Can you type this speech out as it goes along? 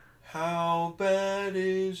How bad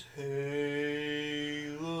is Halo?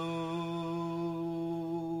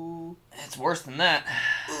 It's worse than that.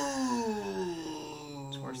 Ooh.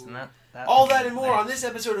 It's worse than that. All that and more on this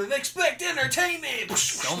episode of Expect Entertainment.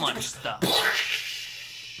 So much stuff.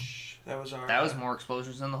 That was our. That was more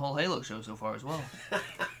explosions than the whole Halo show so far as well.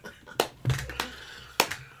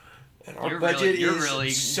 And our budget is really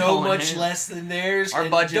so much less than theirs. Our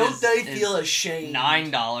and budget don't they is feel ashamed?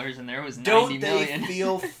 $9 and there was $90 don't million. they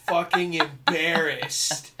feel fucking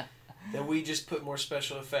embarrassed that we just put more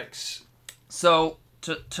special effects? So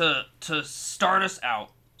to start us out.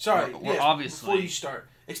 Sorry, we're yes, obviously before you start.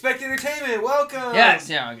 Expect Entertainment, welcome! Yes,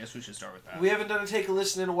 yeah, I guess we should start with that. We haven't done a Take a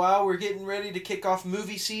Listen in a while. We're getting ready to kick off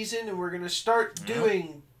movie season, and we're going to start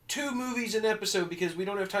doing 2 movies an episode because we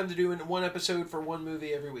don't have time to do one episode for one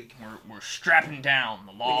movie every week. We're strapping down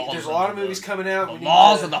the laws. There's a lot of movies coming out. The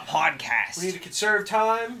laws of the podcast. We need to conserve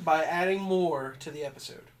time by adding more to the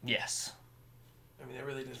episode. Yes. I mean, that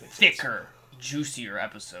really does make sense. Thicker, juicier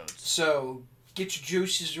episodes. So, get your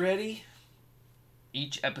juices ready.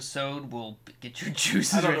 Each episode will get your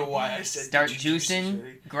juices I don't ready. know why I said Start get your juices juicing,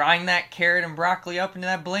 ready. grind that carrot and broccoli up into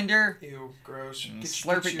that blender. Ew, gross. And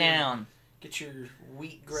slurp it down. Get your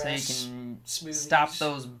wheatgrass so you can smoothies. stop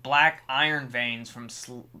those black iron veins from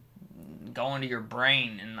going to your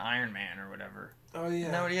brain in Iron Man or whatever. Oh, yeah.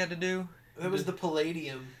 Isn't that what he had to do? That was the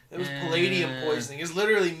palladium. That was palladium poisoning. It was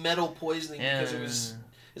literally metal poisoning because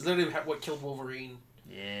it's literally what killed Wolverine.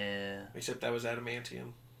 Yeah. Except that was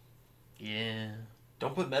adamantium. Yeah.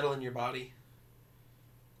 Don't put metal in your body.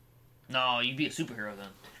 No, you'd be a superhero then.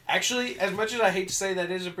 Actually, as much as I hate to say that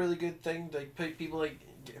is a really good thing, like people like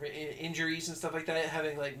injuries and stuff like that,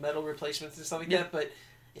 having like metal replacements and stuff like that, but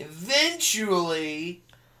eventually...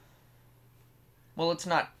 Well, it's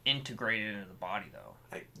not integrated into the body though.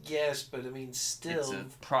 I guess, but I mean, still... It's a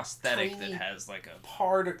prosthetic that has like a...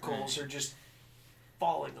 Particles are just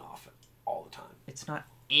falling off all the time. It's not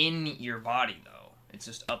in your body though. It's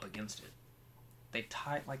just up against it. They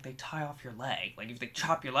tie off your leg. Like if they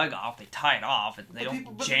chop your leg off, they tie it off, and they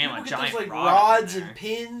don't jam a giant those, like, rod rods in there. and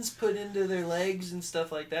pins put into their legs and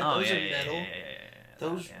stuff like that. Those are metal. Yeah.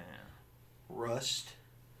 Those rust.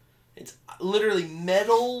 It's literally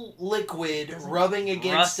metal liquid rubbing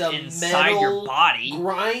against a inside metal your body,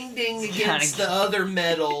 grinding against the other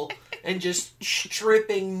metal, and just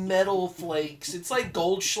stripping metal flakes. It's like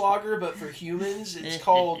Goldschlager, but for humans. It's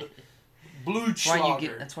called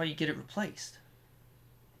Blutschlager. That's why you get it replaced.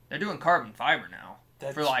 They're doing carbon fiber now.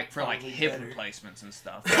 For hip replacements and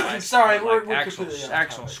stuff. I'm sorry, we're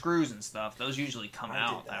actual screws and stuff. Those usually come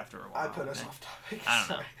out after a while. I put us off topic. I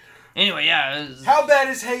don't know. Anyway, yeah. How bad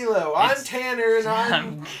is Halo? I'm Tanner,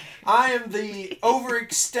 and I am the over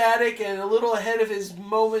ecstatic and a little ahead of his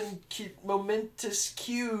momentous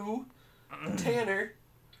cue, Tanner.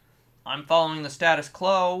 I'm following the status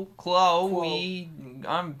quo.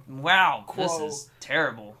 This is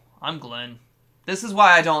terrible. I'm Glenn. This is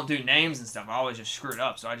why I don't do names and stuff. I always just screw it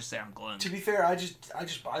up, so I just say I'm Glenn. To be fair, I just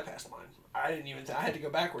bypassed mine. I didn't even. I had to go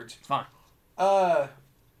backwards. It's fine. The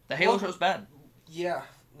Halo show's bad. Yeah,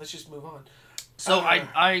 let's just move on. So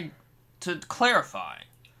I to clarify,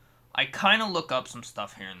 I kind of look up some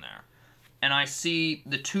stuff here and there, and I see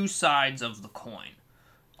the two sides of the coin.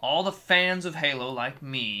 All the fans of Halo, like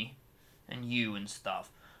me, and you and stuff,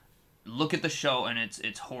 look at the show and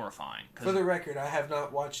it's horrifying. For the record, I have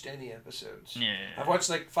not watched any episodes. Yeah. I've watched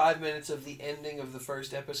like 5 minutes of the ending of the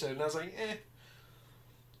first episode, and I was like, eh.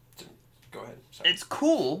 Go ahead. Sorry. It's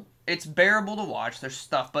cool. It's bearable to watch. There's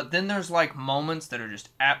stuff, but then there's like moments that are just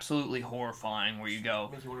absolutely horrifying where you go,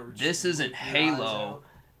 this isn't Halo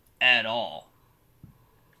at all.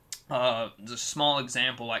 There's a small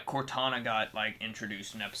example, like Cortana got like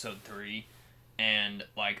introduced in episode 3, and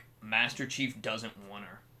like Master Chief doesn't want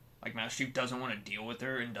her. Like, Master Chief doesn't want to deal with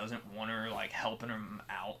her and doesn't want her, like, helping him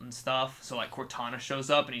out and stuff. So, like, Cortana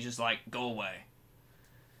shows up and he's just like, go away.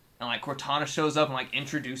 And, like, Cortana shows up and, like,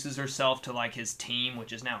 introduces herself to, like, his team,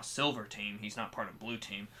 which is now Silver Team. He's not part of Blue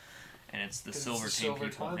Team. And it's the Silver Team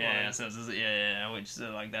people. Which,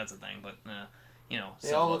 like, that's a thing. But, you know,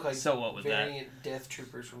 they all look like so what with variant Death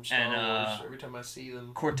Troopers from Star Wars every time I see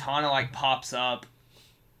them. Cortana, like, pops up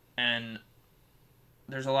and...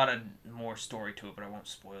 There's a lot of more story to it, but I won't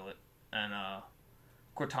spoil it. And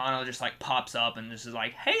Cortana just like pops up and this is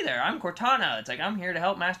like, "Hey there, I'm Cortana." It's like, "I'm here to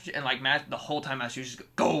help Master Chief." And like the whole time Master Chief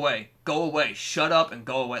just go away, shut up and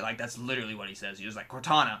go away. Like that's literally what he says. He's just like,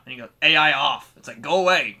 "Cortana," and he goes, "AI off." It's like, "Go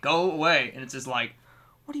away," and it's just like,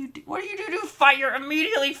 what do you do? What do you do to fight? You're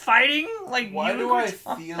immediately fighting. Like, why do I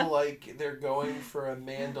feel like they're going for a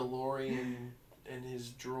Mandalorian and his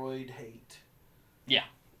droid hate? Yeah.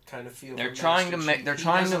 kind of feel. They're trying to make. They're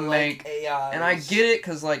trying to make. AIs. And I get it,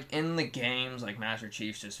 because like in the games, like Master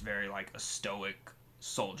Chief's just very like a stoic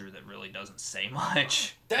soldier that really doesn't say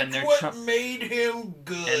much. That's what made him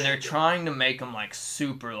good. And they're trying to make him like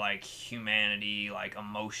super like humanity, like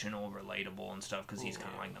emotional, relatable and stuff, because he's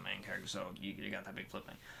kind of like the main character. So you got that big flip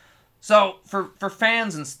thing. So for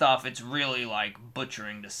fans and stuff, it's really like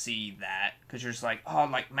butchering to see that, because you're just like, oh,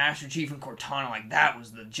 like Master Chief and Cortana, like that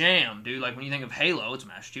was the jam, dude. Like when you think of Halo, it's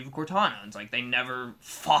Master Chief and Cortana. It's like they never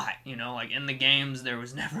fought, you know. Like in the games, there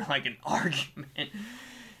was never like an argument.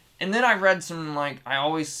 And then I read some, like, I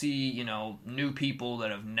always see, you know, new people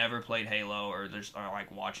that have never played Halo or are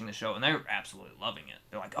like watching the show, and they're absolutely loving it.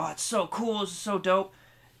 They're like, oh, it's so cool, it's so dope.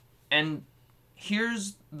 And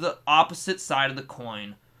here's the opposite side of the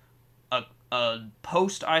coin. A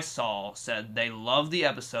post I saw said they love the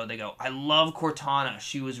episode. They go, I love Cortana.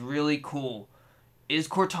 She was really cool. Is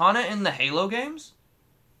Cortana in the Halo games?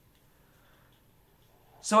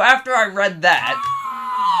 So after I read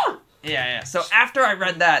that... Yeah. So after I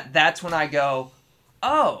read that, that's when I go,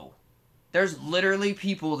 oh, there's literally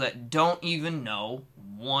people that don't even know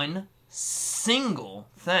one single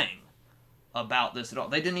thing about this at all.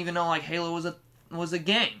 They didn't even know like Halo was a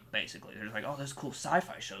game, basically. They're just like, oh, there's cool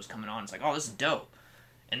sci-fi shows coming on. It's like, oh, this is dope.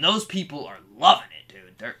 And those people are loving it,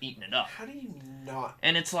 dude. They're eating it up. How do you not?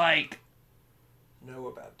 And it's like... know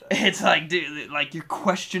about that. It's like, dude, like you're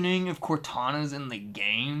questioning if Cortana's in the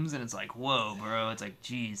games, and it's like, whoa, bro. It's like,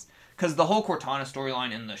 jeez. Because the whole Cortana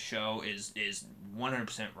storyline in the show is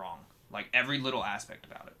 100% wrong. Like, every little aspect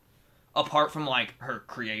about it. Apart from, like, her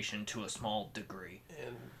creation to a small degree.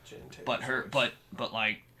 And Jen Taylor. But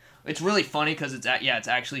like, it's really funny because it's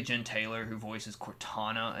actually Jen Taylor who voices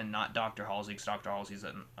Cortana and not Dr. Halsey, because Dr. Halsey's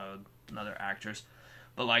another actress.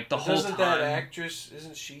 But, like, the whole time... that actress,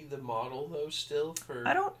 isn't she the model, though, still?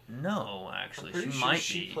 I don't know, actually. She might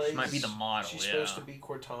be. She might be the model, She's supposed to be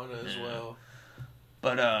Cortana as well.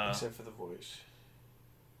 But, except for the voice.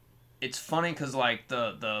 It's funny because, like,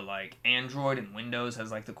 the like, Android and Windows has,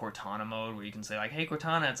 like, the Cortana mode where you can say, like, hey,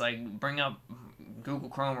 Cortana, it's like, bring up Google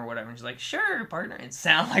Chrome or whatever. And she's like, sure, partner. It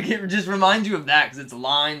sounds like it just reminds you of that because it's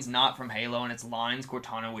lines not from Halo and it's lines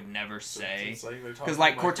Cortana would never say. Because,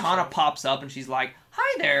 like, Cortana pops up and she's like,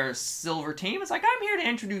 hi there, Silver Team. It's like, I'm here to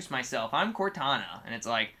introduce myself. I'm Cortana. And it's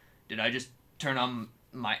like, did I just turn on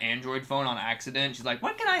my Android phone on accident? She's like,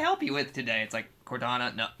 what can I help you with today? It's like,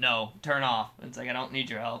 Cortana, no, turn off. It's like, I don't need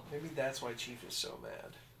your help. Maybe that's why Chief is so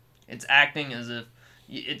mad. It's acting as if...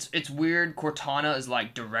 It's weird. Cortana is,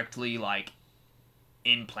 like, directly, like,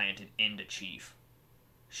 implanted into Chief.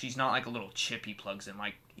 She's not like a little chip he plugs in.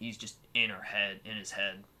 Like, he's just in his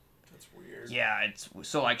head. That's weird. Yeah, it's...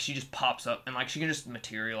 So, like, she just pops up, and, like, she can just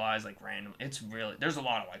materialize, like, randomly. It's really... There's a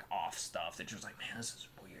lot of, like, off stuff that you're just like, man, this is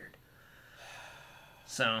weird.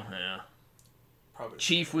 So, yeah. Probably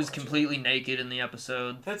Chief was completely naked in the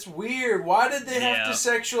episode. That's weird. Why did they have to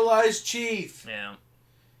sexualize Chief? Yeah.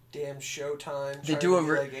 Damn Showtime.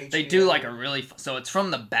 They do like a really... So it's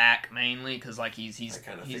from the back mainly because like he's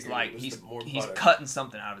cutting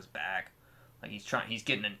something out of his back. Like he's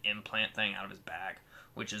getting an implant thing out of his back,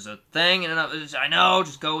 which is a thing. And I know,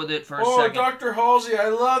 just go with it for a second. Oh, Dr. Halsey, I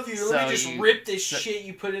love you. Let me just rip this shit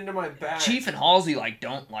you put into my back. Chief and Halsey like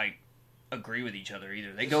don't like agree with each other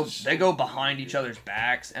either. They go behind each other's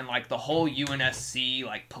backs, and like the whole UNSC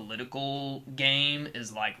like political game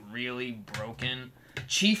is like really broken.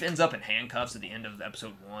 Chief ends up in handcuffs at the end of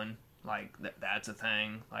episode 1. Like that's a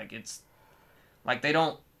thing. Like it's like they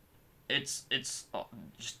don't. It's a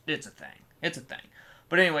thing. It's a thing.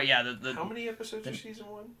 But anyway, yeah. How many episodes are season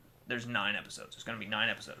 1? There's 9 episodes. There's gonna be 9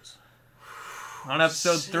 episodes. On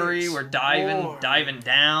episode 3, we're diving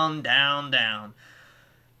down.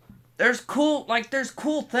 There's cool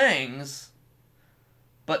things,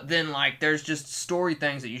 but then like there's just story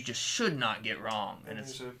things that you just should not get wrong. And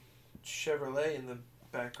there's a Chevrolet in the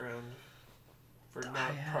background for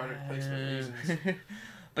not product placement reasons.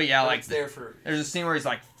 But yeah, like it's there for. There's a scene where he's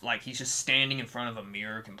like he's just standing in front of a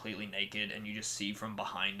mirror, completely naked, and you just see from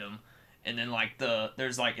behind him. And then like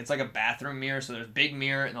there's like it's like a bathroom mirror, so there's a big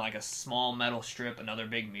mirror and like a small metal strip, another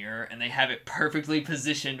big mirror, and they have it perfectly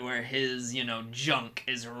positioned where his junk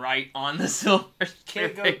is right on the silver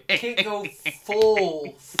strip. Can't go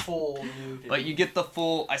full nudity. But you get the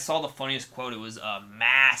full. I saw the funniest quote. It was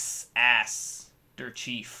mass ass der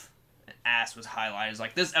Chief. Ass was highlighted. It's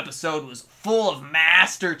like this episode was full of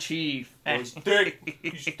Master Chief. He's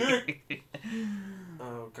thick.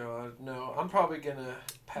 Oh god, no! I'm probably gonna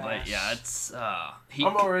pass. But yeah, it's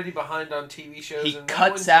I'm already behind on TV shows. He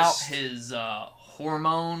cuts out his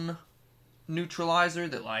hormone neutralizer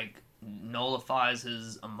that like nullifies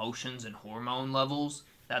his emotions and hormone levels.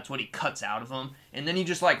 That's what he cuts out of him. And then he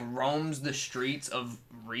just, like, roams the streets of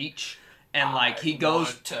Reach. And, like, he goes...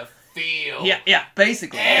 want to feel Yeah,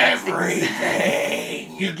 basically. everything.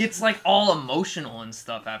 He gets, like, all emotional and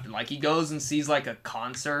stuff after. Like, he goes and sees, like, a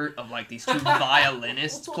concert of, like, these two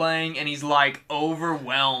violinists playing. And he's, like,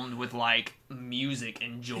 overwhelmed with, like, music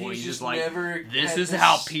and joy. He's just like, never this is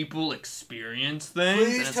how people experience things.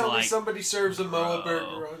 Please and tell like, me somebody serves a Moa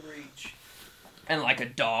burger on Reach. And, like, a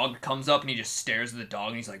dog comes up and he just stares at the dog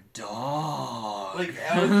and he's like, dog. Like,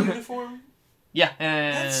 out of uniform? Yeah.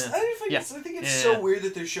 I think it's so weird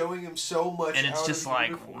that they're showing him so much and it's out just of like,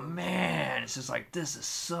 uniform. man, it's just like, this is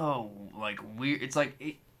so, like, weird. It's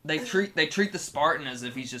like, they treat the Spartan as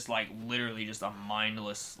if he's just, like, literally just a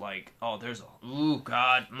mindless, like, oh, there's a, ooh,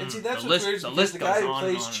 God. And see, that's what's weird, because the guy who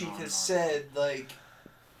plays Chief has said, like,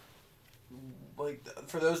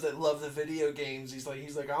 for those that love the video games, he's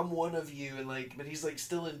like, I'm one of you, and, like, but he's, like,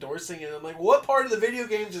 still endorsing it. I'm like, what part of the video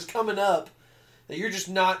games is coming up that you're just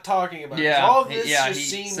not talking about? Yeah, all of this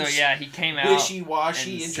seems he came out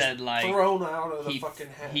wishy-washy and said, just like, thrown out of the fucking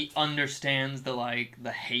hat. He understands the, like,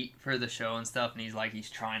 the hate for the show and stuff, and he's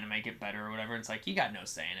trying to make it better or whatever. It's like, you got no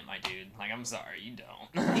say in it, my dude. Like, I'm sorry, you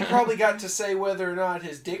don't. He probably got to say whether or not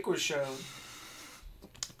his dick was shown.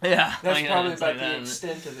 Yeah. That's like, probably that's about like the that.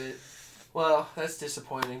 extent of it. Well, that's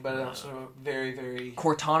disappointing, but also very, very...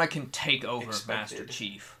 Cortana can take over expected. Master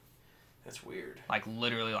Chief. That's weird. Like,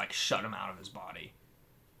 literally, like, shut him out of his body.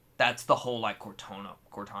 That's the whole, like, Cortana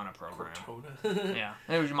program. Cortana. Yeah.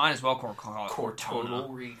 You might as well call it Cortana. Cortotal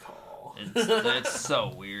Recall. It's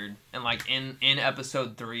so weird. And, like, in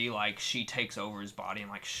episode 3, like, she takes over his body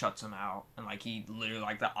and, like, shuts him out. And, like, he literally,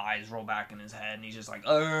 like, the eyes roll back in his head and he's just like,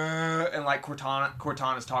 and, like,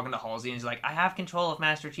 Cortana's talking to Halsey and he's like, I have control of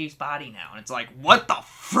Master Chief's body now. And it's like, what the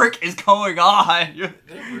frick is going on? They're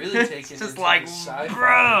really taking it's just into like, sci-fi.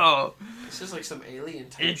 bro. This is like some alien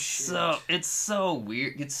type shit. It's so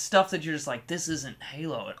weird. It's stuff that you're just like, this isn't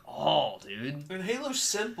Halo at all, dude. And Halo's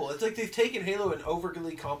simple. It's like they've taken Halo and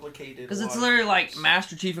overly complicated. Because it's literally like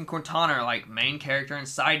Master Chief and Cortana are like main character and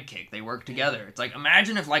sidekick. They work together. It's like,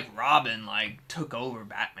 imagine if like Robin like took over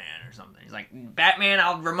Batman or something. He's like, Batman,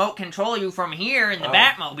 I'll remote control you from here in the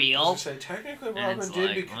Batmobile. I was gonna say, technically Robin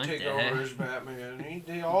did take over as Batman.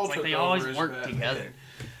 They all took over as Batman. They always work together.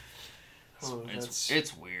 Oh,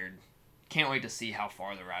 it's weird. Can't wait to see how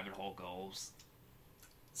far the rabbit hole goes.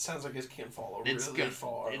 Sounds like it can fall really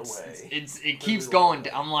far away. It keeps going.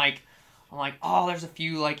 I'm like, oh, there's a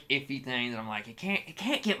few like iffy things, and I'm like, it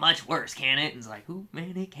can't get much worse, can it? And it's like, ooh,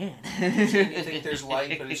 man, it can. You think there's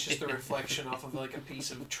light, but it's just a reflection off of like a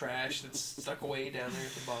piece of trash that's stuck way down there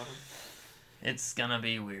at the bottom. It's gonna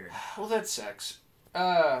be weird. Well, that's sex.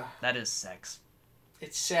 That is sex.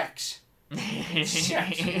 It's sex. It's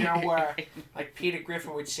sex. You know, like Peter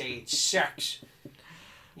Griffin would say, it's sex.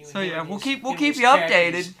 So yeah, we'll keep you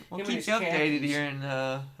updated. We'll keep you updated here in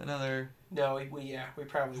another. No, we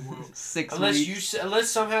probably won't. 6 weeks. Unless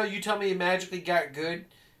somehow you tell me it magically got good,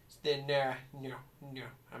 then no,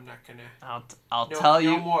 I'm not gonna. I'll tell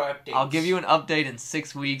you. No more updates. I'll give you an update in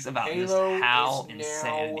 6 weeks about Halo just how is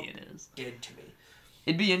insanity it is. Dead to me.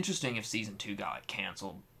 It'd be interesting if season 2 got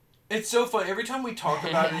canceled. It's so fun. Every time we talk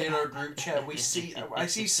about it in our group chat, I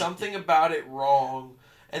see something about it wrong,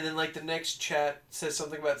 and then like the next chat says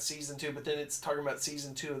something about season 2, but then it's talking about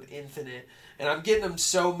season 2 of Infinite, and I'm getting them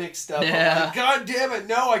so mixed up. Yeah. I'm like, God damn it!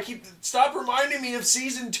 No, stop reminding me of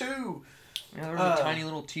season 2. Yeah, there was a tiny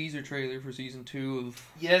little teaser trailer for season 2 of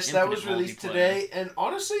Yes, Infinite that was released multiplayer. today, and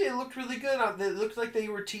honestly, it looked really good. It looked like they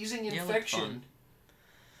were teasing infection,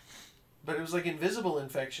 but it was like invisible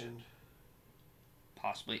infection.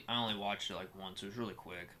 Possibly. I only watched it like once. It was really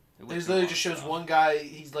quick. It literally just shows one guy,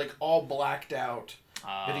 he's like all blacked out,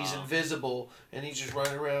 but he's invisible, and he's just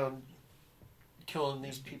running around killing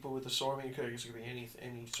these people with a sword. I mean, it could be any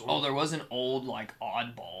sword. Oh, there was an old like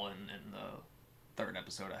oddball in the 3rd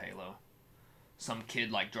episode of Halo. Some kid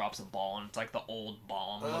like drops a ball, and it's like the old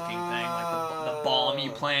bomb looking thing. Like the bomb you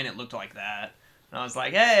play, and it looked like that. And I was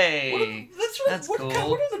like, "Hey, that's cool."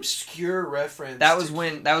 What an obscure reference. That was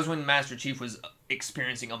when Master Chief was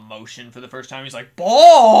experiencing emotion for the first time. He's like,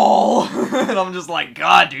 "Ball," and I'm just like,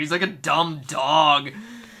 "God, dude, he's like a dumb dog."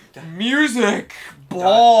 Music,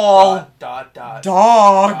 ball, dot, dog.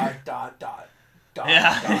 Dot.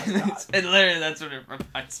 Yeah, and literally that's what it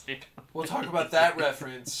reminds me. We'll talk about that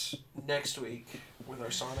reference next week with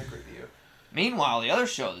our Sonic review. Meanwhile, the other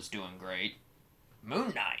show that's doing great,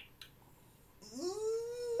 Moon Knight.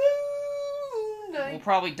 We'll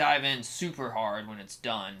probably dive in super hard when it's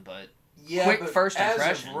done, but quick first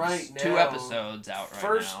impressions. Right now, 2 episodes out right now.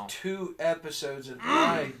 First 2 episodes, and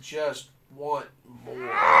I just want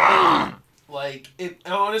more. Like, it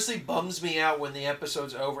honestly bums me out when the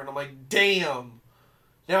episode's over and I'm like, damn,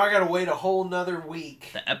 now I gotta wait a whole nother week.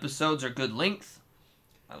 The episodes are good length.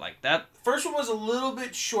 I like that. First one was a little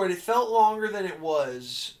bit short. It felt longer than it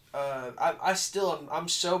was. I'm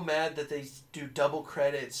so mad that they do double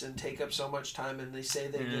credits and take up so much time, and they say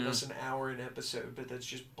they give us an hour an episode, but that's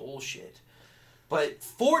just bullshit. But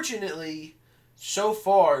fortunately, so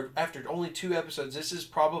far, after only 2 episodes, this is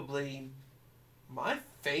probably my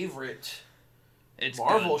favorite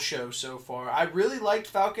Marvel show so far. I really liked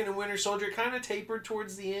Falcon and Winter Soldier. It kind of tapered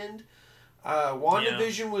towards the end.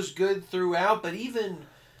 WandaVision was good throughout, but even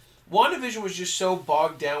WandaVision was just so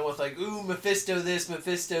bogged down with like, ooh, Mephisto this,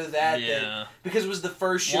 Mephisto that. That because it was the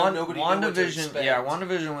first show, nobody knew what to expect. Yeah,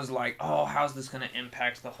 WandaVision was like, oh, how's this going to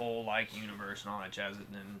impact the whole like universe and all that jazz, and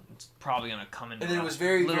then it's probably going to come into and then it was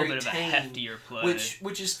very, little very bit tame, of a heftier play.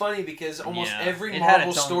 which is funny because almost every It had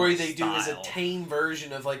Marvel its own story little they do is a style. tame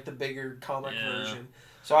version of like the bigger comic version.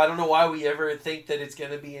 So I don't know why we ever think that it's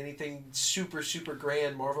going to be anything super, super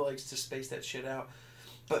grand. Marvel likes to space that shit out.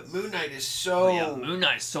 But Moon Knight is so Moon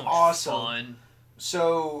Knight's so much awesome. fun.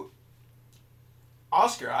 So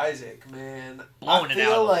Oscar Isaac, man, Blowing I it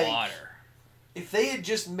feel out of like the water. if they had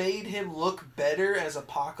just made him look better as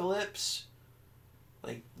Apocalypse,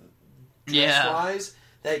 like dress-wise,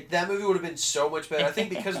 that movie would have been so much better. I think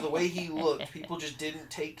because of the way he looked, people just didn't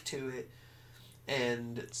take to it,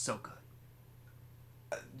 and So good.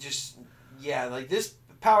 just like this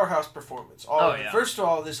powerhouse performance. First of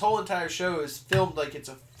all, this whole entire show is filmed like it's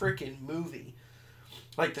a freaking movie.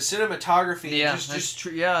 Like the cinematography, that's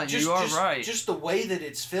true. Yeah, you are right. Just the way that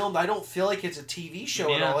it's filmed, I don't feel like it's a TV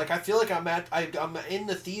show at all. Like I feel like I'm in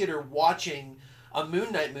the theater watching a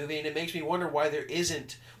Moon Knight movie, and it makes me wonder why there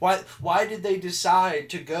isn't. Why did they decide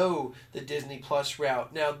to go the Disney Plus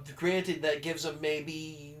route? Now, granted, that gives them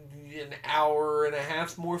maybe an hour and a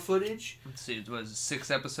half more footage. Let's see, it was 6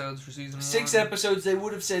 episodes for season 1? 6 episodes, they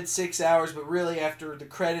would have said 6 hours, but really after the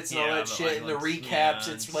credits and all that shit and the recaps,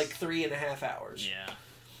 it's like 3.5 hours. Yeah.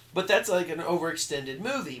 But that's like an overextended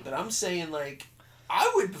movie. But I'm saying like,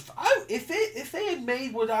 if they had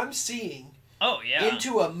made what I'm seeing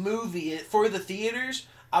into a movie for the theaters,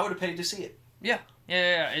 I would have paid to see it. Yeah.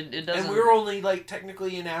 It doesn't. And we were only like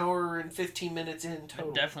technically an hour and 15 minutes in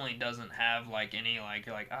total. It definitely doesn't have like any like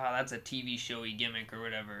you're like that's a TV showy gimmick or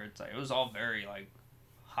whatever. It's like it was all very like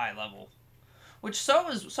high level, which so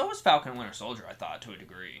was Falcon and Winter Soldier. I thought to a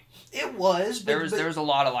degree. It was. But there was a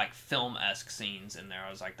lot of like film-esque scenes in there. I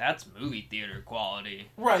was like, that's movie theater quality.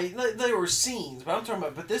 Right, there were scenes, but I'm talking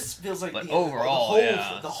about. But this feels like overall,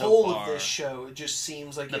 the whole of this show. It just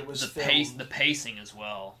seems like it was filmed. The pacing as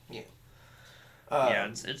well. Yeah.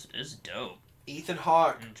 It's dope. Ethan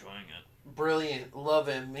Hawke, I'm enjoying it. Brilliant, love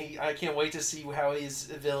him. I can't wait to see how his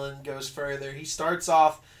villain goes further. He starts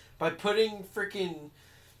off by putting freaking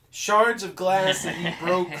shards of glass that he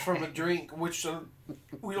broke from a drink, which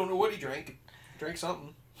we don't know what he drank. Drank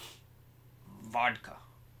something. Vodka.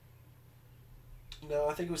 No,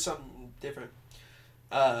 I think it was something different.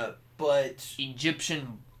 But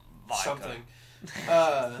Egyptian vodka. Something.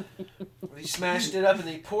 He smashed it up and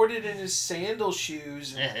he poured it in his sandal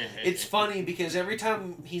shoes. And it's funny because every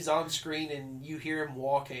time he's on screen and you hear him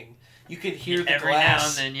walking, you can hear the every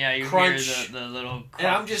glass now and then, you crunch. hear the little crunch. And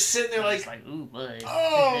I'm just sitting there like ooh, boy.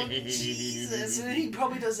 Oh, Jesus. And he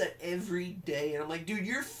probably does that every day. And I'm like, dude,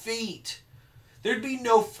 your feet. There'd be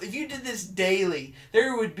no... If you did this daily,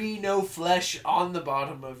 there would be no flesh on the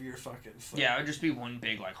bottom of your fucking foot. Yeah, it would just be one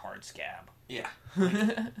big, like, hard scab. Yeah.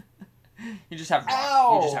 You just have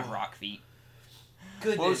rock feet.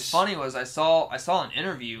 Goodness. What was funny was I saw an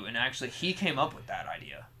interview and actually he came up with that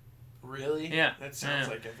idea. Really? Yeah. That sounds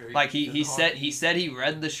like a very... Like he said he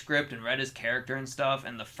read the script and read his character and stuff,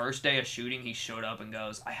 and the first day of shooting he showed up and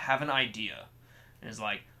goes, I have an idea. And it's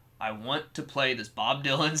like, I want to play this Bob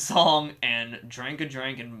Dylan song and drink a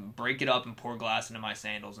drink and break it up and pour glass into my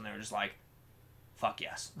sandals, and they were just like, fuck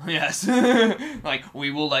yes. Yes. Like,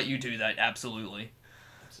 we will let you do that, absolutely.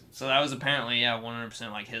 So that was apparently,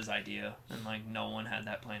 100% like his idea, and like no one had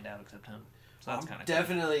that planned out except him. So that's kind of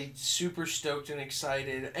definitely super stoked and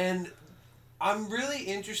excited, and I'm really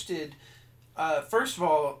interested. First of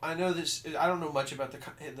all, I know this. I don't know much about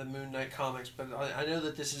the Moon Knight comics, but I know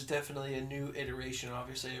that this is definitely a new iteration.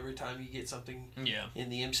 Obviously, every time you get something in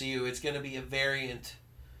the MCU, it's going to be a variant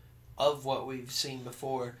of what we've seen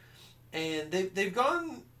before, and they've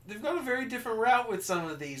gone a very different route with some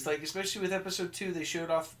of these. Like especially with episode 2, they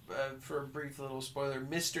showed off for a brief little spoiler,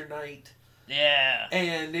 Mr. Knight. Yeah.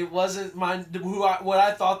 And it wasn't what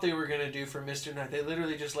I thought they were gonna do for Mr. Knight. They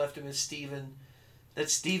literally just left him as Steven.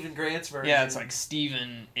 That's Stephen Grant's version. Yeah, it's like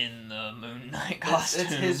Steven in the Moon Knight costume.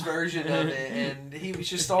 That's his version of it, and he was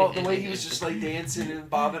just all the way he was just like dancing and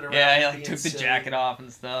bobbing around. Yeah, he like took the jacket off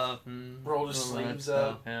and stuff, and rolled his sleeves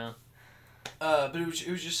up. Yeah. But it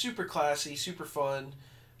was just super classy, super fun.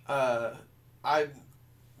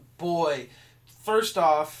 First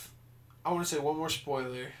off, I want to say one more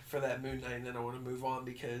spoiler for that Moon Knight, and then I want to move on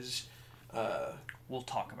because we'll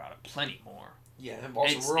talk about it plenty more. Yeah, and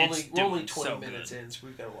also we're only 20 minutes in, so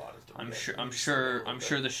we've got a lot of. I'm sure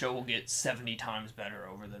the show will get 70 times better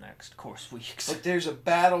over the next course weeks. But there's a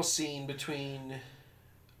battle scene between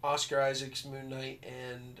Oscar Isaac's Moon Knight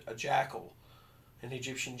and a jackal, an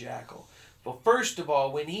Egyptian jackal. Well, first of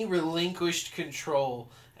all, when he relinquished control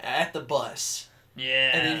at the bus,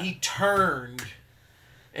 and then he turned.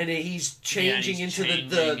 And he's changing into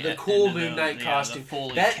the cool Moon Knight costume.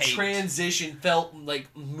 That caped transition felt like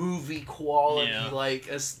movie quality, like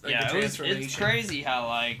a transformation. It's crazy how,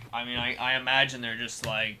 like, I mean, I imagine they're just,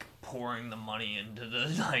 like, pouring the money into the,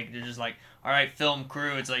 like, they're just like, all right, film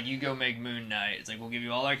crew, it's like, you go make Moon Knight. It's like, we'll give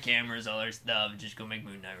you all our cameras, all our stuff, just go make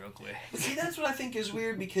Moon Knight real quick. See, that's what I think is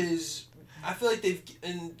weird, because I feel like they've,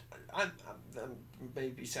 and I may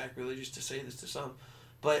be sacrilegious to say this to some,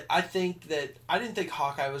 but I didn't think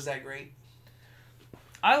Hawkeye was that great.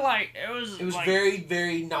 It was like, very,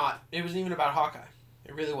 very not. It wasn't even about Hawkeye.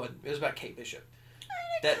 It really wasn't. It was about Kate Bishop.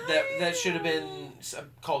 That should have been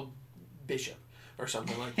called Bishop or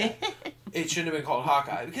something like that. It shouldn't have been called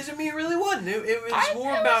Hawkeye because it really wasn't. It was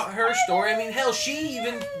more about her story. I mean, hell, she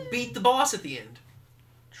even beat the boss at the end.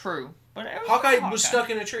 True, but Hawkeye was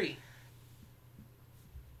stuck in a tree.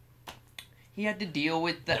 He had to deal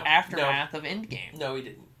with the aftermath of Endgame. No, he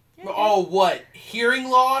didn't. Yeah, what? Hearing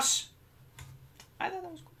loss? I thought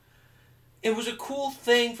that was cool. It was a cool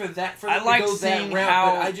thing for them to like go that route,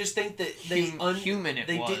 how but I just think that they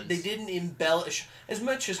didn't embellish as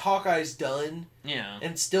much as Hawkeye's done. Yeah.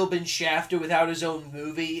 And still been shafted without his own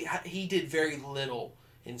movie. He did very little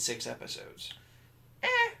in 6 episodes.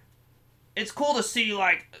 It's cool to see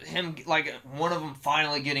him one of them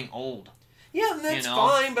finally getting old. Yeah, and that's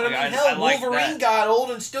fine, but Wolverine got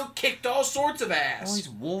old and still kicked all sorts of ass. Well, he's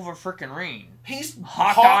Wolverine. He's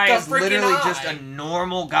Hawkeye is literally just a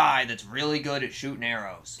normal guy that's really good at shooting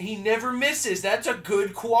arrows. He never misses. That's a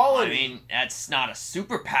good quality. I mean, that's not a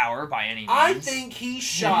superpower by any means. I think he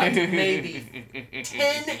shot maybe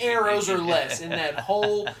 10 arrows or less in that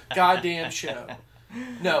whole goddamn show.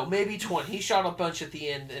 No, maybe 20. He shot a bunch at the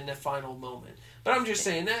end in the final moment. But I'm just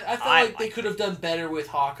saying, that I feel like they could have done better with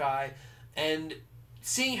Hawkeye. And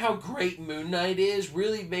seeing how great Moon Knight is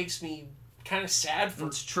really makes me kind of sad for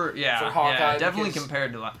It's true, yeah. For Hawkeye, definitely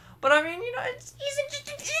compared to that. But I mean, he's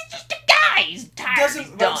just a guy. He's tired.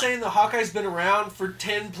 But I'm saying the Hawkeye's been around for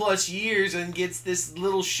 10 plus years and gets this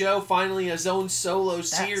little show finally his own solo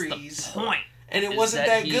series. That's the point. And it wasn't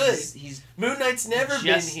that good. He's Moon Knight's never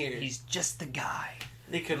been here. He's just the guy.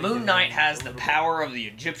 Moon Knight has the power of the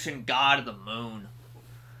Egyptian god of the moon.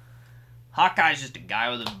 Hawkeye's just a guy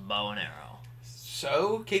with a bow and arrow.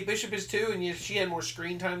 So, Kate Bishop is too, and she had more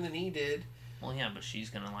screen time than he did. Well, yeah, but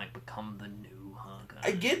she's gonna, become the new Hawkeye.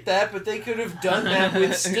 I get that, but they could have done that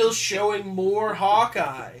with still showing more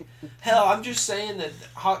Hawkeye. Hell, I'm just saying that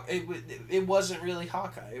it wasn't really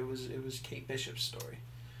Hawkeye. It was Kate Bishop's story.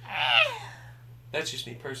 That's just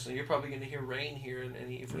me personally. You're probably going to hear rain here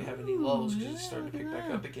if we have any lulls, because it's starting to pick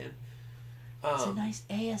back up again. It's a nice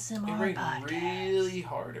ASMR It rained podcast. really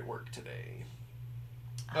hard at work today.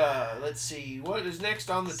 Let's see. What is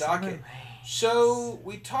next on the docket? So,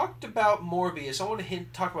 we talked about Morbius. I want to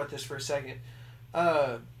talk about this for a second.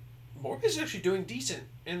 Morbius is actually doing decent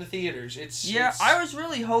in the theaters. I was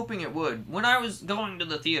really hoping it would. When I was going to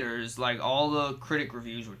the theaters, all the critic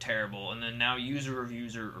reviews were terrible, and then now user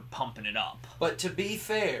reviews are pumping it up. But to be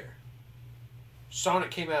fair,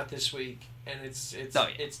 Sonic came out this week, and it's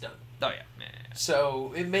done. Oh yeah.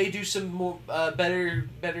 So it may do some more better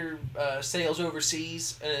sales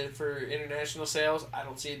overseas for international sales. I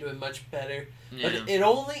don't see it doing much better. Yeah. But it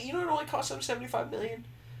only cost them $75 million.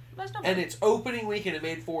 That's not bad. And its opening weekend it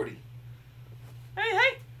made 40.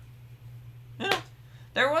 Hey.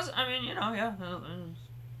 There was,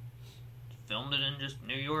 filmed it in just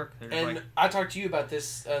New York. And I talked to you about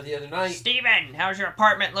this the other night. Steven, how's your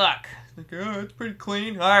apartment look? It's pretty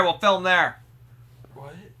clean. All right, we'll film there.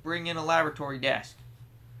 What? Bring in a laboratory desk.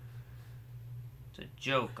 It's a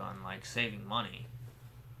joke on, saving money.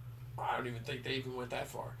 I don't even think they even went that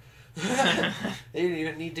far. They didn't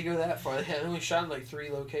even need to go that far. They only shot in 3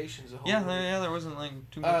 locations. There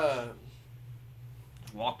wasn't too much.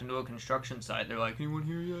 Walked into a construction site. They're like, anyone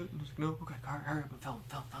here yet? I was like, no. Okay, hurry up and film.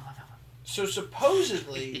 So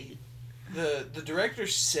supposedly, the director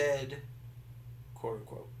said, quote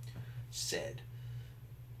unquote, said,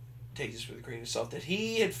 take this with a grain of salt, that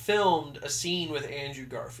he had filmed a scene with Andrew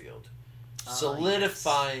Garfield,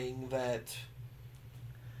 solidifying that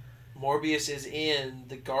Morbius is in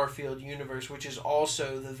the Garfield universe, which is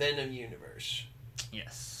also the Venom universe.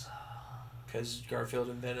 Yes. Because Garfield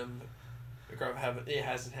and Venom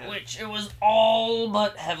hasn't had. Which it was all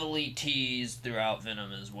but heavily teased throughout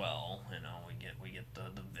Venom as well. You know, we get the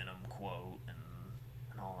Venom quote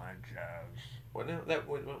and all that jazz. What now?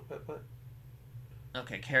 What?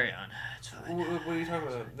 Okay, carry on. It's fine. What are you talking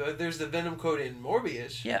about? There's the Venom quote in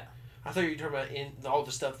Morbius. Yeah. I thought you were talking about in all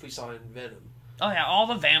the stuff we saw in Venom. Oh yeah, all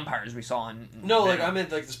the vampires we saw in No, Venom. like I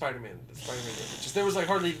meant like the Spider-Man references. There was like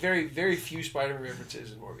hardly very few Spider-Man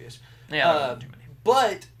references in Morbius. Yeah, too many.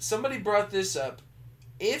 But somebody brought this up.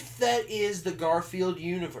 If that is the Garfield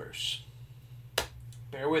universe,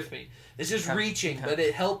 bear with me. This is reaching, but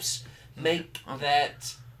it helps make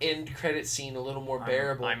that end credit scene a little more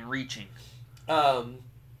bearable. I'm reaching.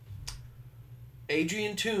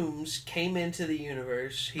 Adrian Toomes came into the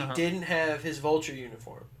universe. He didn't have his Vulture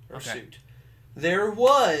uniform or suit. There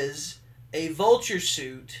was a Vulture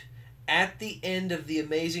suit at the end of The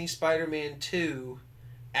Amazing Spider-Man 2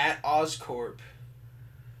 at Oscorp.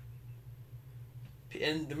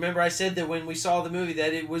 And remember I said that when we saw the movie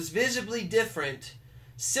that it was visibly different,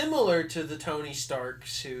 similar to the Tony Stark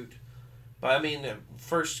suit. But I mean, at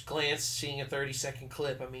first glance, seeing a 30-second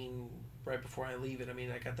clip, I mean, right before I leave it, I mean,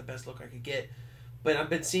 I got the best look I could get. But I've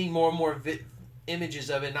been seeing more and more images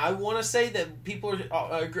of it, and I want to say that people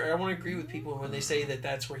are. I want to agree with people when they say that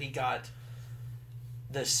that's where he got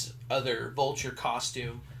this other Vulture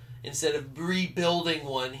costume. Instead of rebuilding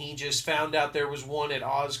one, he just found out there was one at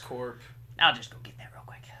Oscorp. I'll just go get that real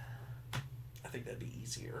quick. I think that'd be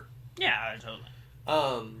easier. Yeah, totally.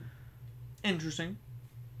 Interesting.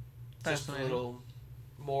 Just a little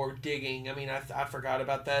more digging. I mean, I forgot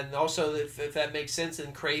about that. And also, if that makes sense,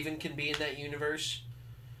 then Kraven can be in that universe.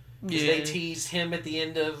 Because they teased him at the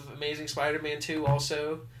end of Amazing Spider-Man 2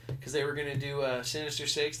 also. Because they were going to do Sinister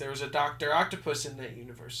Six. There was a Dr. Octopus in that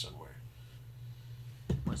universe somewhere.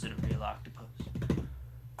 Was it a real octopus?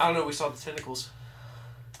 I don't know. We saw the tentacles.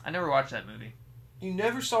 I never watched that movie. You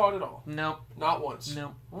never saw it at all? Nope. Not once?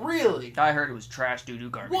 Nope. Really? I heard it was trash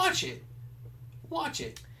doo-doo garbage. Watch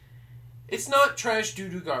it. It's not trash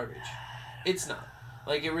doo-doo garbage. It's not.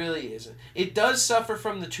 Like, it really isn't. It does suffer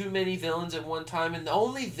from the too many villains at one time, and the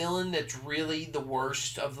only villain that's really the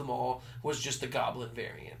worst of them all was just the Goblin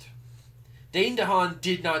variant. Dane DeHaan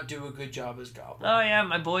did not do a good job as Goblin. Oh, yeah,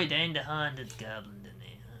 my boy Dane DeHaan did Goblin, didn't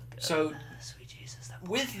he? Oh, so, sweet Jesus,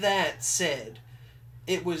 with that said,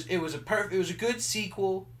 it was a good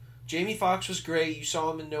sequel. Jamie Foxx was great. You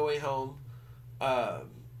saw him in No Way Home.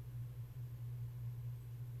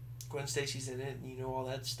 Gwen Stacy's in it, and you know all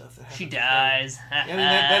that stuff that happens. She dies. I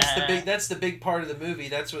mean, that's the big part of the movie.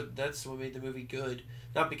 That's what made the movie good.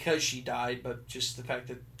 Not because she died, but just the fact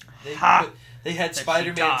that they had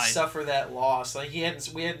Spider-Man suffer that loss. Like we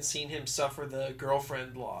hadn't seen him suffer the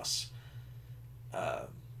girlfriend loss.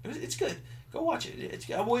 It's good. Go watch it.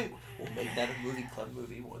 We'll make that a movie club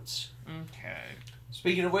movie once. Okay.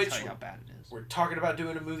 Speaking of which, tell you how bad it is. We're talking about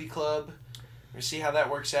doing a movie club. We're gonna see how that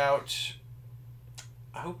works out.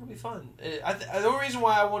 I hope it'll be fun. The only reason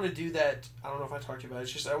why I want to do that, I don't know if I talked to you about it,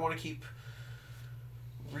 it's just I want to keep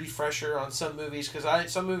refresher on some movies,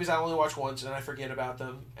 because some movies I only watch once and I forget about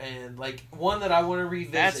them, and like one that I want to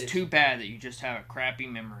revisit. That's too bad that you just have a crappy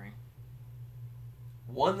memory.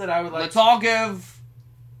 One that I would like. Let's all give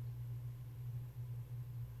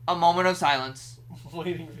a moment of silence.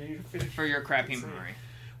 Waiting for you to finish. For your crappy memory.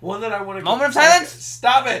 One that I want to. Moment of silence.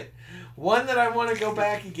 Stop it. One that I want to go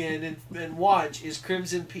back again and watch is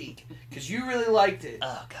Crimson Peak, because you really liked it.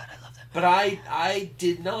 Oh God, I love that movie. But I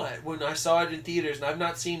did not when I saw it in theaters, and I've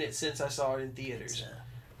not seen it since I saw it in theaters.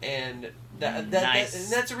 And nice.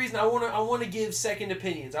 and that's the reason I want to give second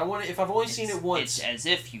opinions. If I've only seen it once. It's as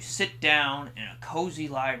if you sit down in a cozy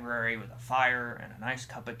library with a fire and a nice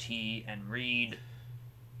cup of tea and read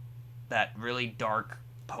that really dark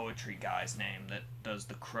poetry guy's name that does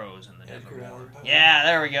The Crows and the Edgar Allan Poe. Yeah,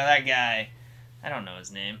 there we go, that guy. I don't know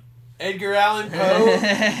his name. Edgar Allan Poe?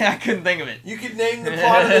 I couldn't think of it. You could name the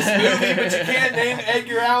plot of this movie, but you can't name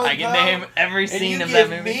Edgar Allan Poe. I can name every scene of that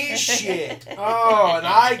movie. And you give me shit. Oh, and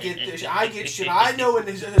I get this. I get shit. I know a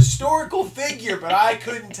historical figure, but I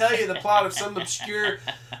couldn't tell you the plot of some obscure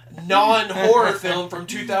non-horror film from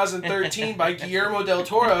 2013 by Guillermo del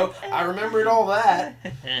Toro. I remembered all that.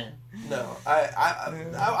 No,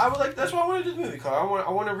 I would like. That's why I want to do the movie club.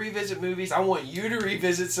 I want to revisit movies. I want you to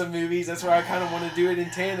revisit some movies. That's why I kind of want to do it in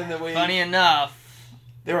tandem. That way. Funny enough,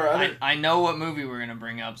 There are other... I know what movie we're going to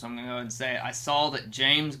bring up, so I'm going to go ahead and say it. I saw that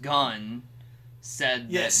James Gunn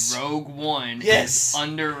said that Rogue One is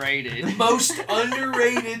underrated. The most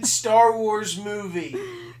underrated Star Wars movie.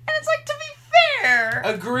 And it's like, to be fair...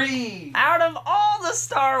 Agreed. Out of all the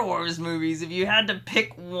Star Wars movies, if you had to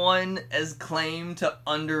pick one as claimed to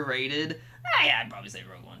underrated, I'd probably say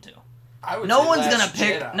Rogue One too. No one's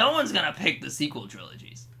gonna pick the sequel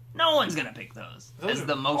trilogies. No one's gonna pick those as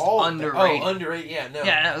the most underrated. Oh, underrated, yeah, no.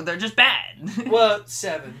 Yeah, no, they're just bad. Well,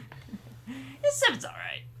 7. 7's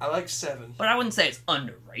alright. I like 7. But I wouldn't say it's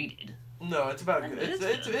underrated. No, it's about good.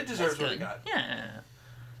 It deserves what it got. Yeah.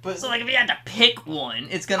 But, so, like, if you had to pick one,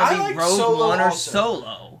 it's gonna be Rogue One or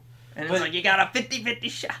Solo. And it's like, you got a 50-50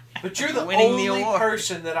 shot. But you're the only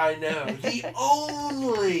person that I know. The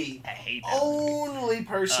only. I hate that only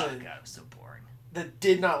person. Oh, God, it was so boring. That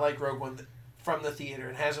did not like Rogue One from the theater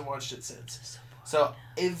and hasn't watched it since. So,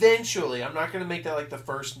 eventually, I'm not going to make that like the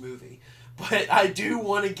first movie. But I do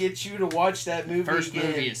want to get you to watch that movie First again.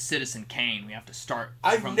 movie is Citizen Kane. We have to start.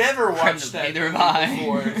 I've never watched that movie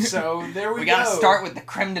before, so there we go. We got to start with the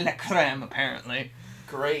creme de la creme, apparently.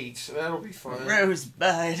 Great, that'll be fun. Rosebud.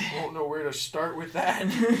 I won't know where to start with that.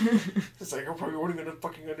 It's like I probably won't even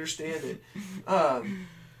fucking understand it.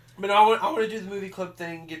 But I want to do the movie club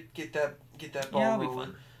thing. Get that ball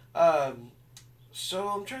rolling. So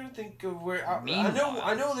I'm trying to think of where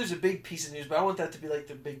I know there's a big piece of news, but I want that to be like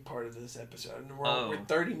the big part of this episode. And we're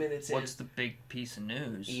 30 minutes in. What's the big piece of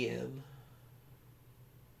news? EM.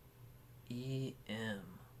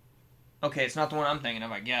 Okay, it's not the one I'm thinking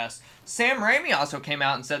of, I guess. Sam Raimi also came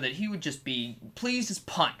out and said that he would just be pleased as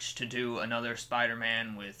punch to do another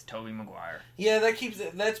Spider-Man with Tobey Maguire. Yeah,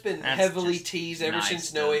 that's been heavily teased ever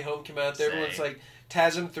since No Way Home came out. Everyone's like,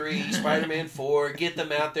 TASM 3, Spider-Man 4, get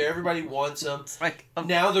them out there. Everybody wants them. Like,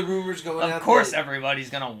 now the rumors going out. Of course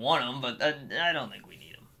everybody's going to want them, but I don't think we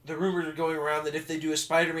need them. The rumors are going around that if they do a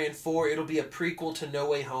Spider-Man 4, it'll be a prequel to No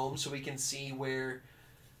Way Home, so we can see where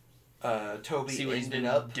Tobey ended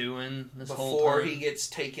up doing this before he gets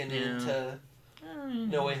taken into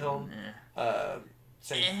No Way Home.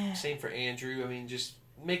 Same for Andrew. I mean, just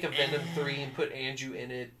make a Venom 3 and put Andrew in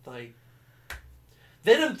it. Like,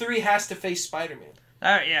 Venom 3 has to face Spider-Man.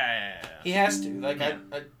 Yeah. He has to. Like,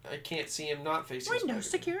 I can't see him not facing Windows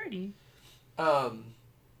Spider-Man. security.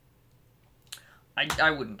 I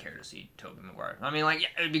wouldn't care to see Tobey Maguire. I mean, like, yeah,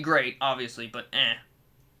 it'd be great, obviously, but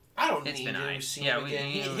I don't need to see him again.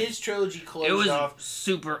 His trilogy closed off. It was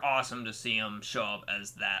super awesome to see him show up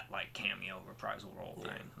as that, like, cameo reprisal role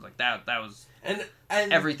thing. Like, that was and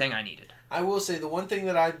everything I needed. I will say, the one thing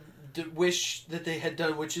that I wish that they had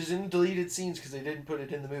done, which is in deleted scenes because they didn't put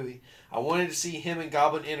it in the movie, I wanted to see him and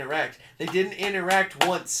Goblin interact. They didn't interact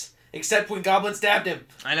once, except when Goblin stabbed him.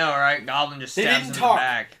 I know, right? Goblin just stabs him in the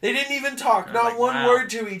back. They didn't even talk. Not one word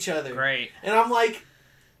to each other. Great. And I'm like...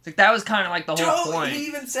 It's like, that was kind of like the whole point. He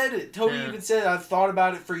even said it. Toby even said, I've thought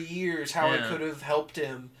about it for years, how it could have helped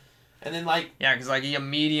him. And then, like... Yeah, because, like, he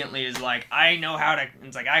immediately is like, I know how to...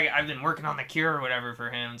 It's like, I've been working on the cure or whatever for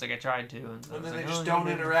him. It's like, I tried to. And then they just don't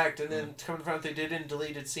interact. And then, come to find out, they did in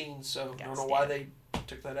deleted scenes, so I don't know why they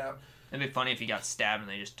took that out. It'd be funny if he got stabbed and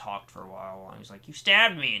they just talked for a while. And he's like, you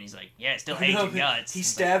stabbed me. And he's like, yeah, I still hate your guts. He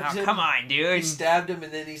stabbed him. Come on, dude. He stabbed him,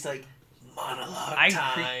 and then he's like... Monologue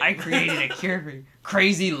time. I created a cure for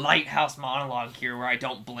crazy lighthouse monologue cure where I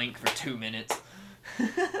don't blink for 2 minutes.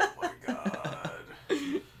 Oh my god.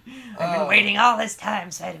 I've been waiting all this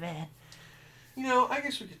time, Spider-Man. You know, I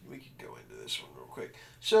guess we could go into this one real quick.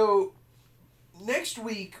 So, next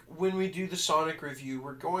week when we do the Sonic review,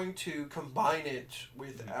 we're going to combine it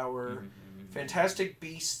with our Fantastic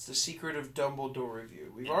Beasts: The Secret of Dumbledore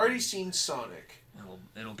review. We've already seen Sonic.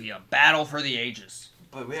 It'll be a battle for the ages.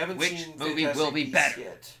 But we haven't seen Fantastic movie will be Beasts better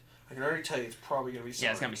yet. I can already tell you it's probably going to be Sonic.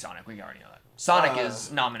 Yeah, it's going to be Sonic. We already know that. Sonic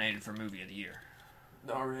is nominated for Movie of the Year.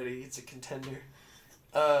 Already. It's a contender.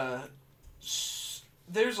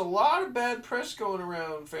 There's a lot of bad press going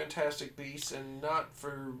around Fantastic Beasts, and not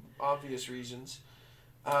for obvious reasons.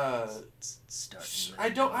 I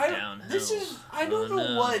don't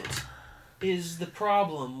know what is the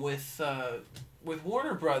problem with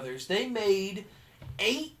Warner Brothers. They made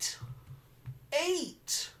 8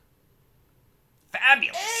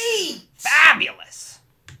 Fabulous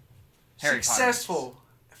successful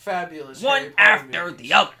fabulous one after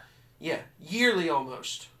the other. Yeah, yearly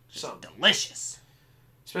almost. Delicious.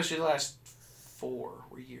 Especially the last 4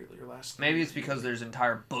 were yearly, or last 3. Maybe it's because there's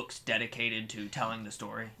entire books dedicated to telling the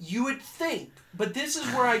story. You would think, but this is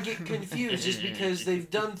where I get confused, is because they've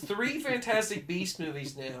done 3 Fantastic Beasts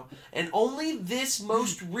movies now, and only this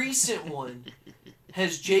most recent one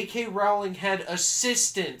has J.K. Rowling had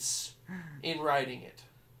assistance in writing it.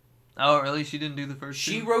 Oh, really? She didn't do the first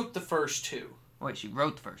two? She wrote the first two. Wait, she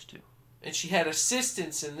wrote the first two. And she had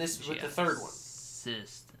assistance in this with the third one.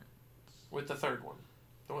 Assistance. With the third one.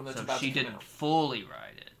 The one that's So about she to come didn't out. fully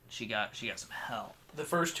write it. She got some help. The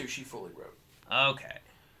first two she fully wrote. Okay.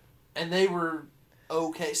 And they were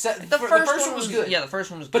okay. The first one was good. Yeah, the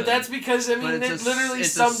first one was good. But that's because, I mean, it literally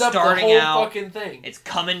it's summed up the whole fucking thing. It's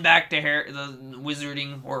coming back to the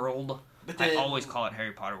Wizarding World. But then, I always call it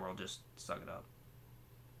Harry Potter World. Just suck it up.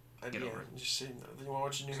 Get over it. Just saying, you want to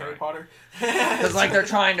watch the new Harry Potter? Because like they're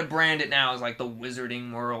trying to brand it now as like the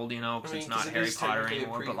Wizarding World, you know, because it's not it Harry Potter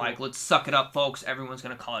anymore. But like, let's suck it up, folks. Everyone's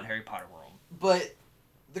gonna call it Harry Potter World. But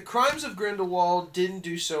the Crimes of Grindelwald didn't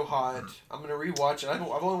do so hot. I'm gonna rewatch it. I've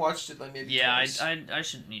only watched it like maybe twice. I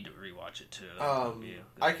should need to rewatch it too.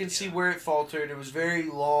 I can see where it faltered. It was very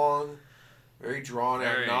long. Very drawn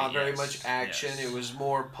out, not very much action. Yes. It was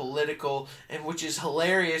more political, and which is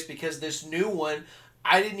hilarious because this new one,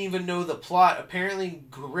 I didn't even know the plot. Apparently,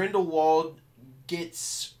 Grindelwald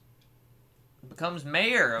becomes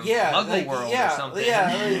mayor of Muggle World or something.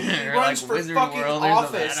 Yeah, he runs for Wizard fucking World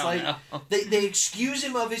office. I don't know. They excuse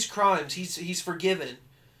him of his crimes. He's forgiven,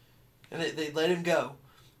 and they let him go.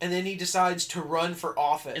 And then he decides to run for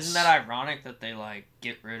office. Isn't that ironic that they like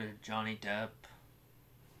get rid of Johnny Depp?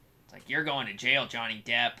 It's like, you're going to jail, Johnny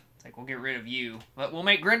Depp. It's like, we'll get rid of you, but we'll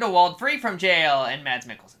make Grindelwald free from jail, and Mads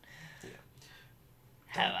Mikkelsen.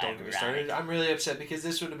 Don't get me started. I'm really upset because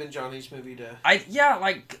this would have been Johnny's movie to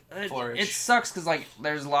flourish. It sucks because like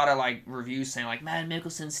there's a lot of like reviews saying like Mads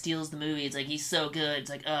Mikkelsen steals the movie. It's like he's so good. It's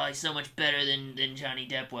like, oh, he's so much better than Johnny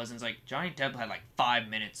Depp was. And it's like Johnny Depp had like 5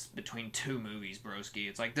 minutes between two movies, broski.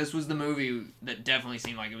 It's like this was the movie that definitely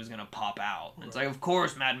seemed like it was gonna pop out. Right. It's like, of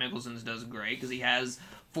course Mads Mikkelsen's does great because he has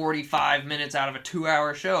 45 minutes out of a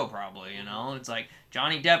 2-hour show probably, you know. And it's like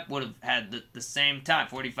Johnny Depp would have had the same time,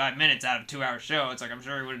 45 minutes out of a 2-hour show. It's like, I'm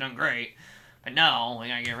sure he would have done great. But no, we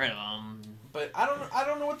gotta get rid of him. But I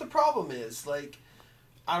don't know what the problem is. Like,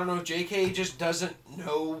 I don't know if JK just doesn't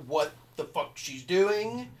know what the fuck she's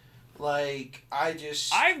doing. Like,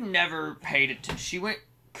 I've never paid attention. She went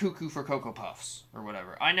cuckoo for Cocoa Puffs or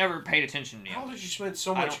whatever. I never paid attention to it. How did she spend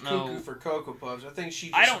so much cuckoo for Cocoa Puffs? I think she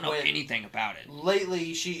just I don't know anything about it.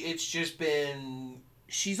 Lately, it's just been...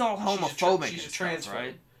 She's all homophobic. She's a transphobe.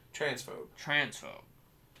 Right? Transphobe.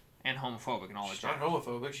 And homophobic and all that. She's not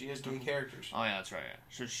homophobic. She has gay characters. Oh yeah, that's right. Yeah.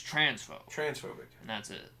 So she's transphobic. Transphobic. And that's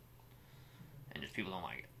it. And just people don't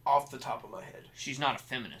like it. Off the top of my head. She's not a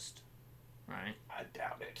feminist, right? I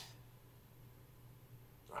doubt it.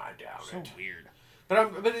 So weird.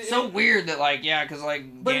 But it's so weird that because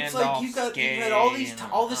But Gandalf's it's like you've had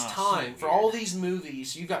all this time so for all these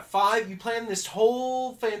movies. You've got 5. You plan this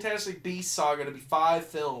whole Fantastic Beasts saga to be 5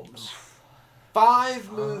 films, 5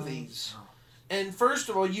 movies. And first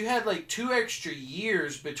of all, you had 2 extra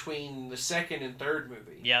years between the second and third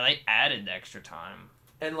movie. Yeah, they added extra time.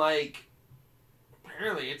 And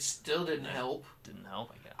apparently it still didn't help. Didn't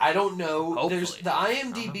help, I guess. I don't know. Hopefully. The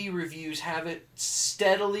IMDb reviews have it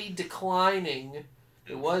steadily declining.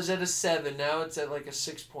 It was at a 7. Now it's at a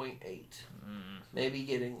 6.8.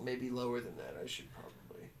 Maybe lower than that. I should probably.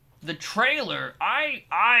 The trailer, I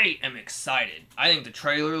am excited. I think the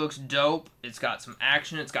trailer looks dope. It's got some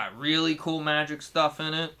action. It's got really cool magic stuff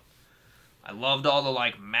in it. I loved all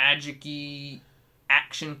the magic-y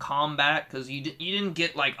action combat because you didn't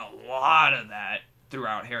get a lot of that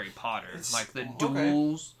throughout Harry Potter. The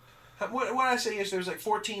duels. What I say is there was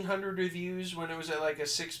 1,400 reviews when it was at a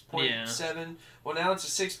 6.7. Yeah. Well, now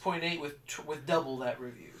it's a 6.8 with double that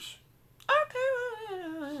reviews.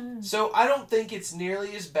 Okay. So I don't think it's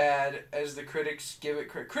nearly as bad as the critics give it.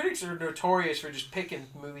 Critics are notorious for just picking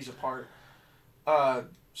movies apart.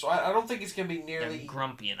 So I don't think it's gonna be nearly They're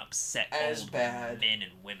grumpy and upset as old bad men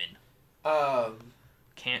and women.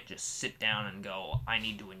 Can't just sit down and go, I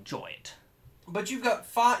need to enjoy it. But you've got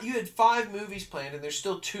 5. You had 5 movies planned, and there's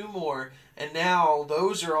still 2 more, and now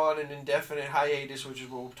those are on an indefinite hiatus, which is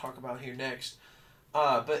what we'll talk about here next.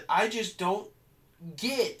 But I just don't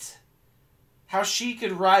get how she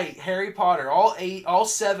could write Harry Potter, all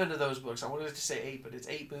 7 of those books. I wanted to say 8, but it's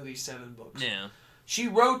 8 movies, 7 books. Yeah. She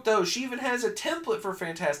wrote those. She even has a template for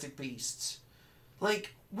Fantastic Beasts.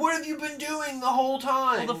 What have you been doing the whole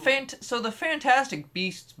time? Well, the Fantastic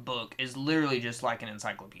Beasts book is literally just like an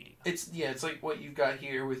encyclopedia. It's like what you've got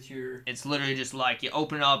here with your... It's literally just you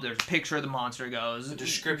open it up, there's a picture of the monster, goes... The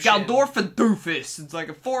description. Galdorfadoofus. It's like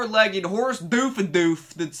a 4-legged horse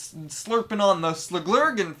doofadoof that's slurping on the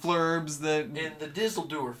Slugurgan flurbs that... And the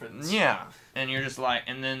Dizzledorphins. Yeah. And you're just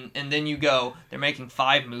and then you go, they're making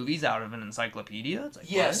 5 movies out of an encyclopedia? It's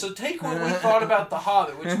yeah, what? So take what we thought about The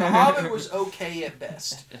Hobbit, which The Hobbit was okay at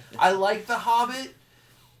best. I like The Hobbit,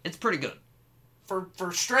 It's pretty good.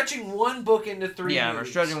 For stretching one book into 3 movies. Yeah, we're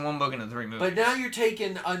stretching one book into 3 movies. But now you're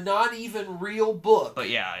taking a not even real book. But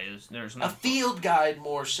yeah, there's no... A field guide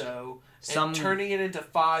more so. And turning it into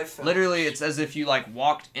 5 films. Literally, it's as if you, like,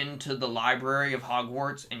 walked into the library of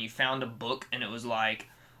Hogwarts and you found a book and it was like,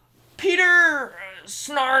 Peter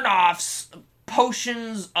Snarnoff's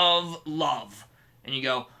Potions of Love. And you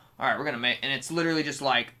go, alright, we're gonna make... And it's literally just,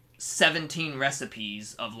 like, 17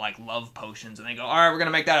 recipes of, like, love potions. And they go, alright, we're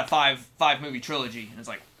gonna make that a 5-movie trilogy. And it's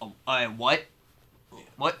like, oh, what?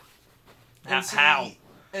 What? How?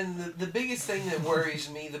 And the biggest thing that worries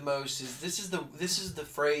me the most is this is the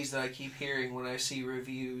phrase that I keep hearing when I see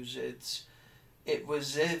reviews. It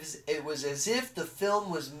was as if the film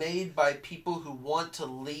was made by people who want to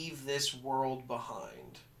leave this world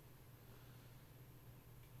behind.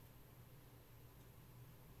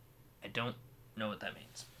 I don't know what that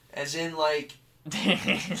means. As in, like,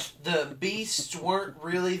 the beasts weren't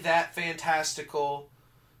really that fantastical.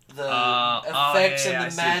 The effects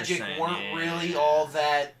and the magic weren't really all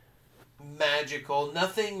that magical.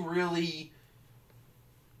 Nothing really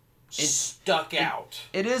stuck out.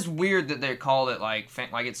 It is weird that they called it like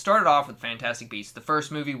it started off with Fantastic Beasts. The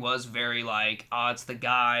first movie was very like, it's the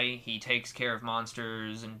guy, he takes care of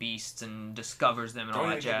monsters and beasts and discovers them and all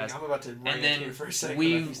that jazz. I'm about to rant here for a second.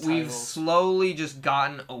 We've slowly just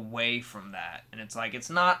gotten away from that, and it's like it's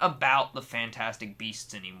not about the Fantastic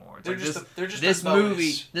Beasts anymore. It's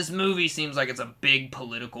this movie seems like it's a big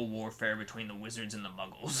political warfare between the wizards and the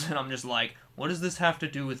Muggles, and I'm just like, what does this have to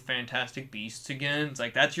do with Fantastic Beasts again? It's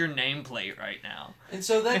like, that's your nameplate right now. And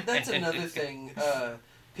so that's another thing.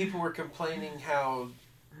 People were complaining how,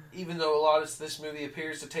 even though a lot of this movie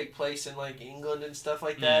appears to take place in like England and stuff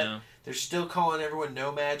like that, they're still calling everyone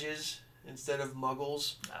no-mages instead of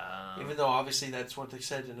Muggles. Even though obviously that's what they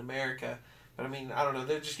said in America. But I mean, I don't know.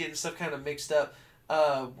 They're just getting stuff kind of mixed up.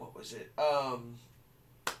 What was it?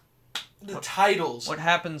 Titles. What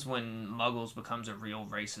happens when Muggles becomes a real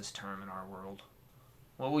racist term in our world?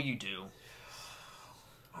 What will you do?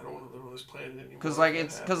 I don't want to live on this planet anymore.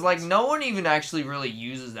 Because no one even actually really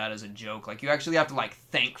uses that as a joke. Like, you actually have to like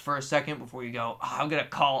think for a second before you go, I'm gonna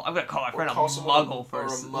call my friend a Muggle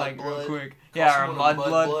first, like real quick. Yeah, or a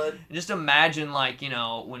mudblood. Just imagine, like, you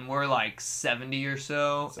know, when we're like 70 or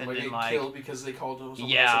so, somebody and then like killed because they called them.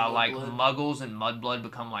 Like Muggles and mudblood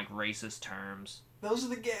become like racist terms. Those are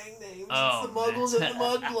the gang names. Oh, it's the Muggles and the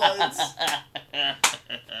Mudbloods.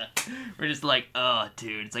 We're just like,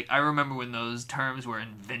 dude. It's like, I remember when those terms were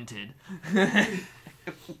invented.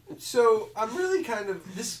 So, I'm really kind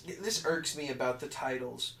of... This irks me about the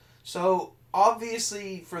titles. So,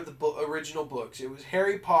 obviously, for the original books, it was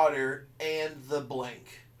Harry Potter and the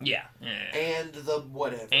blank. Yeah. And the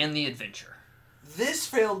whatever. And the adventure. This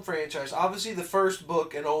film franchise, obviously the first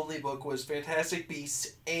book and only book was Fantastic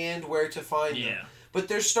Beasts and Where to Find Them. But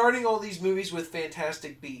they're starting all these movies with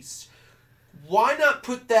Fantastic Beasts. Why not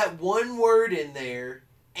put that one word in there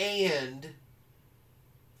and...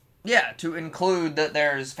 Yeah, to include that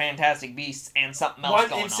there's Fantastic Beasts and something else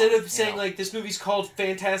going on. Instead of saying, like, this movie's called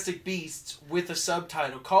Fantastic Beasts with a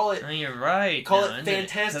subtitle, call it... You're right. Call it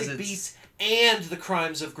Fantastic Beasts and the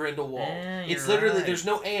Crimes of Grindelwald. It's literally, right. There's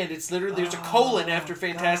no and, it's literally, there's a colon after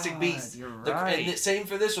Fantastic Beasts. You're right. And same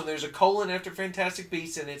for this one, there's a colon after Fantastic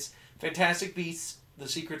Beasts, and it's Fantastic Beasts, The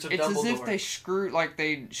Secrets of Dumbledore. It's as if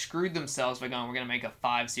they screwed themselves by going, we're going to make a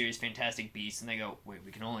 5-series Fantastic Beasts, and they go, wait,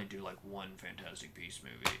 we can only do, like, one Fantastic Beasts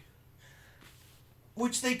movie.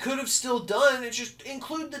 Which they could have still done, it's just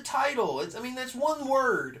include the title. That's one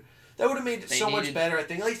word. That would have made it much better, I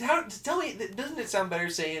think. Like, tell me, doesn't it sound better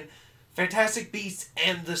saying Fantastic Beasts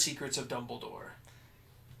and The Secrets of Dumbledore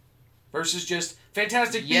versus just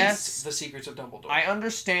Fantastic Beasts, The Secrets of Dumbledore? I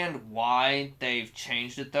understand why they've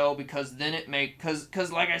changed it, though, because then it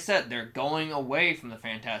because like I said, they're going away from the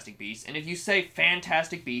Fantastic Beasts, and if you say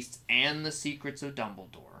Fantastic Beasts and The Secrets of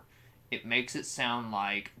Dumbledore, it makes it sound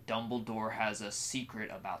like Dumbledore has a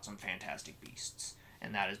secret about some Fantastic Beasts,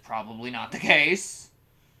 and that is probably not the case.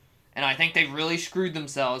 And I think they've really screwed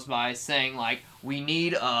themselves by saying, like, we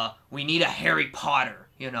need a Harry Potter,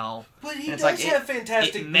 you know. But he does have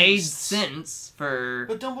Fantastic Beasts. It made sense for...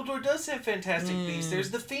 But Dumbledore does have Fantastic Beasts. There's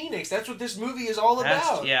the Phoenix. That's what this movie is all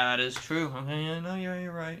about. Yeah, that is true. Okay, yeah, no,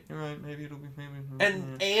 you're right. You're right. Maybe it'll be...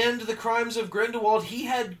 And the Crimes of Grindelwald, he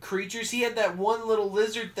had creatures. He had that one little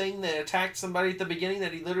lizard thing that attacked somebody at the beginning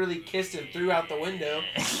that he literally kissed and threw out the window.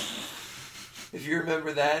 If you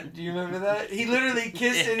remember that. Do you remember that? He literally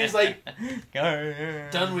kissed it and he's like,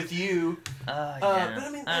 done with you. Yeah. But I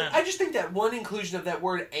mean, I just think that one inclusion of that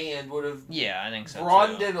word "and" would have I think so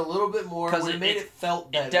broadened too. it a little bit more. Would have made it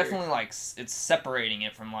felt better. It definitely, like, it's separating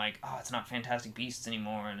it from, like, oh, it's not Fantastic Beasts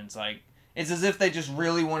anymore, and it's like, it's as if they just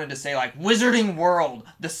really wanted to say, like, Wizarding World,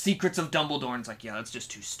 The Secrets of Dumbledore, and it's like, yeah, that's just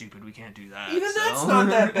too stupid, we can't do that. Even that's not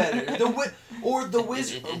that better.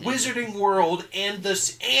 Wizarding World and the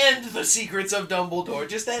Secrets of Dumbledore.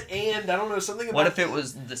 Just that and, I don't know, something about What if it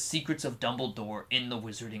was The Secrets of Dumbledore in the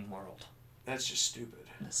Wizarding World? That's just stupid.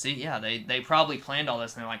 See, yeah, they probably planned all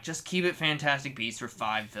this, and they're like, just keep it Fantastic Beasts for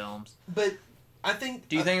 5 films. But I think...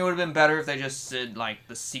 Do you think it would have been better if they just said, like,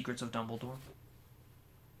 The Secrets of Dumbledore?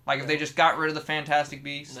 Like, if they just got rid of the Fantastic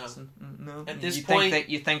Beasts? No. At this point...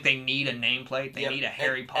 You think they need a nameplate? They need a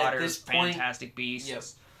Harry Potter Fantastic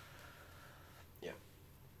Beasts? Yep.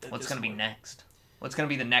 What's going to be next? What's going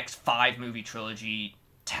to be the next 5-movie trilogy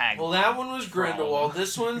tag? Well, that one was Grindelwald.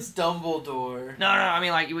 This one's Dumbledore. No, I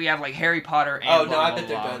mean, like, we have, like, Harry Potter and I bet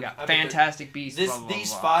they're done. We got Fantastic Beasts,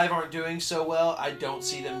 These 5 aren't doing so well. I don't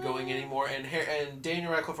see them going anymore. And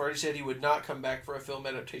Daniel Radcliffe already said he would not come back for a film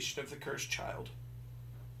adaptation of The Cursed Child.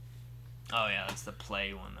 Oh, yeah, that's the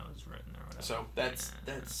play one that was written or whatever. So, that's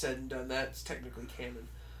said and done. That's technically canon.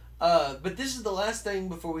 But this is the last thing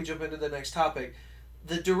before we jump into the next topic.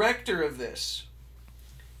 The director of this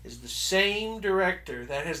is the same director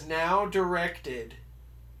that has now directed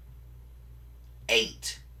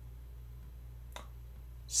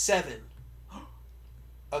 7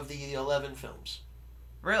 of the 11 films.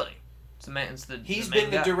 Really? He's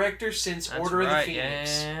been the director since Order of the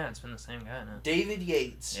Phoenix. Yeah, it's been the same guy now. David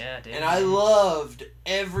Yates. Yeah, David And I loved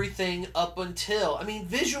everything up until... I mean,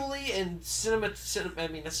 visually and I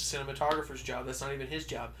mean, that's a cinematographer's job. That's not even his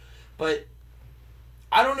job. But,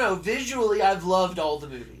 I don't know. Visually, I've loved all the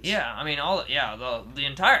movies. Yeah, I mean, the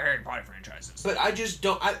entire Harry Potter franchise is... But I just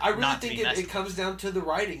don't... I really think it comes down to the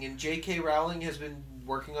writing. And J.K. Rowling has been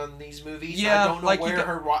working on these movies. Yeah, I don't know like where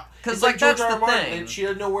her... Because, like, George that's R. the Martin, thing. and she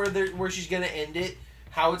doesn't know where she's going to end it,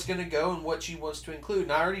 how it's going to go, and what she wants to include.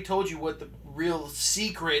 And I already told you what the real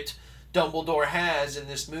secret Dumbledore has in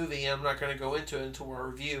this movie, and I'm not going to go into it until our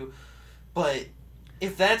review. But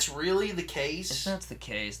if that's really the case... If that's the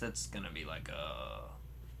case, that's going to be like a...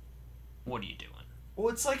 What are you doing? Well,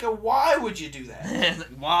 it's like a, why would you do that?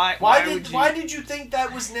 Why did you think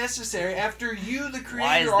that was necessary after you, the creator,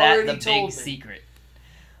 why is that already the told big me? secret?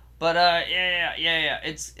 But, yeah.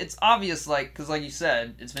 It's obvious, like, because like you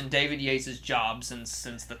said, it's been David Yates' job since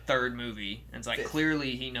the 3rd movie. And it's like, 5th.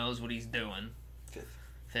 Clearly he knows what he's doing. 5th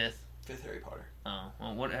 5th? Harry Potter.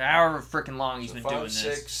 Oh, well, however freaking long he's been 5, doing this.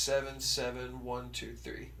 6, 7, 7, 1, 2,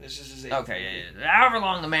 3. This is his 8th Okay, yeah. However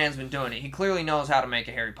long the man's been doing it, he clearly knows how to make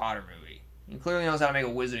a Harry Potter movie. He clearly knows how to make a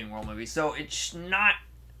Wizarding World movie. So it's not...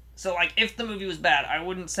 So, like, if the movie was bad, I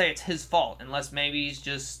wouldn't say it's his fault, unless maybe he's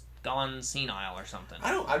just gone senile or something.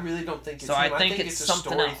 I really don't think it's so him. I think it's a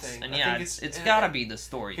something story else. thing. And yeah, it's gotta be the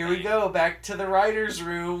story Here thing. we go, back to the writer's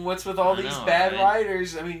room. What's with all these bad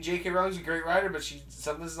writers? I mean, J.K. Rowling's a great writer, but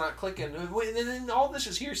something's not clicking. And then all this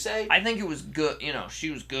is hearsay. I think it was good,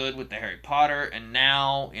 she was good with the Harry Potter, and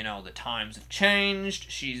now, the times have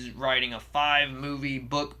changed. She's writing a 5-movie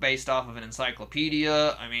book based off of an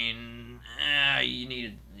encyclopedia. I mean, you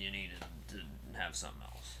needed to have something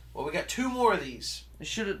else. Well, we got 2 more of these. They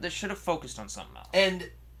should have focused on something else. And,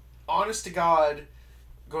 honest to God,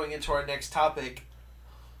 going into our next topic,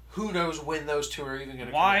 who knows when those 2 are even going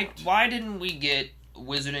to come out. Why didn't we get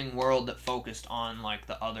Wizarding World that focused on, like,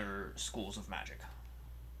 the other schools of magic?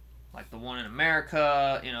 Like the one in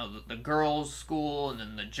America, the girls' school, and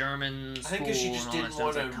then the German school. I think because you just didn't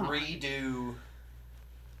want to like, redo...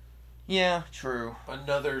 Yeah, true.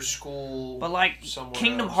 Another school. But, like,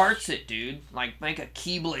 Kingdom else. Hearts it, dude. Like, make a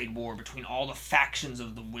Keyblade war between all the factions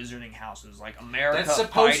of the wizarding houses. Like, America That's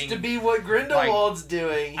supposed fighting... to be what Grindelwald's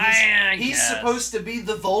doing. He's guess. supposed to be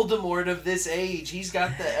the Voldemort of this age. He's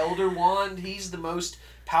got the Elder Wand. He's the most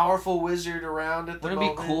powerful wizard around at the moment.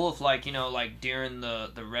 Wouldn't it be cool if, like, during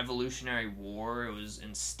the Revolutionary War, it was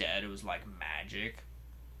like, magic?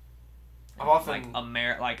 I've often...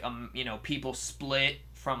 Like, people split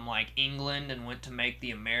from, like, England and went to make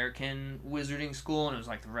the American wizarding school, and it was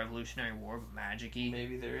like the Revolutionary War, but magic-y.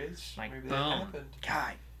 Maybe there is. Like, maybe boom. that happened.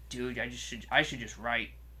 God, dude, I should just write...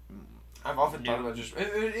 I've often thought about just...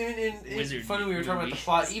 It's funny we were talking about the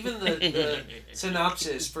plot. Even the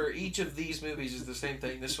synopsis for each of these movies is the same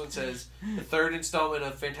thing. This one says, the 3rd installment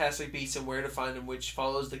of Fantastic Beasts and Where to Find Them, which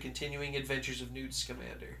follows the continuing adventures of Newt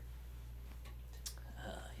Scamander.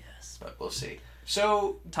 Yes. But we'll see.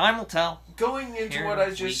 So, time will tell. Going into Here what in a I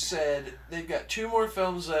just week. said, they've got 2 more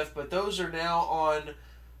films left, but those are now on.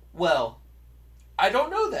 Well, I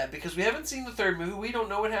don't know that because we haven't seen the 3rd movie. We don't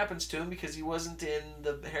know what happens to him because he wasn't in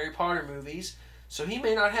the Harry Potter movies. So he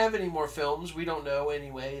may not have any more films. We don't know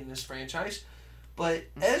anyway in this franchise. But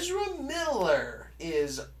Ezra Miller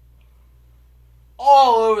is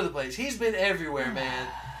all over the place. He's been everywhere, man.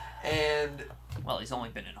 And Well, he's only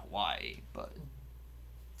been in Hawaii, but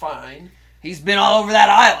fine. he's been all over that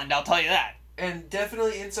island, I'll tell you that. And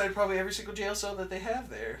definitely inside probably every single jail cell that they have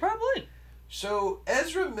there. Probably. So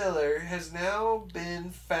Ezra Miller has now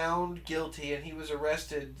been found guilty, and he was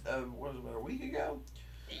arrested. What was it, about a week ago?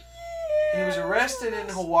 He was arrested in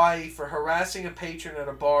Hawaii for harassing a patron at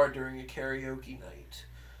a bar during a karaoke night.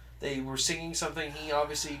 They were singing something he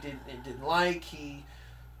obviously didn't like. He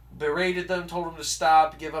berated them, told them to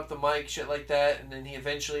stop, give up the mic, shit like that, and then he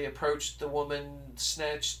eventually approached the woman,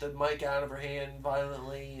 snatched the mic out of her hand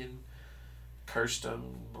violently, and cursed them,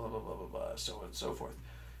 blah blah blah blah blah, so on and so forth.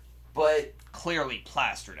 But Clearly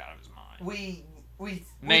plastered out of his mind. we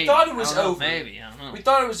Maybe. thought it was I don't know, over. Maybe, I don't know. We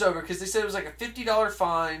thought it was over because they said it was like a $50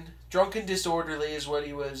 fine. Drunk and disorderly is what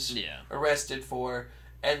he was arrested for.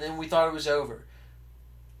 And then we thought it was over.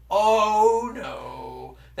 Oh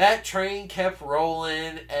no. That train kept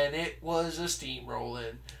rolling and it was a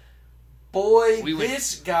steamrolling. Boy,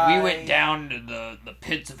 this guy... We went down to the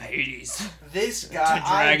pits of Hades. This guy... to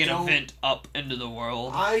drag an event up into the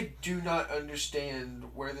world. I do not understand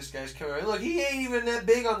where this guy's coming from. Look, he ain't even that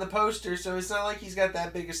big on the poster, so it's not like he's got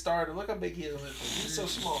that big a stardom. Look how big he is on this thing. He's so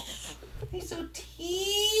small. He's so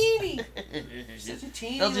teeny. Such a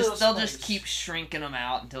teeny They'll little just spice. keep shrinking him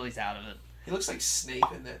out until he's out of it. He looks like Snape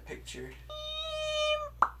in that picture.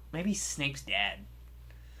 Maybe Snape's dad.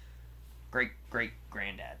 Great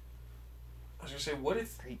granddad. I was gonna say, what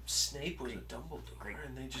if Great- Snape was a Dumbledore, great-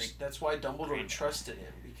 and they just great- that's why Dumbledore granddad. trusted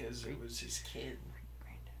him, because it was his kin.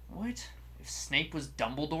 What? If Snape was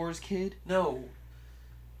Dumbledore's kid? No,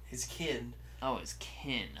 his kin. Oh, his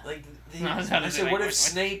kin. Like, I was about to I say, said, like, what if what?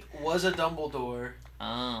 Snape was a Dumbledore,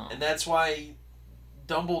 Oh. and that's why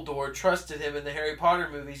Dumbledore trusted him in the Harry Potter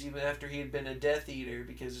movies, even after he had been a Death Eater,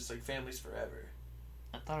 because it's like families forever.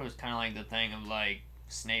 I thought it was kind of like the thing of like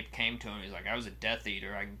Snape came to him. He's like, I was a Death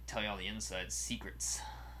Eater. I can tell you all the inside secrets.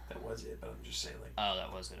 That was it, but I'm just saying, like, Oh,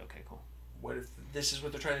 that was it. Okay, cool. what if this is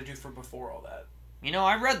what they're trying to do for before all that? You know,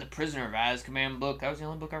 I read the Prisoner of Azkaban book. That was the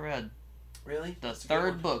only book I read. Really? The That's a good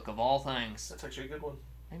third one. book of all things. That's actually a good one.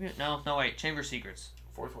 Maybe no, wait. Chamber of Secrets.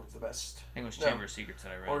 4th one's the best. I think it was No. Chamber of Secrets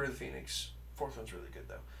that I read. Order of the Phoenix. 4th one's really good,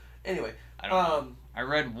 though. Anyway, I don't know. I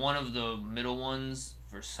read one of the middle ones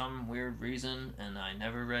for some weird reason, and I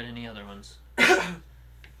never read any other ones.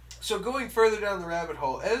 So going further down the rabbit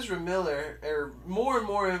hole, Ezra Miller, or more and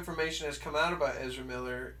more information has come out about Ezra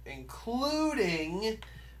Miller, including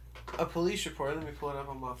a police report. Let me pull it up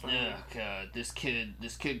on my phone. Yeah, God, this kid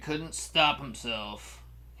couldn't stop himself.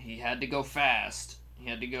 He had to go fast. He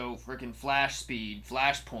had to go freaking flash speed,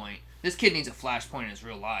 flashpoint. This kid needs a flashpoint in his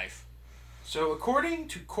real life. So according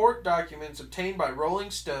to court documents obtained by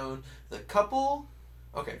Rolling Stone, the couple...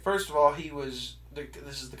 Okay, first of all, this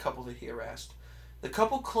is the couple that he harassed. The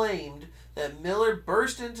couple claimed that Miller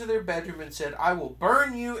burst into their bedroom and said, "I will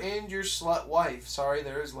burn you and your slut wife." Sorry,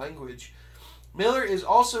 there is language. Miller is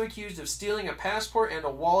also accused of stealing a passport and a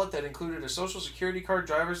wallet that included a social security card,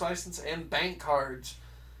 driver's license, and bank cards.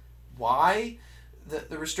 Why?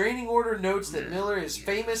 The restraining order notes that Miller is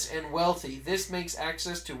famous and wealthy. This makes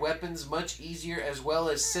access to weapons much easier, as well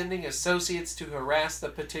as sending associates to harass the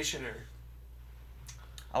petitioner.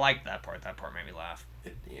 I liked that part. That part made me laugh.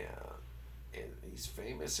 Yeah. And he's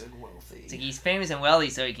famous and wealthy. It's like he's famous and wealthy,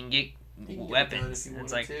 so he can get He can get weapons. a gun if he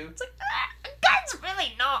It's wanted like to. a gun's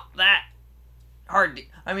really not that hard.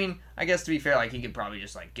 I mean, I guess to be fair, like he could probably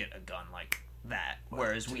just like get a gun like that, Well,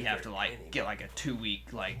 whereas to we be have fair, to like anyway. get like a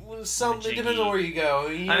 2-week like. Well, it majiggy. depends on where you go.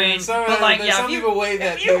 I mean, but like, yeah, some people waive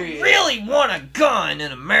that if you period. really want a gun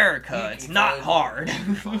in America, You it's can not find hard. one. You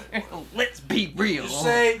can find one. Let's be real. Just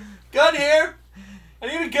say, "Gun here. I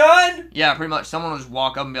need a gun." Yeah, pretty much. Someone will just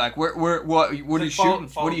walk up and be like, what are you Like, shooting?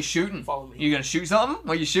 follow What are you me. shooting? Follow me. You gonna shoot something?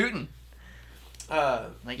 What are you shooting?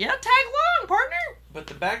 Like, yeah, tag along, partner. But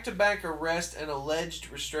the back-to-back arrest and alleged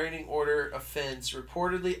restraining order offense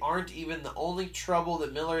reportedly aren't even the only trouble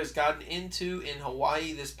that Miller has gotten into in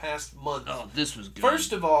Hawaii this past month. Oh, this was good.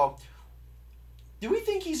 First of all, do we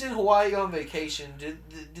think he's in Hawaii on vacation? Did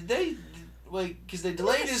they, like, because they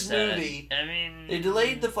delayed his movie. I mean, They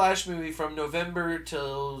delayed the Flash movie from November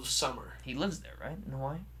till summer. He lives there, right? In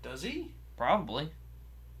Hawaii? Does he? Probably.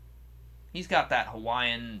 He's got that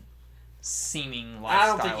Hawaiian seeming I lifestyle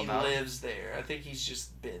don't think he about him. lives there. I think he's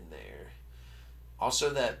just been there.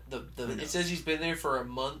 Also, that it says he's been there for a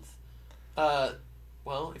month.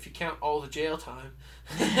 Well, if you count all the jail time,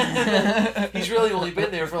 he's really only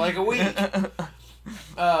been there for like a week.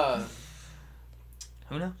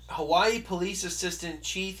 Who knows? Hawaii Police Assistant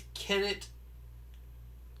Chief Kenneth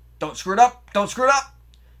Don't screw it up. Don't screw it up.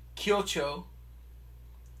 Kyocho.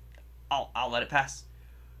 I'll let it pass.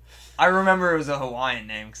 I remember it was a Hawaiian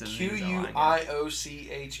name because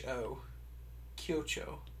Quiocho.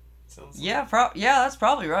 Kyocho. Sounds yeah, that's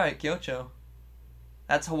probably right. Kyocho.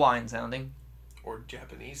 That's Hawaiian sounding. Or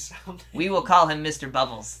Japanese sounding. We will call him Mr.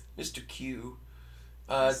 Bubbles. Mr. Q.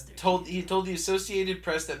 Told the Associated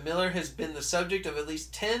Press that Miller has been the subject of at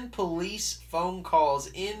least 10 police phone calls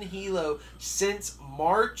in Hilo since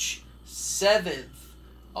March 7th.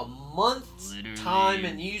 A month's time,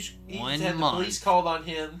 and he's had the police called on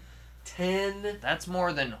him 10 That's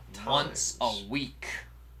more than times. Once a week.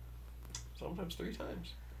 Sometimes 3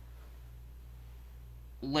 times.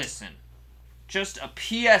 Listen, just a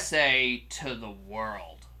PSA to the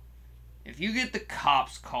world. If you get the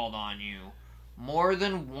cops called on you more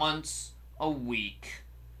than once a week,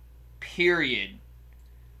 period,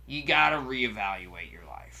 you gotta reevaluate your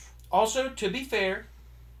life. Also, to be fair,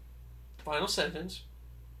 final sentence,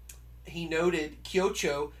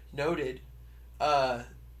 Kyocho noted,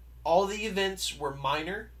 all the events were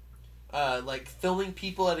minor, like filming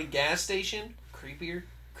people at a gas station, creeper,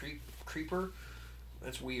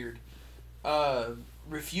 that's weird,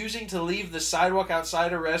 refusing to leave the sidewalk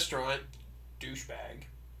outside a restaurant, douchebag,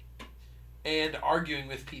 and arguing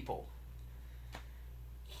with people.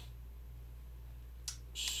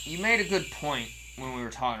 You made a good point when we were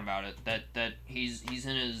talking about it, that he's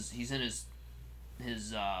in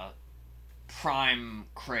his prime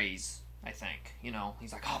craze, I think. You know,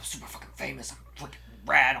 he's like, oh, I'm super fucking famous, I'm freaking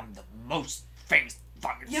rad, I'm the most famous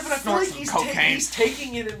fucking yeah, but I feel like he's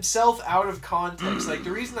taking it himself out of context. Like,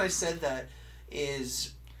 the reason I said that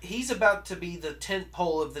is he's about to be the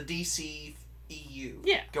tentpole of the DC EU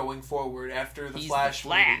going forward after the Flash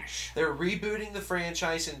movie. They're rebooting the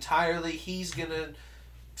franchise entirely. He's gonna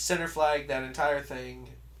center flag that entire thing,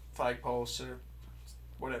 flagpole, center,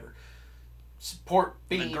 whatever. Support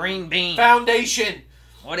beam, the green beam, foundation,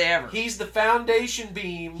 whatever. He's the foundation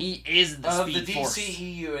beam. He is the of Speed the Force.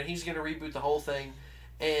 DCEU, and he's gonna reboot the whole thing.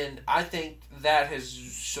 And I think that has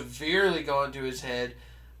severely gone to his head.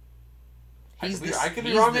 I could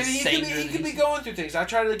be wrong. Maybe he could be going through things. I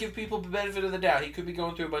try to give people the benefit of the doubt. He could be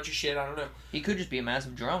going through a bunch of shit. I don't know. He could just be a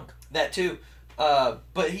massive drunk. That too.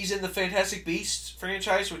 But he's in the Fantastic Beasts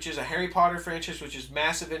franchise, which is a Harry Potter franchise, which is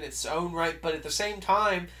massive in its own right. But at the same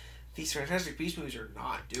time, these Fantastic Beasts movies are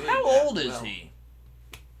not doing. How old is he?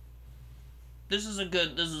 This is a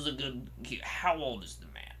good. How old is the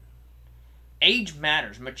man? Age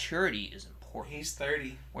matters. Maturity is important. He's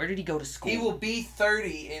 30. Where did he go to school? He will be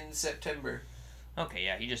 30 in September. Okay,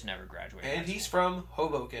 yeah, he just never graduated. And he's from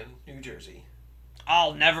Hoboken, New Jersey.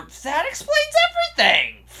 That explains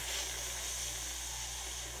everything.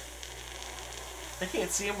 I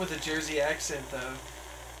can't see him with a Jersey accent, though.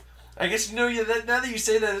 I guess, now that you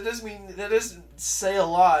say that, that doesn't say a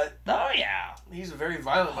lot. Oh, yeah. He's a very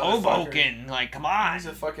violent Hoboken, motherfucker. Come on. He's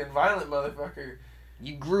a fucking violent motherfucker.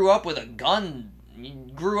 You grew up with a gun.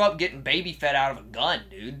 You grew up getting baby fed out of a gun,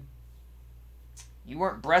 dude. You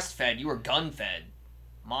weren't breastfed, you were gun fed.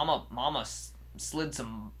 Mama slid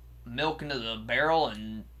some milk into the barrel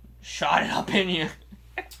and shot it up in you.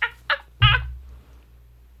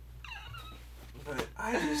 But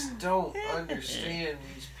I just don't understand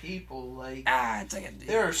these people. Like, it's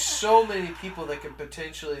there are so many people that could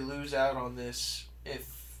potentially lose out on this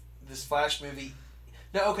if this Flash movie.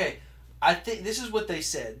 Now, okay, I think this is what they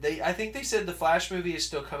said. I think they said the Flash movie is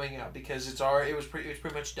still coming out because it was pretty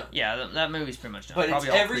much done. Yeah, that movie's pretty much done. But probably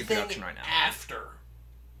it's all everything right now. after.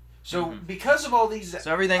 So because of all these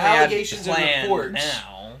everything allegations and reports,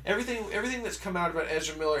 now, everything that's come out about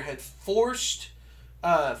Ezra Miller had forced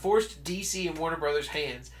DC and Warner Brothers'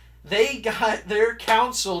 hands. They got their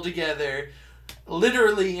council together,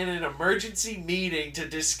 literally in an emergency meeting, to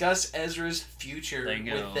discuss Ezra's future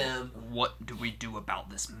with them. What do we do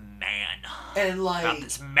about this man? And about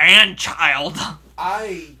this man child.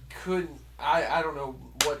 I don't know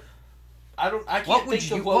what. I can't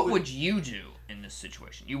think of what would you do in this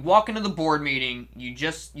situation? You walk into the board meeting.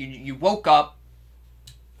 You woke up,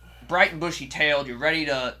 bright and bushy tailed. You're ready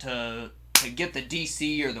to get the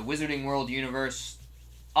DC or the Wizarding World universe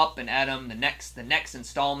up and at 'em. The next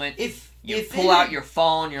installment. If you pull out your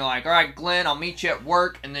phone, you're like, all right, Glenn, I'll meet you at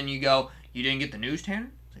work, and then you go, you didn't get the news,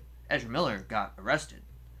 Tanner? It's like, Ezra Miller got arrested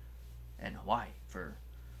in Hawaii for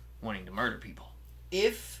wanting to murder people.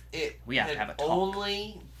 If it we have to have a talk.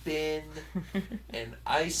 Only been an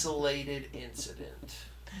isolated incident.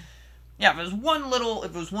 Yeah, if it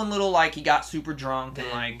was one little like he got super drunk and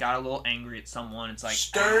like got a little angry at someone, it's like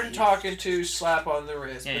stern talking to, slap on the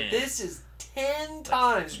wrist. Yeah, but yeah. This is 10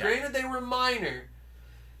 times. Yeah. Granted, they were minor.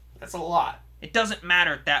 That's a lot. It doesn't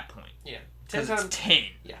matter at that point. Yeah, 10 Because times. it's 10.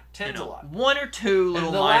 Yeah, 10's a lot. One or two little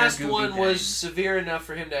And the minor last goofy one was things. severe enough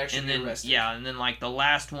for him to actually And be then arrested. and then like the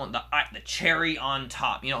last one, the cherry on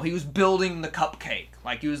top. He was building the cupcake.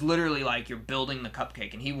 Like he was literally like you're building the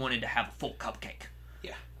cupcake, and he wanted to have a full cupcake.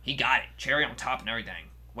 Yeah. He got it, cherry on top and everything.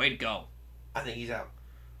 Way to go. I think he's out.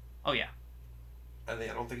 Oh yeah. I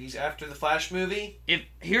don't think he's after the Flash movie. If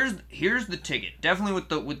here's the ticket, definitely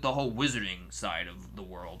with the whole wizarding side of the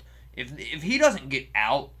world. If he doesn't get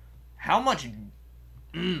out, how much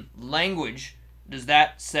language does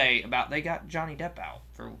that say about they got Johnny Depp out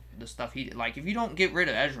for the stuff he did? Like if you don't get rid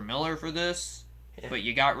of Ezra Miller for this, but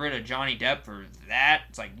you got rid of Johnny Depp for that,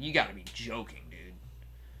 it's like you got to be joking, dude.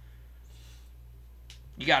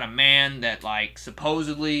 You got a man that like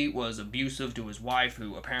supposedly was abusive to his wife,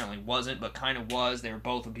 who apparently wasn't, but kind of was. They were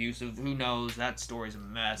both abusive. Who knows? That story's a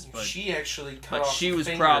mess. But she actually cut but off she the was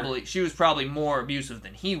finger. probably more abusive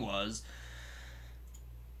than he was.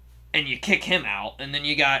 And you kick him out, and then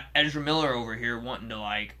you got Ezra Miller over here wanting to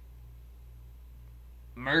like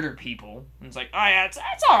murder people. And it's like, oh yeah, it's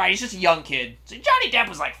all right. He's just a young kid. So Johnny Depp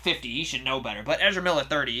was like 50. He should know better. But Ezra Miller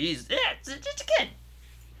 30. He's just a kid.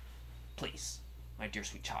 Please, my dear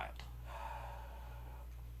sweet child.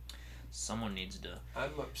 Someone needs to.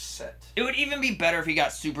 I'm upset. It would even be better if he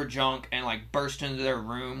got super drunk and like burst into their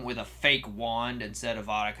room with a fake wand and said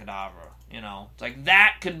Avada Kedavra. It's like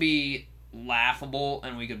that could be laughable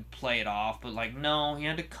and we could play it off. But like, no, he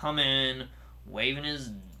had to come in waving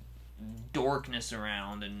his dorkness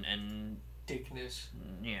around and Dickness.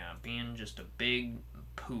 yeah, being just a big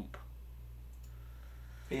poop.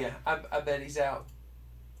 But yeah, I bet he's out.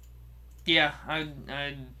 Yeah,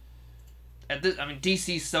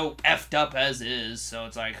 DC's so effed up as is, so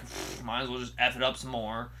it's like, might as well just F it up some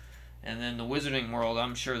more. And then the Wizarding world,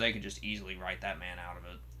 I'm sure they could just easily write that man out of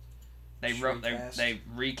it. They recasted. They've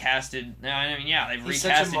recasted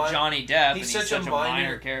Johnny Depp, he's and he's such a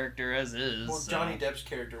minor character as is. Well, Johnny Depp's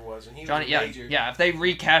character wasn't. He was major. Yeah. If they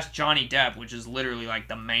recast Johnny Depp, which is literally like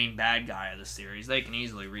the main bad guy of the series, they can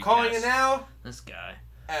easily recast. Calling it now. This guy,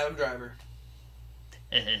 Adam Driver.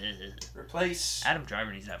 Replace. Adam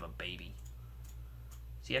Driver needs to have a baby.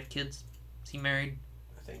 Does he have kids? Is he married?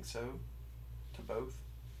 I think so. To both.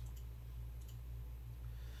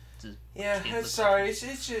 Yeah, I'm sorry.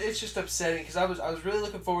 It's just upsetting because I was really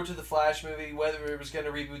looking forward to the Flash movie, whether it was going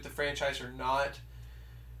to reboot the franchise or not.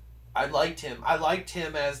 I liked him. I liked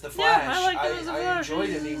him as the Flash. Yeah, I liked him as the Flash. I enjoyed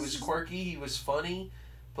him. He was quirky. He was funny.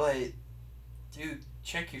 But, dude,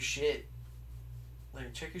 check your shit.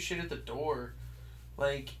 Like, check your shit at the door.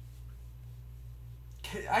 Like,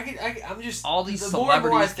 I'm just all these the more and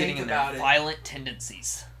more I celebrities think getting in their about it. violent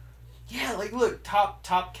tendencies. Yeah, like look,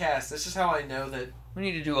 top cast. This is how I know that. We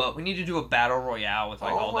need to do a battle royale with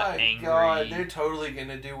like all the angry. Oh my god, they're totally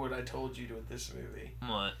gonna do what I told you to with this movie.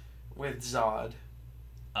 What? With Zod.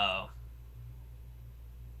 Oh.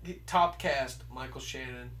 Top cast: Michael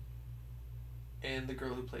Shannon, and the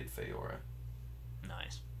girl who played Feora.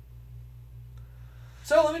 Nice.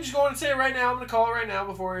 So let me just go on and say it right now. I'm going to call it right now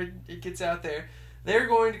before it gets out there. They're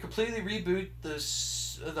going to completely reboot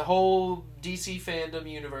the whole DC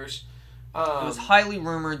fandom universe. It was highly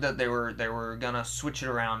rumored that they were gonna switch it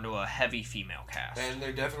around to a heavy female cast, and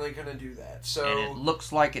they're definitely going to do that. So and it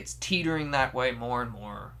looks like it's teetering that way more and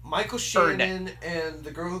more. Michael Shannon and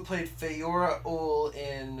the girl who played Feora Ul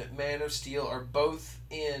in Man of Steel are both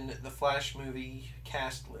in the Flash movie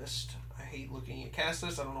cast list. I hate looking at cast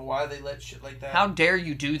lists. I don't know why they let shit like that. How dare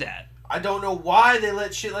you do that? I don't know why they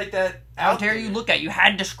let shit like that out. How dare you look at? You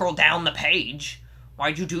had to scroll down the page.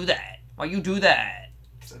 Why'd you do that? Why you do that?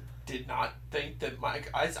 Because I did not think that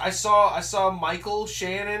I saw Michael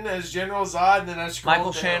Shannon as General Zod, and then I scrolled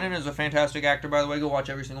Michael down. Shannon is a fantastic actor, by the way. Go watch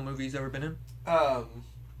every single movie he's ever been in.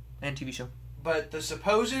 And TV show. But the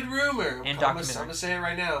supposed rumor, and I'm going to say it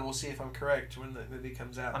right now, and we'll see if I'm correct when the movie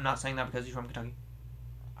comes out. I'm not saying that because he's from Kentucky.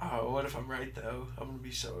 Oh, what if I'm right, though? I'm going to be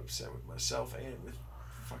so upset with myself and with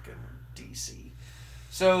fucking DC.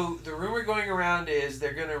 So, the rumor going around is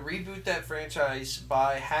they're going to reboot that franchise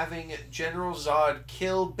by having General Zod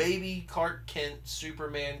kill baby Clark Kent,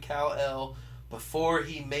 Superman, Kal-El, before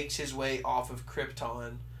he makes his way off of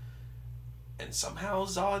Krypton. And somehow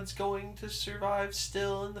Zod's going to survive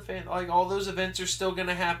still in the fan. Like, all those events are still going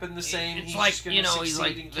to happen the same. It's he's like, just gonna he's succeed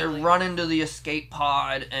like, in they're killing. running to the escape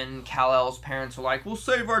pod, and Kal-El's parents are like, we'll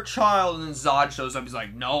save our child, and then Zod shows up, he's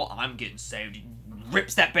like, no, I'm getting saved.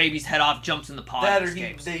 rips that baby's head off, jumps in the pod, That and or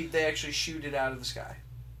escapes. they actually shoot it out of the sky.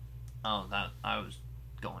 Oh, that I was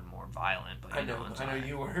going more violent, but I know fine.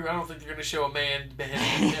 you were. I don't think they're gonna show a man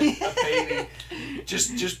beheading a baby.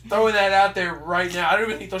 Just throwing that out there right now. I don't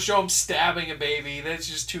even think they'll show him stabbing a baby. That's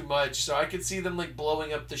just too much. So I could see them like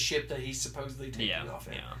blowing up the ship that he's supposedly taking off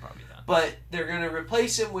in. Yeah, probably that. But they're gonna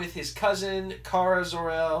replace him with his cousin Kara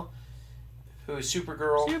Zor-El, who is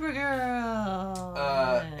Supergirl. Supergirl.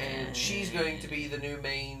 And she's going to be the new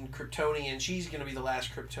main Kryptonian. She's going to be the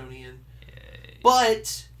last Kryptonian. Yay.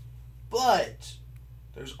 But,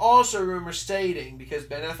 there's also rumors stating, because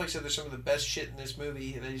Ben Affleck said there's some of the best shit in this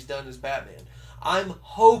movie that he's done as Batman. I'm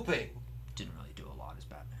hoping. Didn't really do a lot as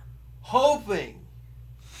Batman. Hoping.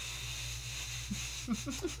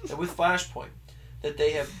 that with Flashpoint, that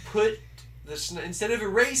they have put this, instead of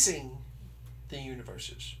erasing the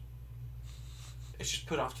universes, it's just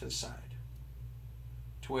put off to the side.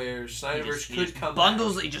 To where Snyderverse could come back.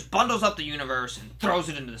 He just bundles up the universe and throws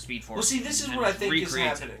it into the Speed Force. Well, see, this is what I think is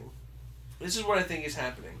happening. This is what I think is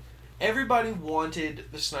happening. Everybody wanted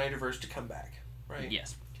the Snyderverse to come back, right?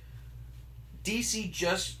 Yes. DC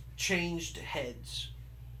just changed heads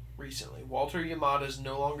recently. Walter Yamada's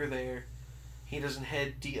no longer there. He doesn't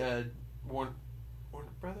head Warner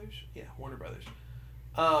Brothers? Yeah, Warner Brothers.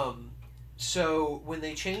 So when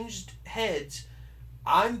they changed heads,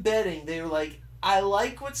 I'm betting they were like, I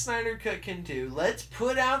like what Snyder Cut can do. Let's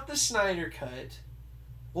put out the Snyder Cut.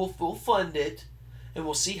 We'll fund it, and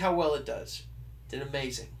we'll see how well it does. Did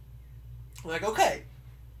amazing. I'm like, okay.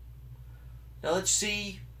 Now let's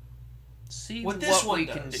see what this one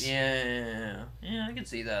does. Can do. Yeah, I can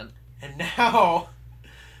see that. And now...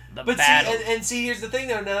 But see, here's the thing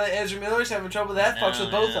though. Now that Ezra Miller's having trouble, that fucks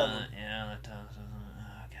with both of them. Yeah, that does. Oh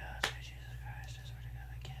God, Jesus Christ! I swear to God,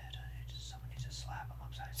 I can't. Somebody just slap him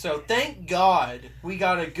upside. So thank God we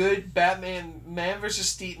got a good Batman, Man of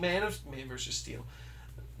Steel,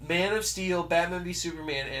 Batman v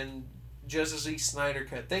Superman, and Justice League Snyder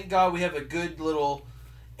Cut. Thank God we have a good little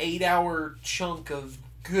 8-hour chunk of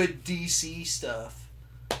good DC stuff.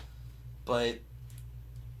 But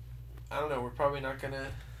I don't know. We're probably not gonna.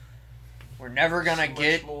 We're never gonna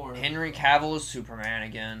get more. Henry Cavill as Superman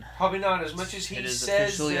again. Probably not as much as he says. It is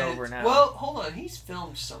officially over now. Well, hold on. He's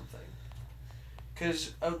filmed something.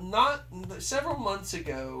 Because several months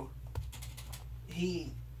ago,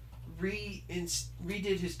 he redid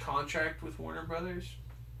his contract with Warner Brothers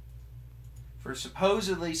for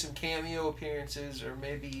supposedly some cameo appearances, or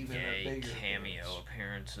maybe even a bigger cameo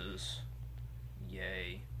appearance. appearances.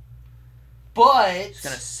 Yay. But he's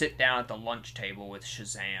gonna sit down at the lunch table with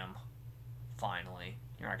Shazam. Finally,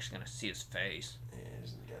 you're actually gonna see his face. Yeah, he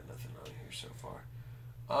hasn't got nothing on here so far.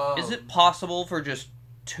 Is it possible for just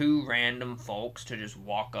two random folks to just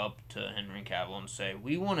walk up to Henry Cavill and say,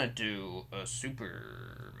 "We want to do a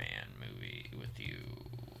Superman movie with you"?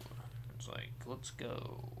 It's like, let's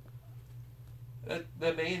go.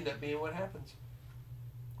 That may end up being what happens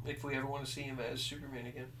if we ever want to see him as Superman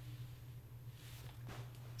again.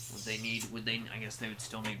 Would they? I guess they would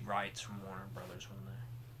still need rights from Warner Brothers, wouldn't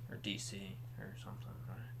they? Or DC or something,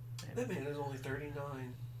 right? Maybe. That man is only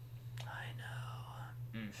 39. I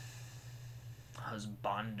know.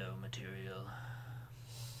 Husbando material.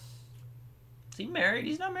 Is he married?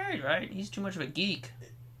 He's not married, right? He's too much of a geek.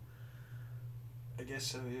 I guess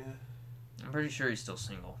so, yeah. I'm pretty sure he's still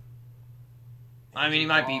single. I mean,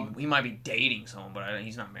 he might be dating someone, but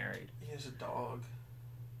he's not married. He has a dog.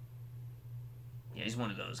 Yeah, he's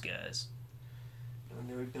one of those guys.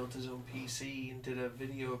 I know he built his own PC and did a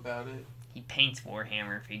video about it. He paints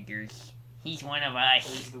Warhammer figures. He's one of us.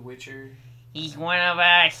 He's The Witcher. He's one of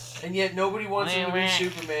us. And yet nobody wants him to be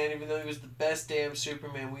Superman, even though he was the best damn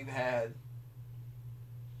Superman we've had.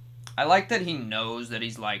 I like that he knows that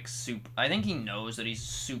he's like super. I think he knows that he's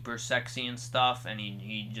super sexy and stuff, and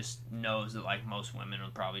he just knows that like most women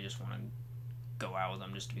would probably just want to go out with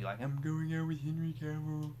him just to be like, I'm going out with Henry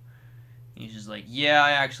Cavill. He's just like, yeah,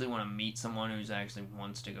 I actually want to meet someone who's actually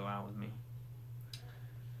wants to go out with me.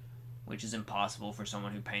 Which is impossible for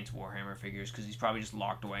someone who paints Warhammer figures, because he's probably just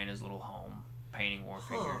locked away in his little home painting war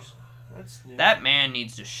figures. That's new. That man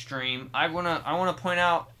needs to stream. I wanna point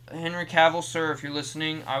out, Henry Cavill, sir, if you're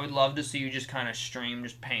listening, I would love to see you just kind of stream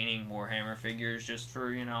just painting Warhammer figures just for,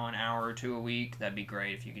 an hour or two a week. That'd be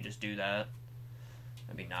great if you could just do that.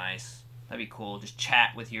 That'd be nice. That'd be cool. Just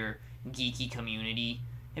chat with your geeky community.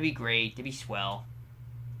 It'd be great. It'd be swell.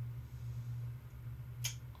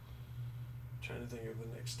 Trying to think of the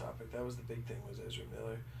next topic. That was the big thing, was Ezra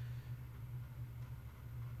Miller.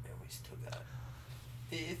 And we still got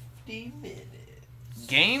 50 minutes.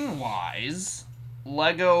 Game-wise,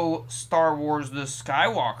 Lego Star Wars The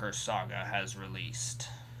Skywalker Saga has released.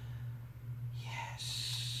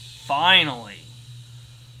 Yes. Finally.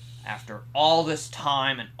 After all this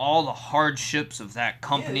time and all the hardships of that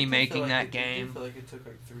company making that game. I feel like it took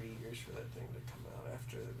like 3 years for that thing to come out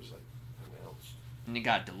after it was like announced. And it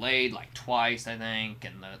got delayed like twice, I think,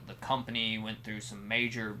 and the company went through some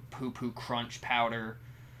major poo-poo crunch powder.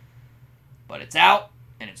 But it's out,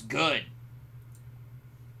 and it's good.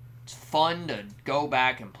 It's fun to go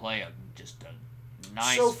back and play just a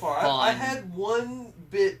nice, so far, fun I had one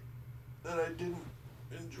bit that I didn't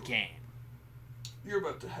enjoy. game. You're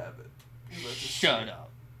about to have it. Shut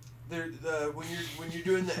up. When you're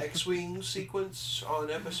doing the X-wing sequence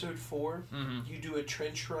on episode 4, Mm-hmm. you do a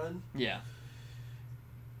trench run. Yeah.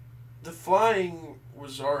 The flying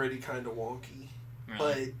was already kind of wonky, Really.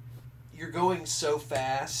 but you're going so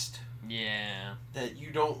fast Yeah. that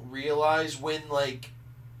you don't realize when like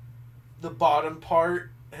the bottom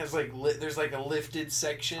part has like there's like a lifted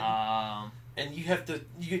section. And you have to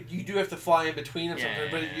you do have to fly in between them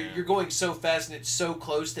sometimes, but you're going so fast and it's so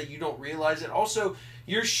close that you don't realize it. Also,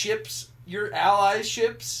 your allies'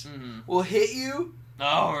 ships will hit you.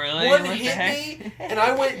 Oh, really? One hit me, and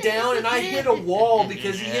I went down and I hit a wall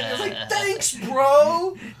because he hit me. I was like, thanks,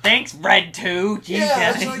 bro! Thanks, Red 2.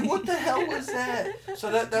 Yeah, I was like, what the hell was that?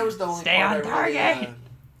 So that was the only Stay part on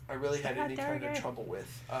I really had any kind of trouble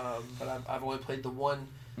with. But I've only played the one.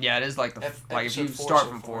 Yeah, it is like like if you start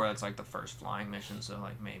from 4, that's like the first flying mission. So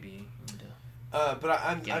like maybe. You need to but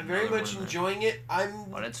I'm very much enjoying it.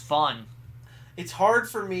 But it's fun. It's hard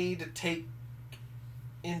for me to take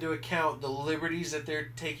into account the liberties that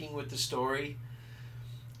they're taking with the story.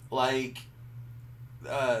 Like,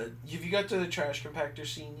 have you got to the trash compactor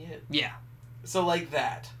scene yet? Yeah. So like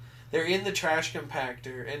that, they're in the trash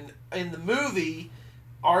compactor, and in the movie,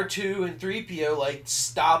 R2 and 3PO like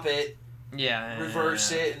stop it. Yeah,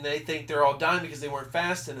 reverse it, and they think they're all dying because they weren't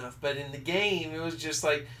fast enough. But in the game, it was just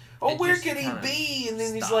like, oh, where could he be? And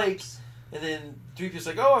then he's like, and then 3PO's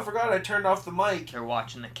like, oh, I forgot I turned off the mic. They're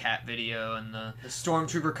watching the cat video, and the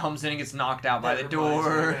stormtrooper comes in and gets knocked out by the door.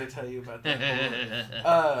 I'm going to tell you about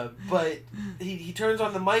that. But he turns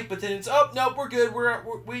on the mic, but then it's, oh, nope, we're good.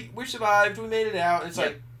 We survived. We made it out. And it's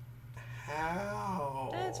like,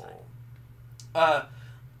 how? That's fine.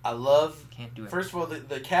 I love. Can't do it. First of all,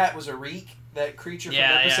 the cat was a reek. That creature from it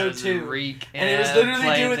episode was 2, a reek. and it was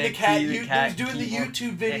literally doing the cat. It was doing the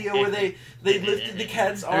YouTube video where they lifted the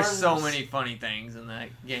cat's arms. There's so many funny things in that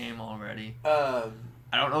game already. I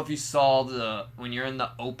don't know if you saw when you're in the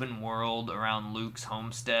open world around Luke's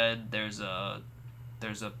homestead. There's a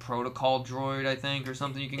protocol droid, I think, or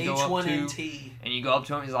something you can go up to. H1NT. And you go up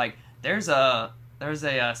to him. He's like, "There's a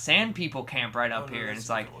sand people camp right up here," and it's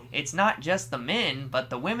like, it's not just the men, but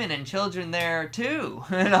the women and children there too.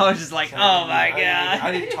 And I was just like, oh my god!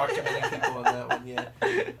 I didn't talk to many people on that one yet.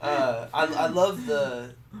 I love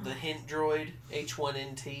the hint droid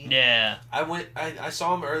H1NT. Yeah. I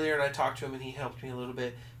saw him earlier and I talked to him and he helped me a little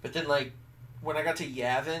bit. But then like when I got to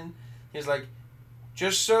Yavin, he was like,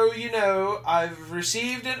 just so you know, I've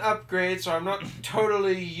received an upgrade, so I'm not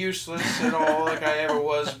totally useless at all like I ever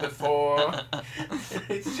was before.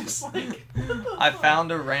 It's just like... I found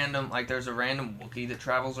there's a random Wookiee that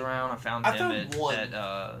travels around. I found him at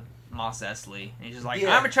Mos Eisley. And he's just like,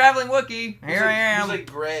 I'm a traveling Wookiee. Here I am. He was like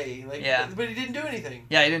gray. But he didn't do anything.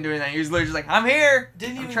 Yeah, he didn't do anything. He was literally just like, I'm here.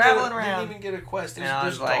 I'm traveling around. Didn't even get a quest.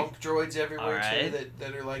 There's donk droids everywhere too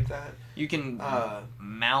that are like that. You can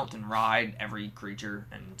mount and ride every creature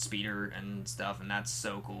and speeder and stuff, and that's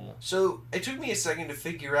so cool. So it took me a second to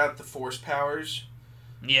figure out the force powers.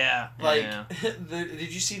 Yeah.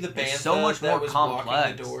 Did you see the bantha so much that more was complex.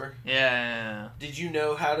 blocking the door? Yeah. Did you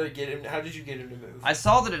know how to get him? How did you get him to move? I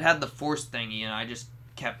saw that it had the force thingy, and I just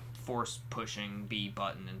kept force pushing B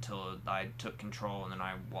button until I took control, and then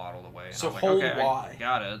I waddled away. And so I was hold like, okay, Y. I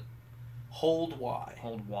got it. Hold Y.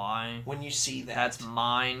 Hold Y. When you see that. That's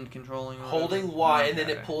mind controlling. Holding Y, and then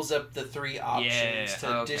it pulls up the 3 options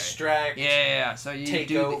to distract. Yeah. So you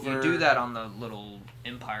do that on the little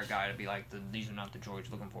Empire guy to be like, these are not the droids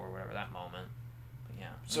you're looking for, or whatever, that moment. But yeah.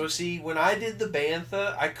 So see, when I did the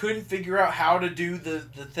bantha, I couldn't figure out how to do the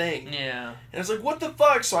thing. Yeah. And I was like, what the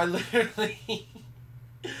fuck? So I literally...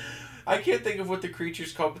 I can't think of what the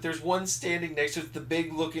creature's called, but there's one standing next to it, the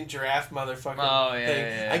big looking giraffe motherfucker thing.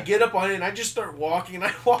 Yeah. I get up on it and I just start walking, and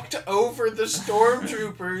I walked over the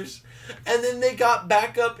stormtroopers, and then they got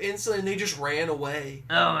back up instantly and they just ran away.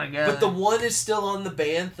 Oh my god. But the one is still on the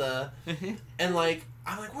bantha, and like,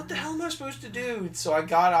 I'm like, what the hell am I supposed to do? And so I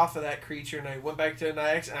got off of that creature and I went back to an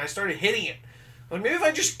IX and I started hitting it. Like, maybe if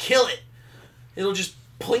I just kill it, it'll just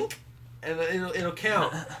plink. and it'll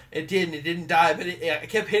count. It didn't. It didn't die, but I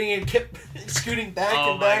kept hitting it. It kept scooting back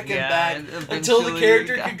and back and back until the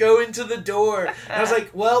character could go into the door. And I was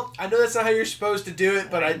like, well, I know that's not how you're supposed to do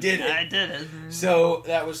it, but I did it. I did it. So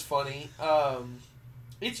that was funny.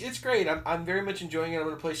 It's great. I'm very much enjoying it. I'm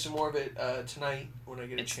going to play some more of it tonight when I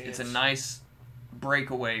get a chance. It's a nice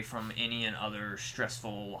breakaway from any and other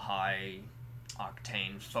stressful, high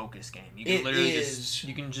octane focus game. You can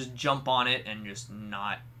you can just jump on it and just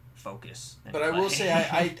not focus. But I will say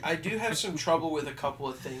I do have some trouble with a couple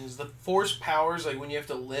of things. The force powers, like when you have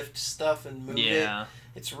to lift stuff and move it,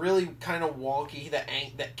 it's really kind of wonky. That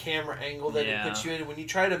camera angle that it puts you in when you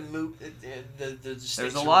try to move the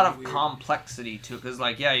there's a lot of complexity to it because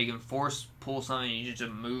you can force pull something and you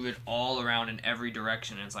just move it all around in every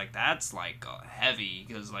direction. And it's like that's like heavy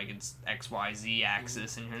because like it's XYZ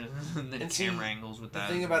axis and the camera angles with that.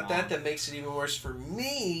 The thing about that makes it even worse for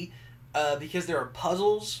me because there are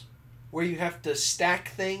puzzles where you have to stack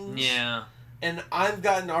things. Yeah. And I've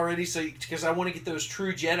gotten already, because I want to get those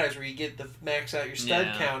true Jedis where you get the max out your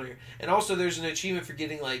stud counter. And also there's an achievement for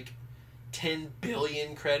getting like 10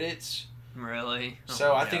 billion credits. Really?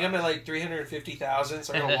 So I think I'm at like 350,000,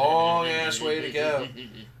 so I got a long ass way to go.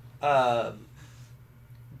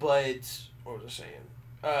 But, what was I saying?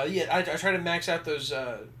 I try to max out those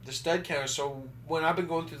the stud counters, so when I've been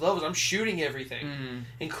going through levels, I'm shooting everything,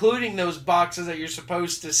 including those boxes that you're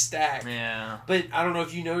supposed to stack. Yeah. But I don't know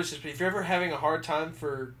if you noticed this, but if you're ever having a hard time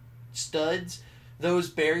for studs, those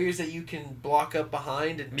barriers that you can block up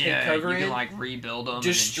behind and take cover you can like rebuild them,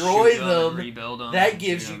 destroy them, rebuild them. That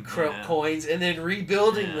gives you coins, and then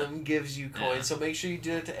rebuilding them gives you coins. Yeah. So make sure you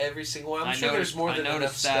do it to every single one. I'm sure there's more than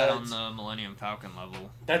enough studs. I noticed that on the Millennium Falcon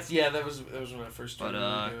level. That was when I first started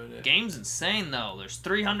doing it. Game's insane though. There's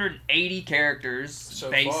 380 characters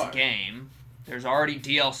game. There's already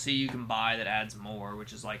DLC you can buy that adds more,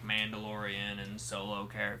 which is like Mandalorian and solo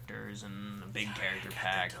characters and a big character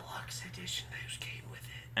pack. The deluxe edition that came with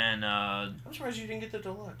it. And I'm surprised you didn't get the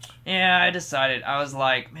deluxe. Yeah, I was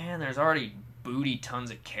like, man, there's already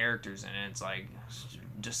tons of characters in it. It's like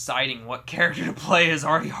deciding what character to play is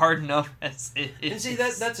already hard enough as it is. And see,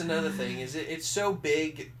 that's another thing. Is it's so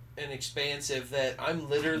big and expansive that I'm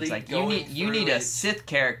literally it's like you need a Sith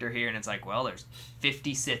character here, and it's like, well, there's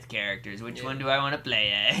 50 Sith characters. Which one do I want to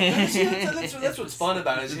play at? See, that's what's fun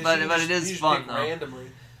about it. But it is fun though. Randomly.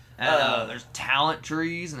 And, there's talent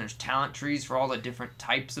trees, and there's talent trees for all the different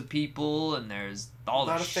types of people, and there's all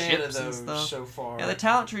the ships and stuff. So far. Yeah, the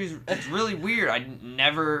talent trees. It's really weird. I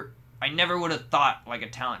never would have thought like a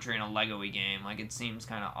talent tree in a Lego-y game. Like it seems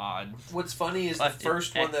kind of odd. What's funny is the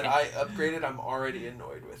first one that I upgraded, I'm already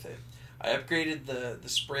annoyed with it. I upgraded the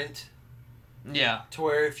sprint. Yeah. To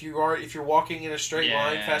where if you're walking in a straight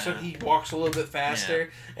line faster, he walks a little bit faster.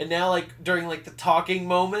 Yeah. And now like during like the talking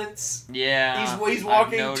moments, he's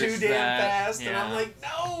walking too damn fast, and I'm like,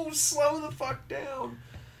 no, slow the fuck down.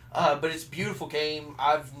 But it's a beautiful game.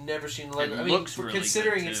 I've never seen Lego. I mean, really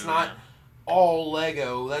considering it's not all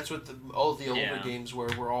Lego, that's what all the older games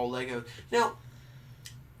were all Lego. Now,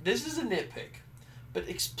 this is a nitpick, but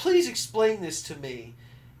please explain this to me.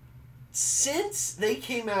 Since they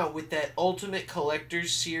came out with that Ultimate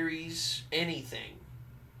Collector's Series anything,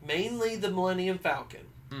 mainly the Millennium Falcon,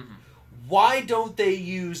 why don't they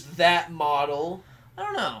use that model? I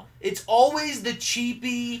don't know. It's always the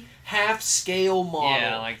cheapy half-scale model.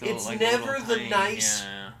 Yeah, it's never the nice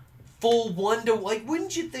full 1-to-1. Like,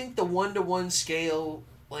 wouldn't you think the 1-to-1 scale,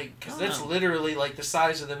 like, because that's literally like the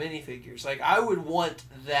size of the minifigures. Like, I would want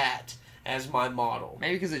that as my model.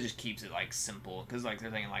 Maybe because it just keeps it like simple. Because like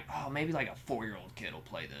they're thinking like, oh, maybe like a 4-year-old kid will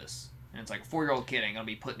play this, and it's like a 4-year-old kid ain't gonna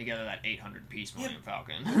be putting together that 800-piece Millennium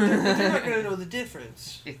Falcon. They're not gonna know the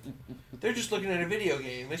difference. They're just looking at a video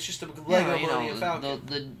game. It's just a Lego Millennium Falcon.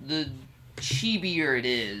 The chibier it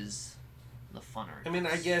is, the funner. I mean,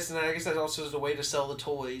 I guess that also is the way to sell the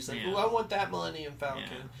toys. Like, ooh, I want that Millennium Falcon.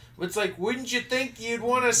 Yeah. But it's like, wouldn't you think you'd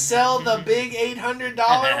want to sell the big $800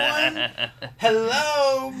 one?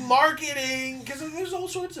 Hello, marketing! Because there's all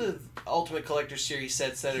sorts of Ultimate Collector Series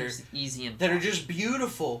sets that are easy and that are just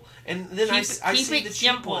beautiful. And then I see the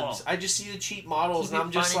cheap ones. I just see the cheap models, and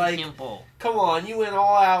I'm just like, come on, you went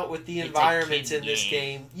all out with the environments in this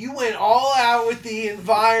game. You went all out with the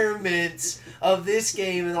environments of this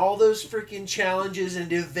game and all those freaking challenges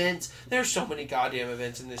and events. There's so many goddamn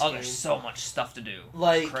events in this game. Oh, there's so much stuff to do.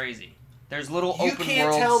 Like, crazy. There's little open world sections. You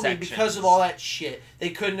can't tell me because of all that shit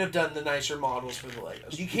they couldn't have done the nicer models for the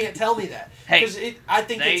Legos. You can't tell me that. Because I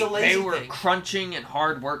think it's a lazy thing. They were crunching and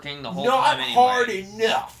hard working the whole time anyway. Not hard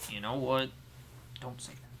enough. You know what? Don't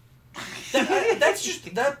say That's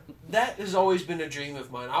just that has always been a dream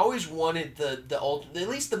of mine. I always wanted the old, at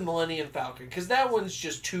least the Millennium Falcon, because that one's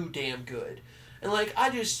just too damn good. And like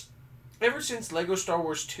ever since Lego Star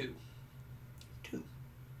Wars 2,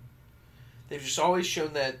 they've just always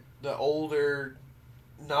shown that the older,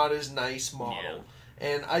 not as nice model. Yeah.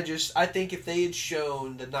 And I think if they had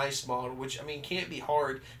shown the nice model, which, I mean, can't be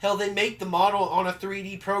hard. Hell, they make the model on a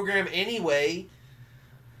 3D program anyway,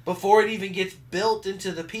 before it even gets built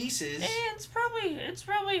into the pieces. Yeah, it's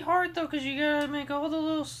probably hard, though, because you gotta make all the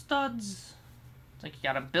little studs. It's like you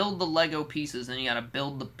gotta build the Lego pieces, and you gotta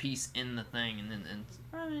build the piece in the thing, and then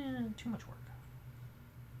too much work.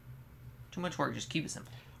 Too much work, just keep it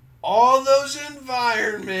simple. All those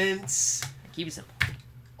environments. Keep it simple.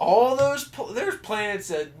 All those... There's planets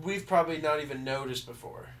that we've probably not even noticed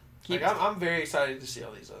before. I'm very excited to see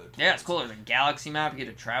all these other planets. Yeah, it's cool. There's a galaxy map. You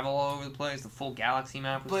get to travel all over the place. The full galaxy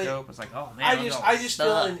map was dope. It's like, oh, man. I just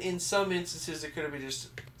feel in some instances it could have been just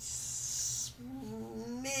smidge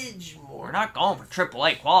more. We're not going for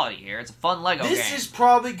AAA quality here. It's a fun Lego game. This is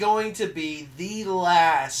probably going to be the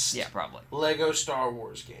last probably Lego Star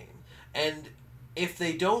Wars game. And if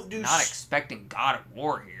they don't do... Not expecting God of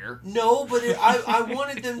War here. No, but I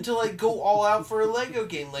wanted them to like go all out for a Lego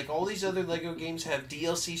game. Like all these other Lego games have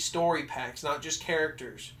DLC story packs, not just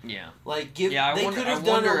characters. Yeah. Like they could have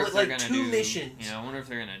done like 2 missions. I wonder if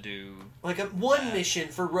they're gonna do like one mission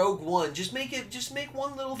for Rogue One. Just make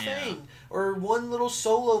one little thing or one little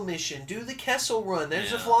solo mission. Do the Kessel Run.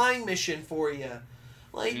 There's a flying mission for you.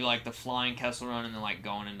 Like do like the flying Kessel Run and then like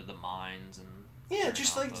going into the mines and. Yeah,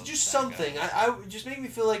 just something. I just make me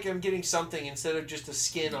feel like I'm getting something instead of just a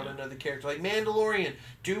skin on another character. Like Mandalorian,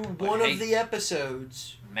 do one of the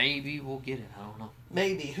episodes. Maybe we'll get it. I don't know.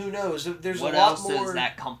 Maybe, who knows? There's what a lot else more. is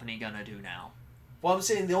that company gonna do now? Well, I'm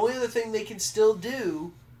saying the only other thing they can still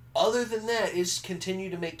do, other than that, is continue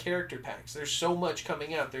to make character packs. There's so much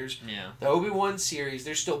coming out. There's the Obi-Wan series.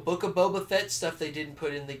 There's still Book of Boba Fett stuff they didn't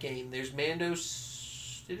put in the game. There's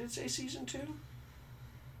Mando's. Did it say season 2?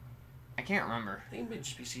 I can't remember. I think it may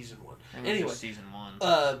just be season 1. Anyway, season 1.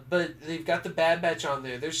 But they've got the Bad Batch on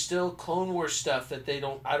there. There's still Clone Wars stuff that they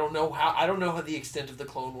don't. I don't know how the extent of the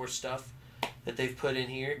Clone Wars stuff that they've put in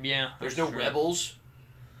here. Yeah. There's no Rebels.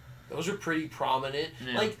 Those are pretty prominent.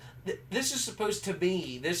 Yeah. Like this was supposed to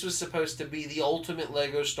be the ultimate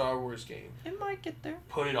Lego Star Wars game. It might get there.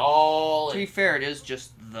 Put it all in. To be fair, it is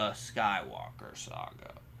just the Skywalker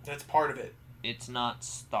saga. That's part of it. It's not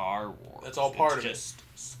Star Wars. That's all part of it. It's just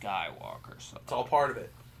Skywalker. So. It's all part of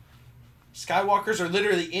it. Skywalkers are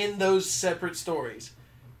literally in those separate stories.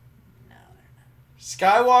 No, they're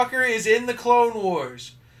not. Skywalker is in the Clone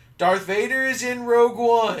Wars. Darth Vader is in Rogue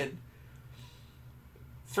One.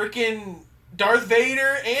 Freaking Darth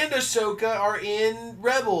Vader and Ahsoka are in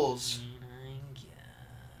Rebels. I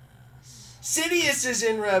guess. Sidious is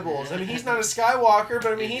in Rebels. I mean, he's not a Skywalker,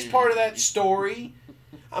 but I mean, he's part of that story.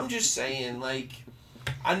 I'm just saying, like,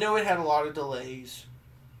 I know it had a lot of delays,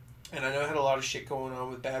 and I know it had a lot of shit going on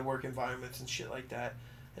with bad work environments and shit like that,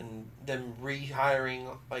 and them rehiring,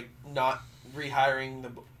 like, not rehiring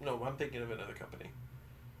the... No, I'm thinking of another company.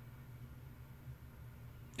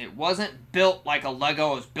 It wasn't built like a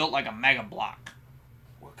Lego, it was built like a Mega Block.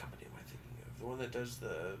 What company am I thinking of? The one that does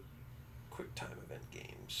the QuickTime event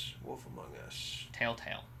games. Wolf Among Us.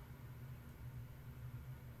 Telltale.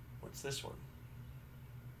 What's this one?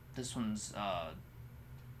 This one's,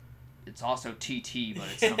 it's also TT, but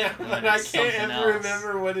it's something, but I can't ever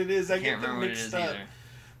remember what it is. I get them mixed up. Either.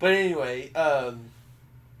 But anyway,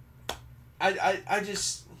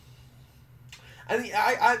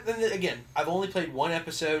 again, I've only played one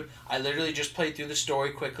episode. I literally just played through the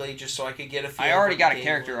story quickly just so I could get a feel. I already got a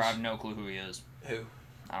character. I have no clue who he is. Who?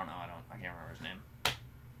 I don't know. I can't remember his name.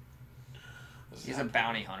 He's a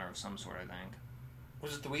bounty hunter of some sort, I think.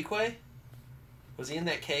 Was it the Weequay? Was he in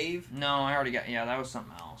that cave? No, I already got... Yeah, that was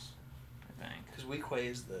something else, I think. Because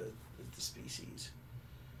Weequay is the species.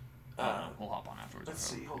 We'll hop on afterwards. Let's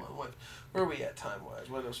see. Hold on. Where are we at time-wise?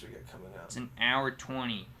 What else we got coming out? It's an hour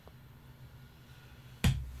 20.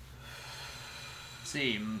 Let's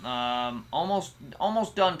see. Almost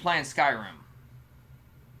done playing Skyrim.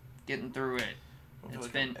 Getting through it. It's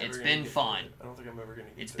been fun. I don't think I'm ever gonna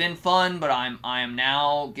get It's been fun, but I am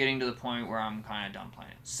now getting to the point where I'm kind of done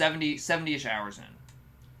playing it. 70-ish hours in.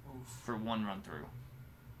 Oof. For one run through.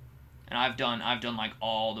 And I've done like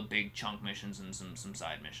all the big chunk missions and some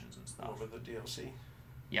side missions and stuff. Over the DLC.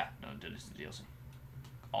 Yeah, no, it's the DLC.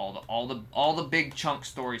 All the big chunk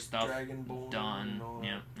story stuff Dragonborn done.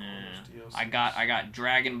 Yeah. I got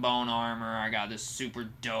Dragonbone armor. I got this super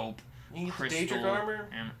dope you get crystal the Daedric armor.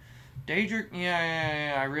 Daedric,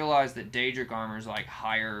 yeah. I realized that Daedric armor is like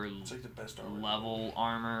higher It's like the best armor. level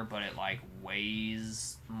armor, but it like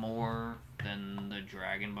weighs more than the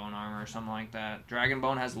Dragonbone armor or something like that.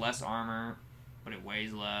 Dragonbone has less armor, but it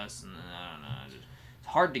weighs less, and I don't know. It's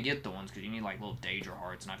hard to get the ones because you need like little Daedra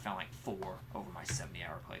hearts, and I found like 4 over my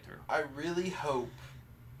 70-hour playthrough. I really hope.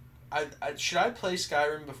 Should I play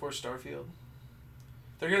Skyrim before Starfield?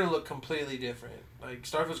 They're gonna look completely different. Like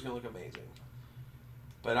Starfield's gonna look amazing.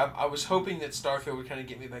 But I was hoping that Starfield would kind of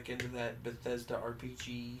get me back into that Bethesda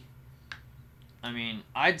RPG. I mean,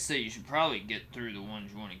 I'd say you should probably get through the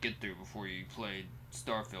ones you want to get through before you play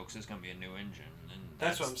Starfield, because it's going to be a new engine. And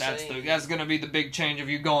that's what I'm saying. That's going to be the big change of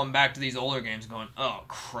you going back to these older games going, oh,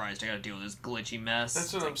 Christ, I got to deal with this glitchy mess.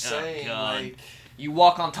 That's what I'm saying. Oh, like, you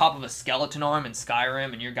walk on top of a skeleton arm in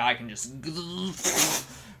Skyrim, and your guy can just glitch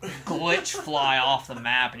fly off the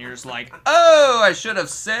map, and you're just like, oh, I should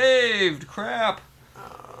have saved. Crap.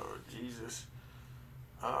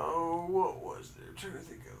 Oh, what was there? I'm trying to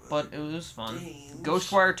think of it. But it was fun. Games.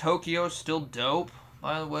 Ghostwire Tokyo's still dope,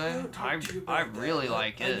 by the way. I really that.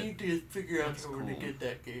 like it. I need to figure out how cool. to get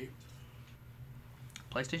that game.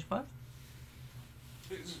 PlayStation 5?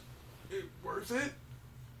 Is it worth it?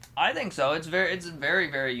 I think so. It's a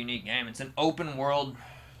very, very unique game. It's an open world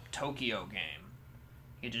Tokyo game.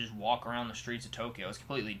 You get to just walk around the streets of Tokyo. It's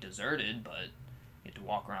completely deserted, but you get to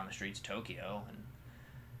walk around the streets of Tokyo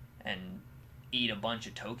and eat a bunch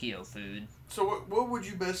of Tokyo food. So what would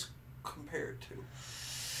you best compare it to?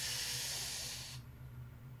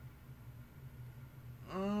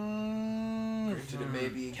 Granted, it may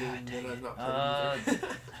be a game that I've not played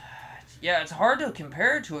either. Yeah, it's hard to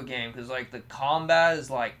compare it to a game because like the combat is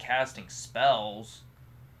like casting spells.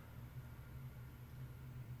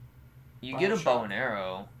 You get a bow and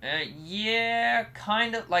arrow. Yeah,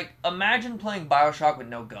 kind of like imagine playing BioShock with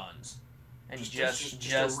no guns. And just the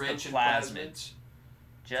plasmids.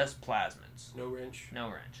 Just plasmids. No wrench. No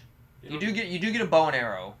wrench. You do get a bow and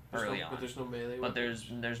arrow early on. But there's no melee. But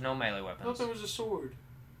there's no melee weapons. I thought there was a sword.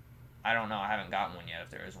 I don't know. I haven't gotten one yet. If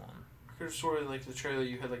there is one. I could have sworn in like the trailer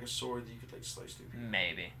you had like a sword that you could like slice through people.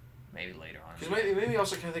 Maybe later on. Because it made me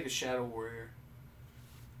also kind of think of Shadow Warrior.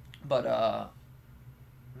 But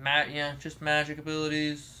just magic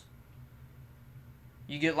abilities.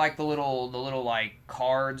 You get like the little like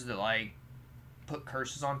cards that like put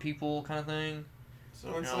curses on people kind of thing.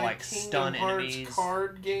 So it's like stun enemies.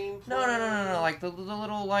 Card game. No. Like the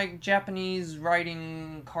little like Japanese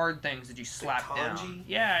writing card things that you slap down.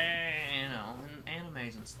 Yeah. You know, in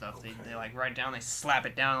animes and stuff, okay. they like write down. They slap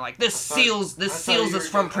it down. Like this seals us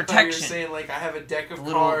from protection. I thought you were saying like I have a deck of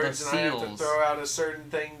cards and I have to throw out a certain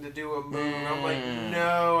thing to do a move. I'm like,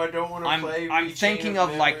 no, I don't want to play. I'm thinking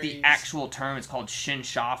of like the actual term. It's called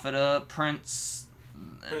Shinshafada Prince.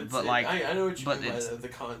 But like, I know what you mean by the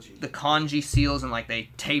kanji. The kanji seals, and like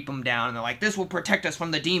they tape them down, and they're like, "This will protect us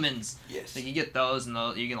from the demons." Yes. So you get those, and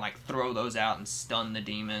you can like throw those out and stun the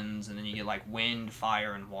demons, and then you get like wind,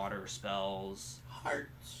 fire, and water spells.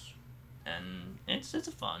 Hearts. And it's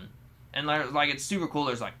a fun, and like it's super cool.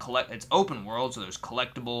 There's like it's open world, so there's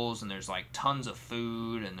collectibles, and there's like tons of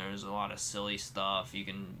food, and there's a lot of silly stuff. You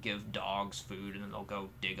can give dogs food, and then they'll go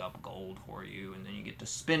dig up gold for you, and then you get to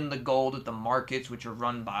spin the gold at the markets, which are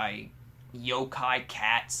run by yokai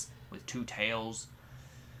cats with 2 tails.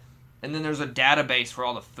 And then there's a database for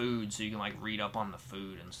all the food, so you can like read up on the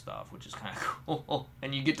food and stuff, which is kind of cool.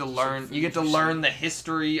 And you get to learn the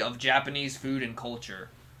history of Japanese food and culture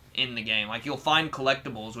in the game. Like you'll find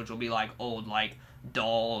collectibles, which will be like old like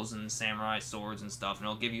dolls and samurai swords and stuff, and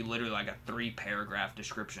it'll give you literally like a 3-paragraph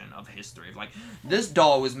description of history. Like this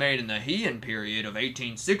doll was made in the Heian period of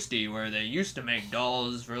 1860, where they used to make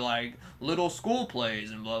dolls for like little school plays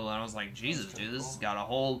and blah blah. And I was like, Jesus, dude, this has got a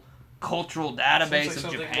whole cultural database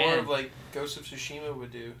of Japan. More of like Ghost of Tsushima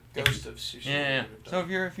would do. Ghost of Tsushima. Yeah. So if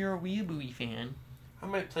you're a Weeaboo fan, I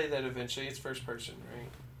might play that eventually. It's first person, right?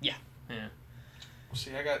 Yeah.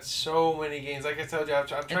 See, I got so many games. Like I told you, I'm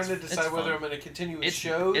trying to decide whether I'm going to continue with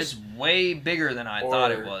shows. It's way bigger than I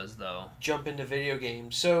thought it was, though. Jump into video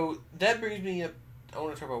games. So that brings me up. I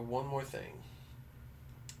want to talk about one more thing.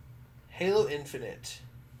 Halo Infinite.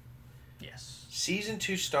 Yes. Season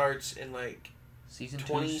 2 starts in like Season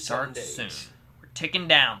 2 starts soon. We're ticking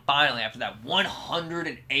down finally after that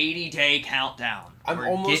 180-day countdown. I'm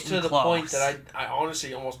almost to the point that I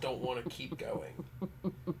honestly almost don't want to keep going.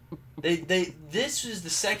 This is the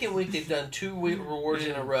second week they've done 2 rewards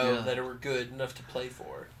in a row that were good enough to play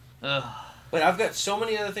for. Ugh. But I've got so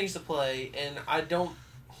many other things to play, and I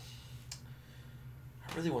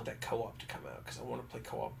really want that co-op to come out because I want to play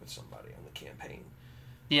co-op with somebody on the campaign.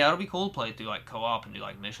 Yeah, it'll be cool to play through like co-op and do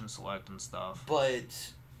like mission select and stuff.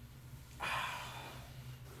 But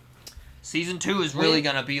Season 2 is really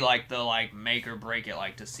gonna be like the make or break it,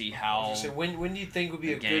 to see how. When do you think would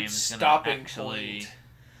be a good stopping point?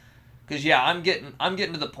 Because I'm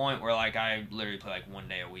getting to the point where I literally play 1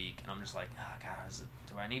 day a week, and I'm just like, oh god,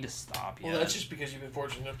 do I need to stop yet? Well, that's just because you've been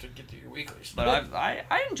fortunate enough to get to your weeklies. But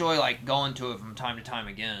I enjoy going to it from time to time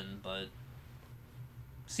again. But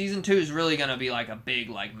Season 2 is really gonna be a big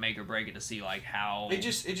make or break it to see how. It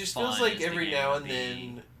just feels like every now and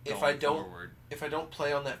then if I don't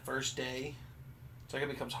play on that first day, it's like it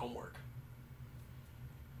becomes homework.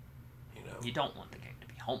 You don't want the game to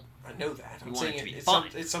be homework. I know that. I'm saying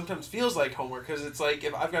it sometimes feels like homework because it's like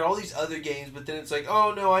if I've got all these other games, but then it's like,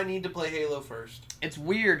 oh no, I need to play Halo first. It's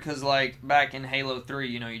weird because back in Halo 3,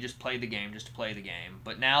 you just play the game just to play the game.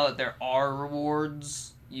 But now that there are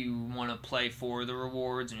rewards, you want to play for the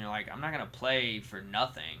rewards, and you're like, I'm not gonna play for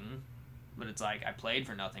nothing. But it's I played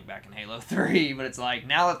for nothing back in Halo 3. But it's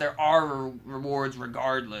now that there are rewards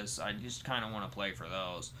regardless, I just kind of want to play for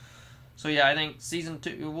those. So yeah, I think Season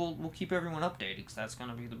 2, we'll keep everyone updated, because that's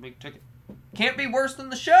going to be the big ticket. Can't be worse than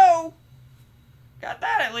the show! Got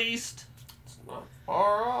that at least. It's not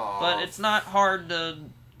far off. But it's not hard to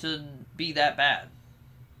be that bad.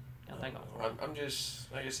 I'm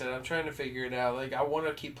just, like I said, I'm trying to figure it out. I want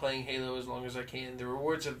to keep playing Halo as long as I can. The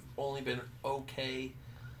rewards have only been okay.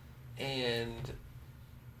 And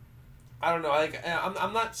I don't know,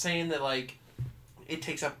 I'm not saying that, it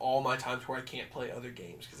takes up all my time to where I can't play other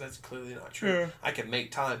games, because that's clearly not true. Yeah. I can make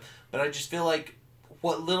time, but I just feel like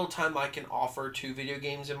what little time I can offer to video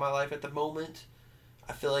games in my life at the moment,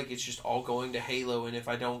 I feel like it's just all going to Halo, and if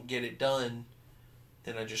I don't get it done,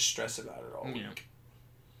 then I just stress about it all week.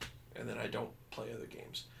 And then I don't play other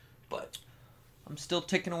games. But I'm still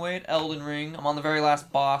ticking away at Elden Ring. I'm on the very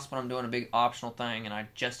last boss, but I'm doing a big optional thing, and I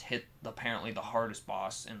just hit apparently the hardest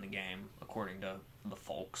boss in the game, according to the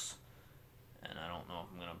folks. And I don't know if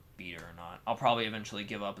I'm going to beat her or not. I'll probably eventually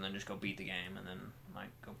give up and then just go beat the game, and then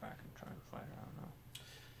might go back and try and fight her. I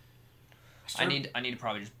don't know. I need to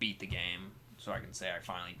probably just beat the game so I can say I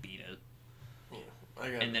finally beat it.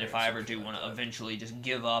 Yeah, and then if I ever do want to eventually just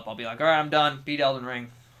give up, I'll be like, alright, I'm done. Beat Elden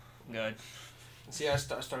Ring. I'm good. See, I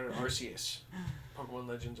started Arceus. Pokemon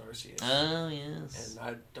Legends Arceus. Oh, yes. And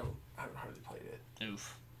I haven't hardly played it.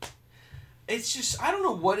 Oof. It's just, I don't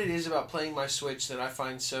know what it is about playing my Switch that I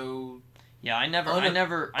find so... Yeah, I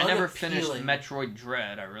never finished Metroid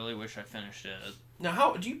Dread. I really wish I finished it. Now,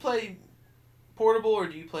 how do you play portable or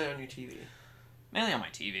do you play on your TV? Mainly on my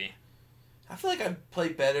TV. I feel like I'd play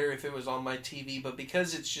better if it was on my TV, but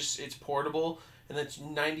because it's portable, and that's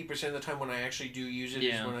 90% of the time when I actually do use it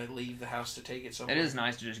is when I leave the house to take it somewhere. It is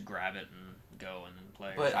nice to just grab it and go and then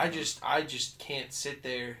play. But I just can't sit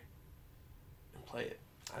there and play it.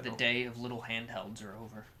 The day of little handhelds are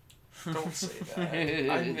over. Don't say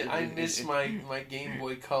that. I miss my Game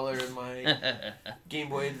Boy Color and my Game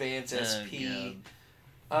Boy Advance SP.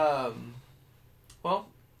 Well,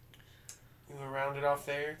 you want to round it off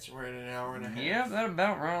there? We're at an hour and a half. Yeah, that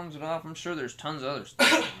about rounds it off. I'm sure there's tons of other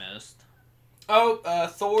stuff we missed.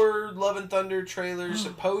 Thor Love and Thunder trailer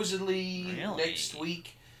supposedly next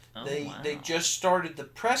week. Oh, they just started the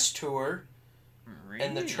press tour,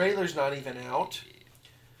 and the trailer's not even out.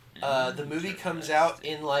 The movie comes out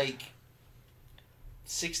in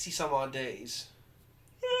 60 some odd days.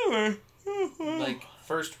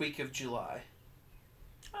 First week of July.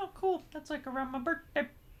 Oh, cool. That's around my birthday.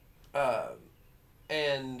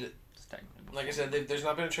 And like I said, there's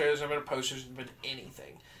not been a trailer, there's not been a poster, there's not been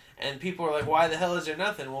anything. And people are like, why the hell is there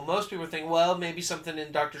nothing? Well, most people think, well, maybe something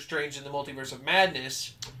in Doctor Strange in the Multiverse of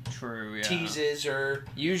Madness teases or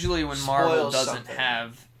usually when Marvel doesn't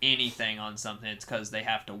have anything on something, it's because they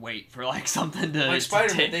have to wait for something to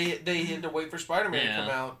Spider-Man. They had to wait for Spider-Man to come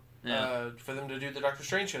out for them to do the Doctor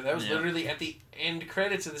Strange show. That was literally at the end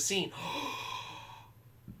credits of the scene.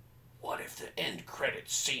 What if the end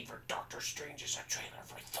credits scene for Doctor Strange is a trailer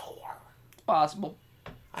for Thor? It's possible.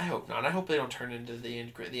 I hope not. I hope they don't turn into the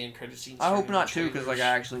end credit scenes. I hope not too, because I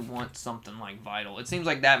actually want something vital. It seems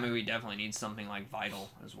like that movie definitely needs something vital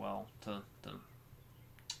as well to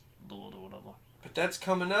But that's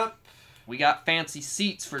coming up. We got fancy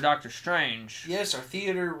seats for Doctor Strange. Yes, our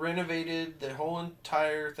theater renovated the whole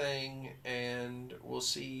entire thing, and we'll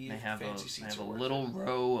see fancy seats. They have a little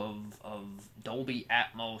row of Dolby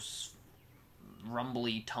Atmos,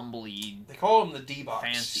 rumbly, tumbly. They call them the D-Box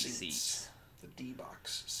fancy seats. The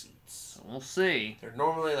D-Box seats. So we'll see. They're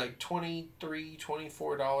normally $23,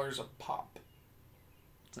 $24 a pop.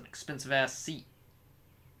 It's an expensive ass seat.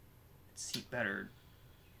 Seat better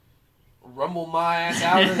rumble my ass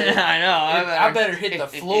out of it. I know. I better hit the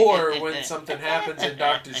floor when something happens in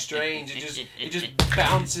Doctor Strange. It just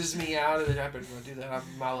bounces me out of it. I better not do that.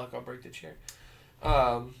 My luck, I'll break the chair.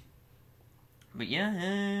 But yeah,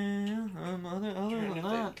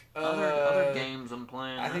 other games I'm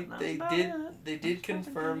playing. I think they did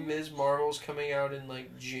confirm Ms. Marvel's coming out in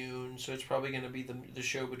like June, so it's probably going to be the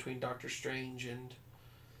show between Doctor Strange and.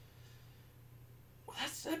 Well,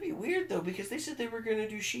 that'd be weird though, because they said they were going to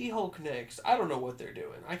do She-Hulk next. I don't know what they're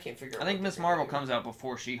doing. I can't figure out. I think Ms. Marvel comes out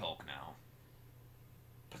before She-Hulk now.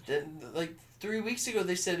 But then, like 3 weeks ago,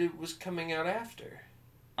 they said it was coming out after.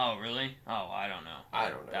 Oh, really? Oh, I don't know. I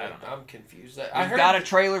don't know. I'm confused. We've got a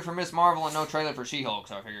trailer for Ms. Marvel and no trailer for She-Hulk,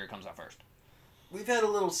 so I figure it comes out first. We've had a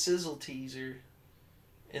little sizzle teaser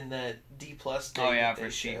in that D+ day. Oh, yeah, for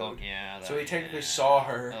She-Hulk, yeah. So we technically saw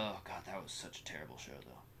her. Oh, God, that was such a terrible show, though.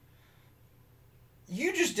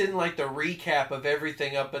 You just didn't like the recap of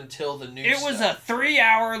everything up until the new It was a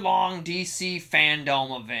 3-hour-long DC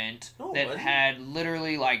fandom event that had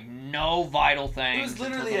literally, like, no vital things. It was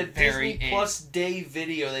literally a Disney Plus Day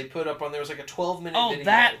video they put up on there. It was like a 12-minute video. Oh,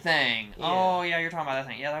 that thing. Yeah. Oh, yeah, you're talking about that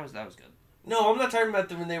thing. Yeah, that was good. No, I'm not talking about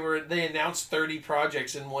when they announced 30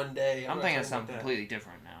 projects in one day. I'm thinking of something completely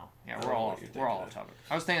different now. Yeah, we're all off topic.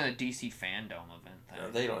 I was thinking of the DC fandom event thing. No,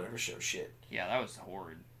 they don't ever show shit. Yeah, that was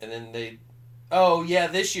horrid. And then oh, yeah,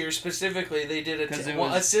 this year specifically, they did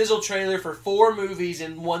a sizzle trailer for 4 movies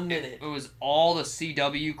in 1 minute. It was all the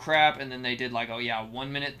CW crap, and then they did, like, a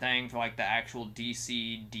 1-minute thing for, like, the actual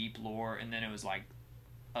DC deep lore, and then it was, like,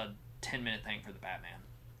 a 10-minute thing for the Batman.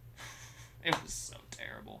 It was so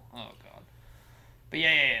terrible. Oh, God. But,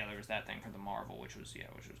 yeah, there was that thing for the Marvel, which was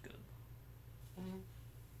good. Mm-hmm.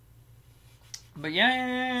 But,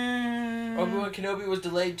 yeah. Obi-Wan Kenobi was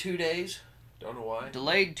delayed 2 days. Don't know why.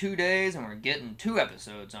 Delayed 2 days, and we're getting 2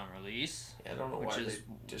 episodes on release. Yeah, I don't know why they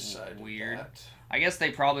decided weird. That. I guess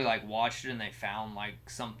they probably like watched it and they found like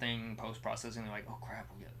something post processing. They're like, oh crap,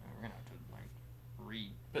 we're gonna have to like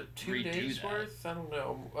But 2 days worth? I don't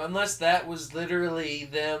know. Unless that was literally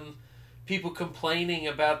them, people complaining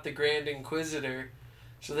about the Grand Inquisitor.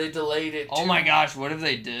 So they delayed it. Oh my gosh, what if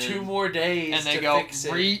they did? 2 more days and they to go fix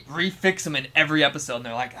it. Refix them in every episode, and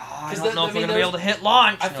they're like, I don't know if we're going to be able to hit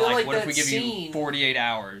launch. I feel like what that if we give you 48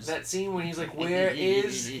 hours? That scene when he's like, where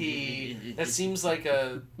is he? That seems like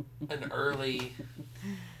an early...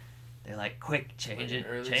 They're like, quick, change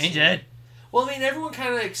it. Well, I mean, everyone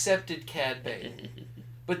kind of accepted Cad Bane.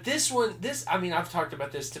 But I've talked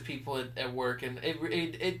about this to people at work, and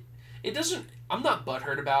it doesn't... I'm not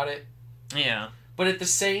butthurt about it. Yeah. But at the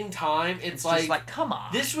same time, it's like... just like, come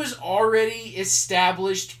on. This was already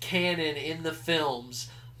established canon in the films.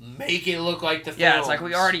 Make it look like the films. Yeah, it's like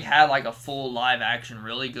we already had like a full live-action,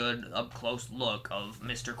 really good, up-close look of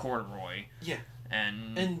Mr. Corduroy. Yeah.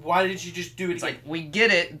 And why did you just do it again? Like, we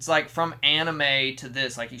get it. It's like from anime to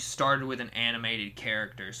this, like you started with an animated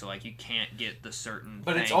character, so like you can't get the certain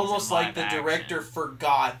But it's almost like the director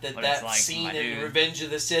forgot that like, scene in Revenge of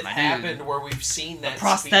the Sith happened where we've seen that. The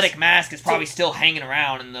prosthetic mask is probably still hanging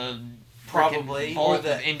around in the probably vault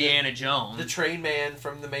of Indiana Jones. The train man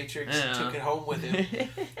from the Matrix took it home with him.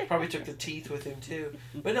 Probably took the teeth with him too.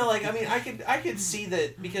 But no, like I mean, I could see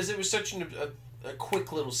that because it was such a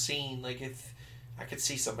quick little scene. Like if I could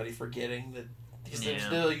see somebody forgetting that. Because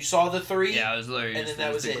you saw the 3? Yeah, it was literally and then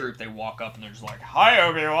that was the group. They walk up and they're just like, "Hi,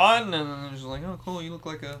 Obi-Wan," and they're just like, "Oh, cool, you look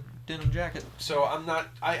like a denim jacket." So I'm not.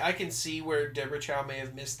 I can see where Deborah Chow may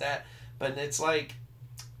have missed that, but it's like,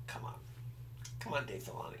 come on, Dave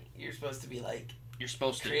Filoni, you're supposed to be like. You're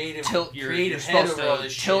supposed to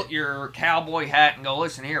tilt your cowboy hat and go,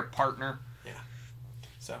 "Listen here, partner." Yeah.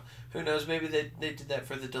 So who knows? Maybe they did that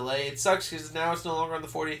for the delay. It sucks because now it's no longer on the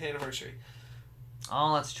 40th anniversary.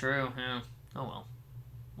 Oh, that's true. Yeah. Oh well,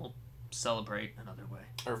 we'll celebrate another way.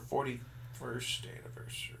 Or 41st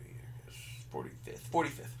anniversary.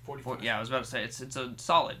 45th. Yeah, I was about to say it's a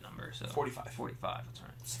solid number. So 45. 45. That's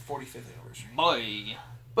right. It's the 45th anniversary. Boy.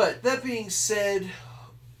 But that being said,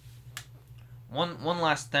 one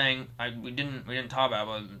last thing we didn't talk about,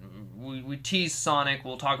 but we teased Sonic.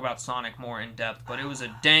 We'll talk about Sonic more in depth, but it was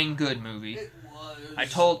a dang good movie. It was. I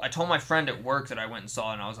told my friend at work that I went and saw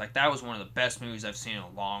it, and I was like, that was one of the best movies I've seen in a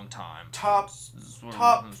long time. Top this is where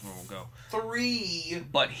we'll go. 3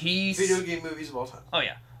 But video game movies of all time. Oh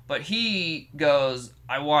yeah. But he goes,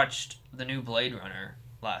 I watched the new Blade Runner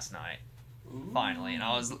last night. Ooh. Finally,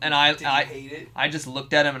 and Did you hate it? I just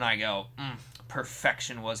looked at him and I go,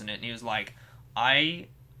 perfection, wasn't it? And he was like, I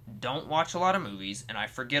don't watch a lot of movies and I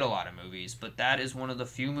forget a lot of movies, but that is one of the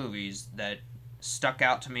few movies that stuck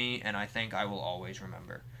out to me and I think I will always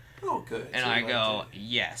remember. Oh, good. And So I you go, liked it.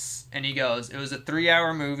 yes. And he goes, it was a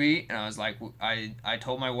 3-hour movie. And I was like, I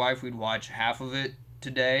told my wife we'd watch half of it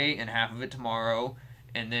today and half of it tomorrow.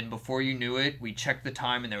 And then before you knew it, we checked the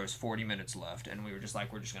time and there was 40 minutes left. And we were just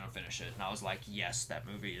like, we're just going to finish it. And I was like, yes, that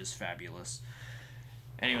movie is fabulous.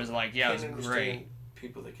 And he was like, yeah, it was great.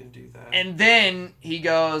 People that can do that. And then he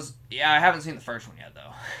goes, yeah, I haven't seen the first one yet,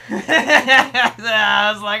 though.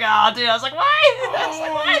 I was like, oh, dude. I was like, why? I was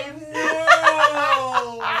like, why?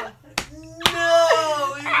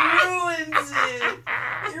 No! He ruins it!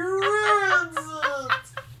 He ruins it!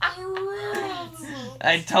 He ruins it!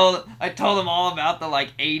 I told him all about the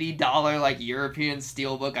like $80 like European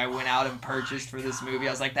steelbook I went out and purchased for this movie.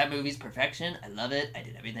 I was like, that movie's perfection. I love it. I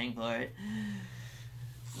did everything for it.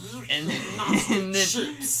 And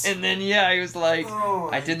then yeah, he was like,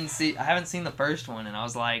 I haven't seen the first one, and I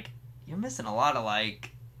was like, you're missing a lot of like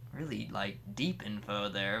really like deep info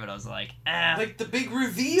there. But I was like, like the big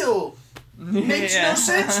reveal makes no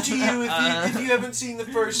sense to you if you haven't seen the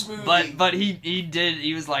first movie. But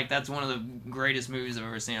he was like, that's one of the greatest movies I've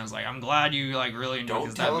ever seen. I was like, I'm glad you like really enjoyed.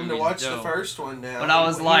 Don't tell him to watch the first one now. But I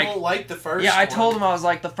was he like, won't like the first. Yeah, I told him I was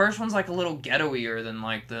like, the first one's like a little ghetto-ier than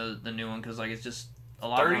like the new one because like it's just a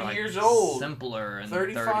lot 30 more like years old, simpler and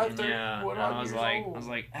 35, 30, yeah. what And I was years like, old.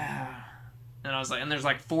 And I was like, and there's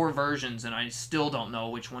like 4 versions, and I still don't know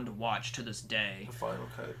which one to watch to this day. The final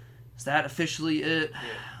cut. Is that officially it? Yeah.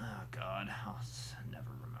 Oh God, I'll never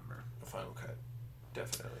remember. The final cut,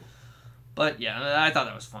 definitely. But yeah, I thought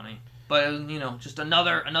that was funny. But you know, just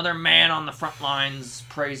another man on the front lines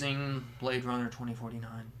praising Blade Runner 2049.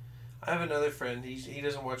 I have another friend. He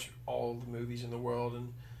doesn't watch all the movies in the world,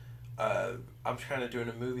 and I'm kind of doing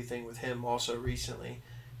a movie thing with him also recently,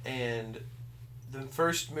 and the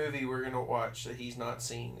first movie we're gonna watch that he's not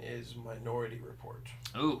seen is Minority Report.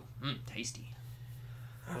 Ooh, tasty.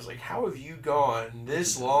 I was like, how have you gone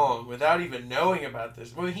this long without even knowing about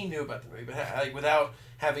this? Well, he knew about the movie, but like without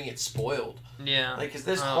having it spoiled. Yeah. Like, cause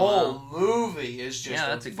this whole movie is just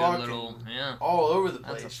that's a good little all over the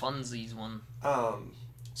place. That's a funsies one.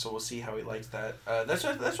 So we'll see how he likes that. That's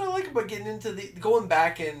what I like about getting into going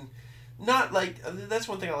back and not like that's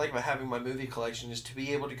one thing I like about having my movie collection is to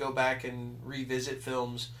be able to go back and revisit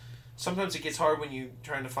films. Sometimes it gets hard when you're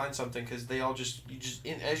trying to find something because they all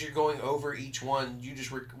as you're going over each one, you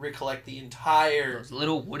just recollect the entire those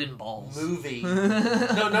little wooden balls movie.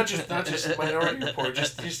 No, not just Minority Report,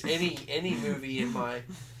 just any movie in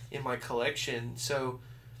my collection. So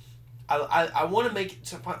I want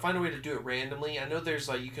to find a way to do it randomly. I know there's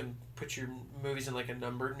like you can put your movies in like a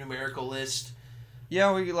numerical list.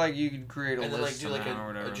 Yeah, you could create a list and then list do like a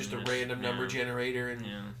random number generator and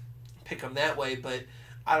pick them that way. But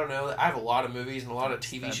I don't know. I have a lot of movies and a lot of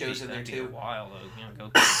TV shows in there too. That'd be a while though. Go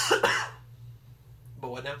through. But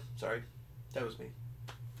what now? Sorry, that was me.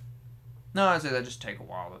 No, I'd say that just take a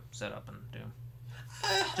while to set up and do.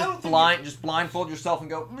 Just blindfold yourself and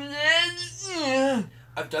go.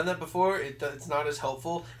 I've done that before. It's not as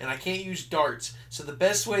helpful, and I can't use darts. So the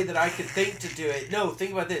best way that I could think to do it... No,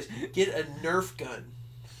 think about this. Get a Nerf gun.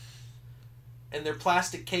 And they're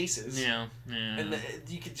plastic cases. Yeah. And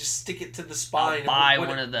you could just stick it to the spine. I'll buy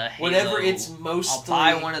one of the Halo... Whatever it's mostly...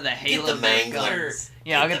 I'll buy one of the Halo Get the Mangler! Guns.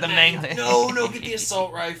 Yeah, I'll get the Mangler. No, get the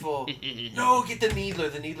assault rifle. No, get the Needler.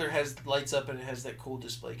 The Needler lights up and it has that cool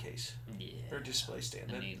display case. Yeah. Or display stand.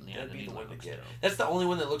 That'd be the one to get. Dope. That's the only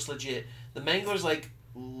one that looks legit. The Mangler's like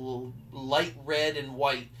light red and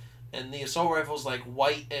white, and the assault rifle's like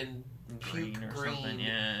white and green.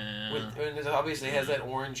 Yeah. And it obviously has that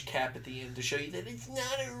orange cap at the end to show you that it's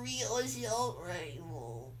not a real assault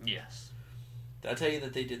rifle. Yes. Did I tell you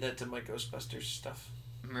that they did that to my Ghostbusters stuff?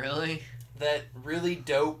 Really? That really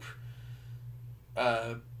dope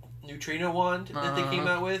neutrino wand that they came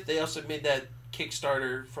out with. They also made that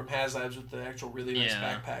Kickstarter from HasLabs with the actual really nice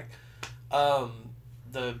backpack.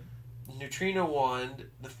 The neutrino wand,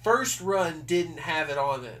 the first run didn't have it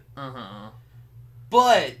on it.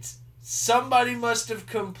 But somebody must have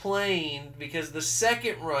complained because the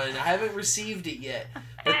second run, I haven't received it yet,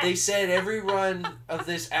 but they said every run of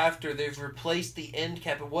this after they've replaced the end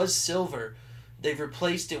cap. It was silver. They've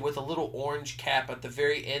replaced it with a little orange cap at the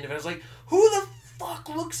very end of it. I was like, who the fuck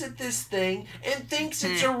looks at this thing and thinks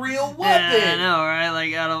it's a real weapon? Yeah, I know, right?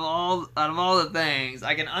 Like out of all the things,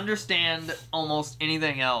 I can understand almost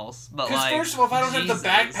anything else, but because like, first of all, if I don't have the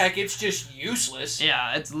backpack, it's just useless.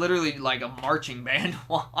 Yeah, it's literally like a marching band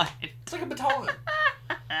wand. It's like a baton.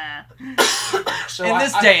 So in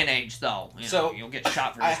this day and age, though, you'll get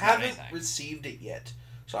shot for. I haven't received it yet,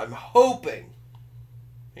 so I'm hoping.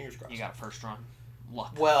 Fingers crossed. You got first run.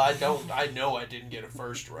 luck. Well, I know I didn't get a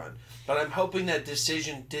first run, but I'm hoping that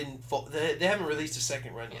Decision didn't. They haven't released a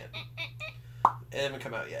second run yet. It haven't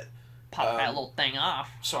come out yet. Pop that little thing off.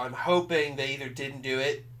 So I'm hoping they either didn't do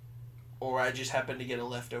it, or I just happened to get a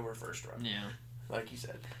leftover first run. Yeah. Like you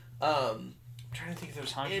said. I'm trying to think if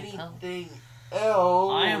there's Time will tell. anything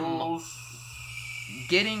else. I am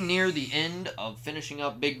getting near the end of finishing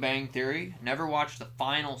up Big Bang Theory. Never watched the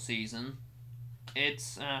final season.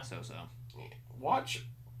 It's so-so. Watch.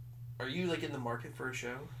 Are you like in the market for a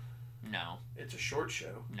show? No. It's a short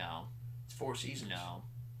show. No. It's 4 seasons. No.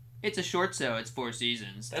 It's a short show. It's 4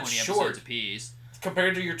 seasons. That's 20 short. episodes apiece.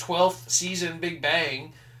 Compared to your 12th season Big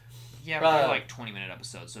Bang. Yeah, but they're like 20-minute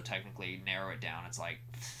episodes, so technically narrow it down. It's like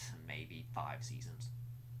maybe 5 seasons.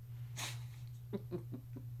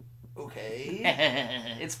 Okay.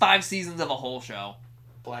 It's 5 seasons of a whole show.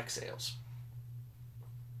 Black Sails.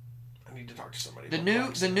 I need to talk to somebody. The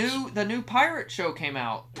about new pirate show came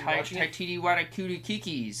out. You watching it? Taititi Watakuri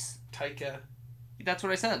Kikis. Taika. That's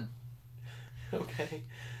what I said. Okay.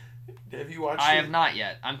 Have you watched it? I have not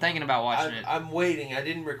yet. I'm thinking about watching it. I'm waiting. I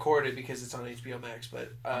didn't record it because it's on HBO Max,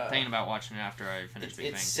 but I'm thinking about watching it after I finish Big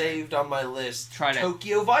Bang. It's saved on my list. Try to.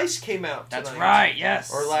 Tokyo Vice came out tonight. That's right.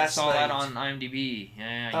 Yes. Or last I saw night. that on IMDb.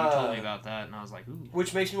 Yeah, you told me about that, and I was like, ooh.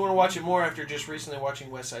 Which makes me want to watch it more after just recently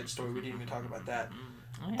watching West Side Story. We didn't even talk about that.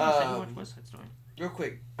 I haven't watched West Side Story. Real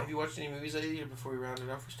quick, have you watched any movies lately before we round it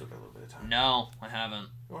off? We still got a little bit of time. No, I haven't.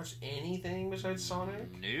 You watched anything besides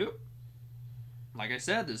Sonic? Nope. Like I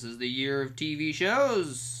said, this is the year of TV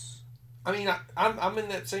shows. I mean, I'm in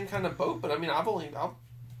that same kind of boat, but I mean, I'll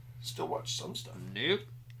still watch some stuff. Nope.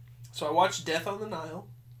 So I watched Death on the Nile.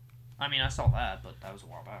 I mean, I saw that, but that was a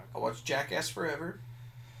while back. I watched Jackass Forever.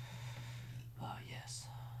 Yes.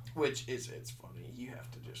 Which it's funny. You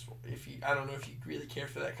have to just I don't know if you really care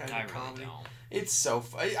for that kind of comedy. Really don't. It's so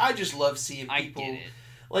funny. I just love seeing people. I get it.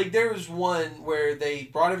 Like there was one where they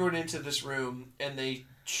brought everyone into this room and they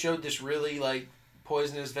showed this really like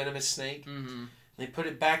poisonous venomous snake. Mm-hmm. They put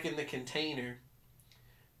it back in the container,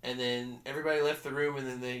 and then everybody left the room, and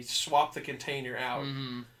then they swapped the container out,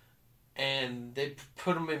 and they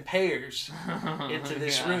put them in pairs into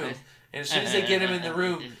this room. And as soon as they get them in the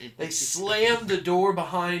room, they slam the door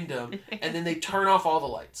behind them, and then they turn off all the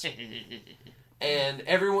lights. And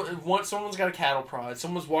someone's got a cattle prod.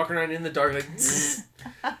 Someone's walking around in the dark like,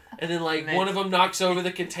 and then like one of them knocks over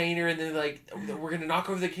the container, and then like we're gonna knock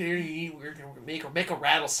over the container. We're gonna make a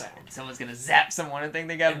rattle sound. Someone's gonna zap someone and think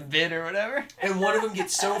they got bit or whatever. And one of them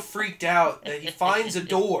gets so freaked out that he finds a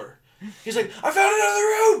door. He's like, I found another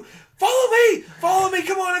room. Follow me,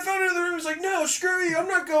 come on, I found another room. He's like, no, screw you, I'm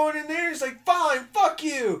not going in there. He's like, fine, fuck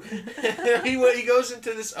you. he goes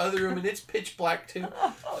into this other room, and it's pitch black, too.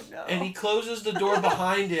 Oh, no. And he closes the door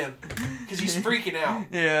behind him, because he's freaking out.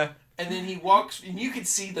 Yeah. And then he walks, and you can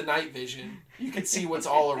see the night vision. You can see what's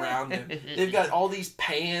all around him. They've got all these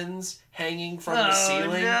pans hanging from the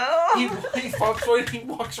ceiling. No. He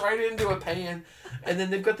walks right into a pan, and then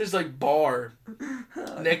they've got this, like, bar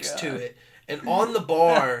next to it. And on the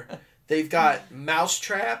bar, they've got mouse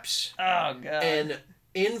traps and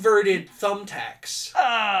inverted thumbtacks.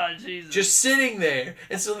 Oh, Jesus. Just sitting there.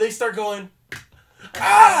 And so they start going,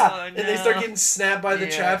 ah! Oh, no. And they start getting snapped by the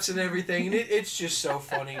traps and everything. And it's just so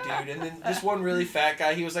funny, dude. And then this one really fat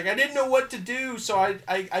guy, he was like, I didn't know what to do, so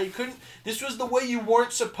I couldn't. This was the way you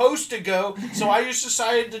weren't supposed to go, so I just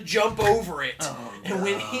decided to jump over it. Oh, and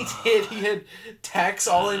when he did, he had tacks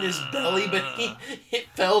all in his belly, but it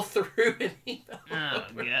fell through and he fell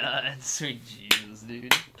over. God. Sweet Jesus,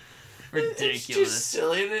 dude. Ridiculous. It's just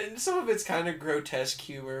silly. And some of it's kind of grotesque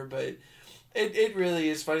humor, but it really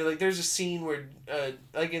is funny. Like, there's a scene where,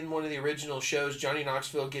 like in one of the original shows, Johnny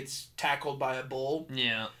Knoxville gets tackled by a bull.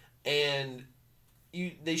 Yeah. And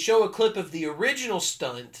they show a clip of the original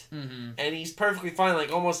stunt, and he's perfectly fine,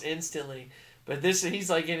 like, almost instantly. But he's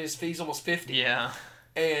like he's almost 50. Yeah.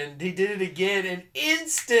 And he did it again, and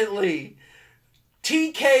instantly,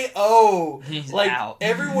 TKO. He's like, out.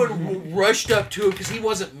 Everyone rushed up to him because he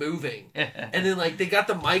wasn't moving. And then, like, they got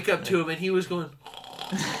the mic up to him, and he was going...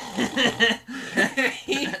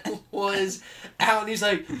 he was out, and he's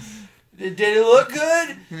like, did it look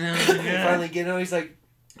good? Finally getting on, he's like,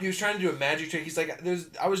 he was trying to do a magic trick. He's like,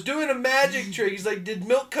 I was doing a magic trick. He's like, did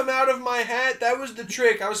milk come out of my hat? That was the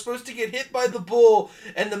trick. I was supposed to get hit by the bull,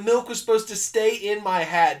 and the milk was supposed to stay in my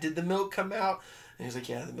hat. Did the milk come out? And he's like,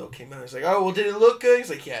 yeah, the milk came out. He's like, oh, well, did it look good? He's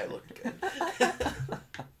like, yeah, it looked good.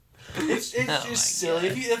 It's just silly.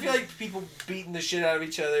 I feel like people beating the shit out of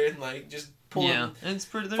each other and, like, just pulling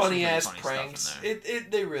funny ass pranks.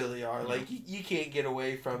 They really are. Like, you can't get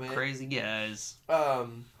away from it. Crazy guys.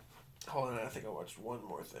 Hold on, I think I watched one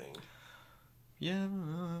more thing. Yeah.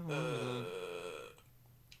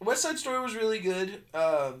 West Side Story was really good.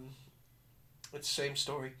 It's the same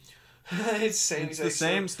story. It's the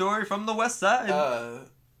same story from the West Side. Uh,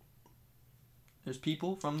 There's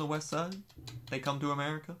people from the West Side. They come to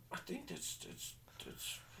America. I think that's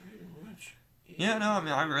pretty much. Yeah, no, I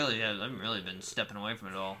mean, I haven't really been stepping away from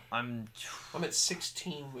it all. I'm at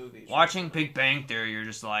 16 movies. Watching Big Bang Theory, you're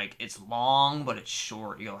just like, it's long, but it's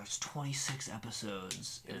short. You go, it's 26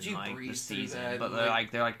 episodes in like the season, but they're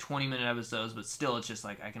like 20-minute episodes, but still, it's just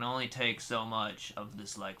like I can only take so much of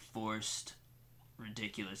this like forced,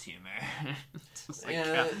 ridiculous humor. It's just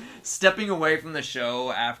like, stepping away from the show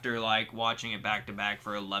after like watching it back to back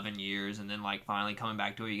for 11 years, and then like finally coming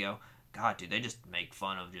back to it, you go, God, dude, they just make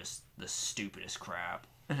fun of just the stupidest crap.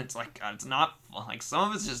 And it's like, God, it's not fun. Like, some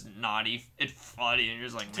of it's just naughty. It's funny, and you're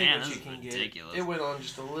just like, man, this is ridiculous. It went on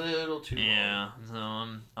just a little too long. Yeah, so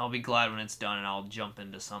I'll be glad when it's done, and I'll jump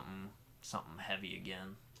into something heavy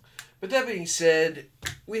again. But that being said,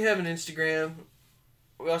 we have an Instagram.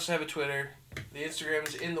 We also have a Twitter. The Instagram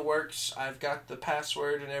is in the works. I've got the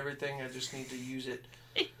password and everything. I just need to use it.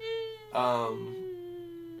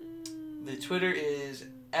 The Twitter is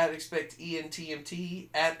 @expectentmt,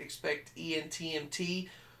 @expectentmt.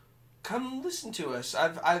 Come listen to us.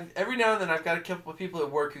 I've every now and then I've got a couple of people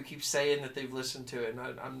at work who keep saying that they've listened to it, and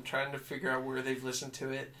I'm trying to figure out where they've listened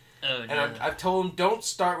to it. Oh, and I've told them, don't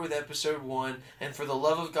start with episode 1, and for the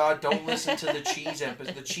love of God, don't listen to the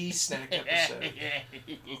the cheese snack episode.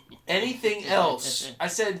 Anything else? I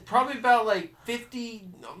said probably about like 50,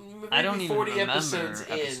 maybe 40 episodes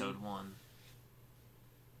in. Episode 1.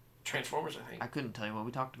 Transformers, I think. I couldn't tell you what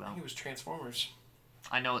we talked about. I think it was Transformers.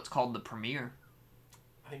 I know it's called the premiere.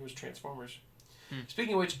 I think it was Transformers.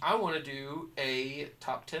 Speaking of which, I want to do a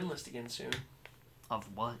top 10 list again soon.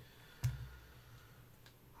 Of what?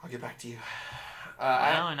 I'll get back to you.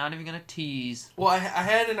 I'm not even going to tease. Well, I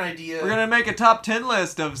had an idea. We're going to make a top 10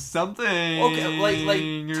 list of something. Okay,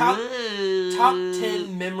 like top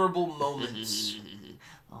 10 memorable moments.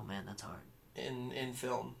 Oh, man, that's hard. In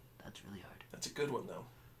film. That's really hard. That's a good one, though.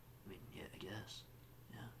 I mean, yeah, I guess.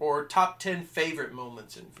 Yeah. Or top 10 favorite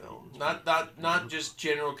moments in film. Not just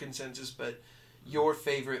general consensus, but your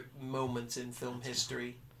favorite moments in film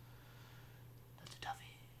history. That's a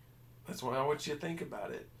toughie. That's why I want you to think about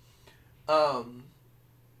it.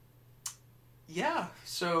 Yeah,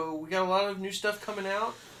 so we got a lot of new stuff coming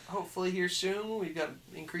out. Hopefully here soon. We've got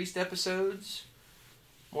increased episodes,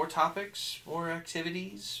 more topics, more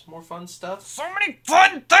activities, more fun stuff. So many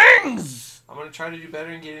fun things! I'm going to try to do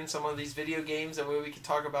better and get in some of these video games. That way we can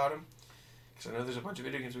talk about them. Because I know there's a bunch of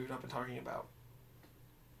video games we've not been talking about.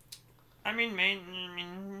 I mean,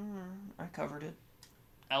 I covered it.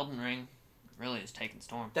 Elden Ring really is taking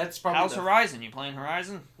storm. That's probably How's Horizon? You playing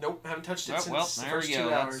Horizon? Nope, haven't touched it since the there first we go.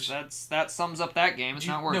 2 hours. That sums up that game. It's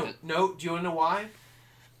not worth it. No, do you want to know why?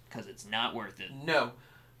 Because it's not worth it. No.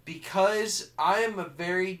 Because I am a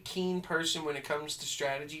very keen person when it comes to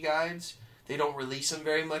strategy guides. They don't release them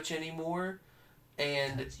very much anymore.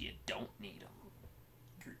 And because you don't need them.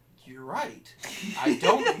 You're right. I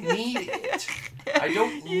don't need it. I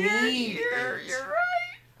don't need it. You're right.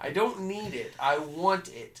 I don't need it. I want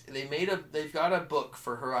it. They've got a book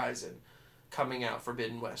for Horizon coming out,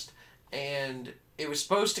 Forbidden West. And it was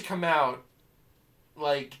supposed to come out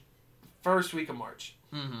like first week of March.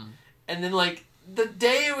 Mm-hmm. And then like the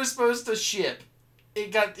day it was supposed to ship,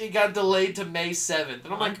 it got delayed to May 7th.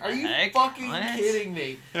 And I'm like, are you fucking kidding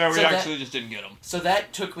me? Yeah, we actually just didn't get them. So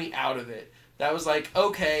that took me out of it. That was like,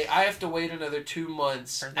 okay, I have to wait another 2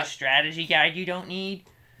 months. For the strategy guide you don't need?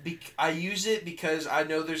 I use it because I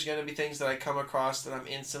know there's going to be things that I come across that I'm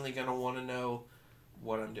instantly going to want to know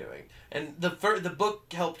what I'm doing. And the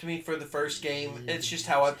book helped me for the first game. It's just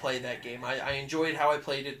how I played that game. I enjoyed how I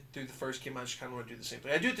played it through the first game. I just kind of want to do the same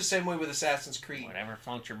thing. I do it the same way with Assassin's Creed. Whatever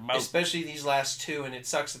floats your boat. Especially these last 2, and it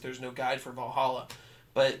sucks that there's no guide for Valhalla.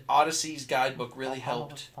 But Odyssey's guidebook really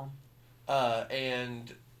helped.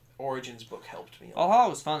 And Origins book helped me. Valhalla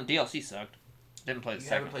was fun. The DLC sucked. Didn't play the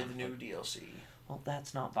second one. You haven't played the new DLC. Well,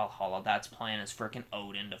 that's not Valhalla. That's playing as frickin'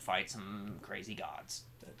 Odin to fight some crazy gods.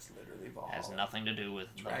 That's literally Valhalla. It has nothing to do with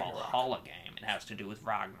the Ragnarok. Valhalla game. It has to do with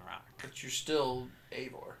Ragnarok. But you're still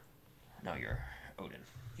Eivor. No, you're Odin.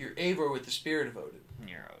 You're Eivor with the spirit of Odin.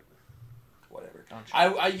 You're Odin. Whatever. Don't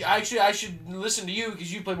you? I should listen to you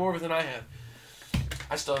because you play more of it than I have.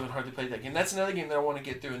 I still haven't hardly played that game. That's another game that I want to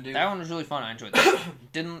get through and do. That one was really fun. I enjoyed that.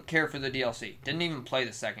 Didn't care for the DLC. Didn't even play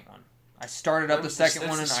the second one. I started up the second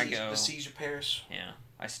one and I go... The Siege of Paris. Yeah.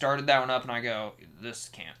 I started that one up and I go, this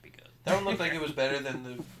can't be good. That one looked like it was better than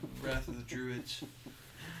the Wrath of the Druids.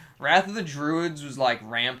 Wrath of the Druids was like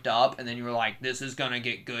ramped up and then you were like, this is gonna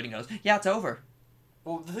get good. And he goes, yeah, it's over.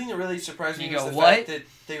 Well, the thing that really surprised me You was go, the "What?" fact that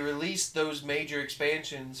they released those major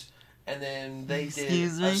expansions, and then they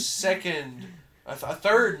Excuse did a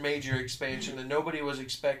third major expansion that nobody was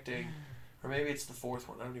expecting, or maybe it's the fourth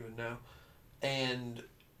one. I don't even know, and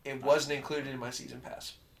it wasn't included in my season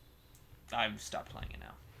pass. I've stopped playing it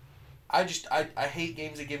now. I hate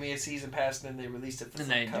games that give me a season pass and then they released it for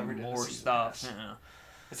And they do covered in a more season stuff. pass. Yeah.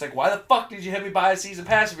 It's like, why the fuck did you have me buy a season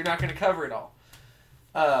pass if you're not going to cover it all?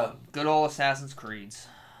 Good old Assassin's Creeds.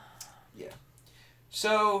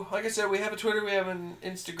 So, like I said, we have a Twitter, we have an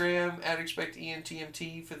Instagram,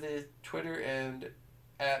 @ExpectENTMT for the Twitter, and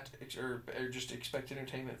or just Expect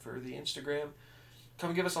Entertainment for the Instagram.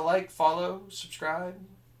 Come give us a like, follow, subscribe.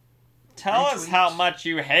 Tell us Retweet. how much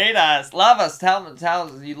you hate us. Love us. Tell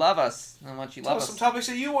us you love us. How much you Tell love us some us. topics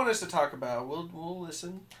that you want us to talk about. We'll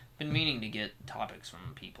listen. Been meaning to get topics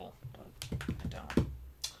from people, but I don't.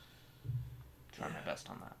 Try my best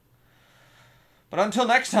on that. But until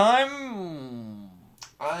next time,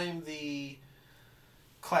 I'm the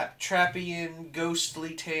Claptrappian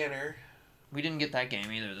Ghostly Tanner. we didn't get that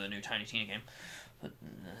game either, the new Tiny Tina game. But,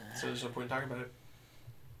 So there's no point in talking about it.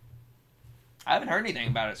 I haven't heard anything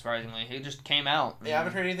about it, surprisingly. It just came out. Yeah, I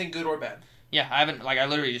haven't heard anything good or bad. Yeah, I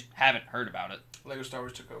literally just haven't heard about it. Lego Star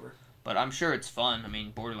Wars took over. But I'm sure it's fun. I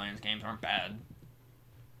mean, Borderlands games aren't bad.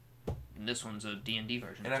 And this one's a D&D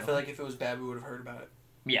version. And I so- feel like if it was bad, we would have heard about it.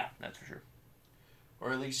 Yeah, that's for sure.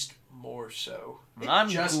 Or at least more so. I'm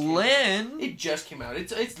Glenn. It just came out.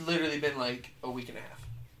 It's literally been like a week and a half.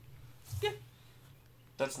 Yeah.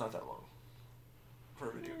 That's not that long for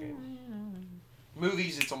a video game.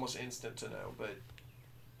 Movies, it's almost instant to know, but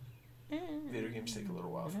video games take a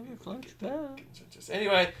little while for people to get that consensus.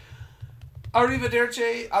 Anyway,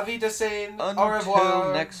 arrivederci, avita au revoir.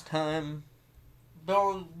 Until next time.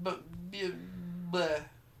 Bon, bleh.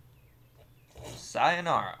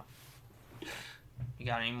 Sayonara. You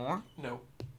got any more? No.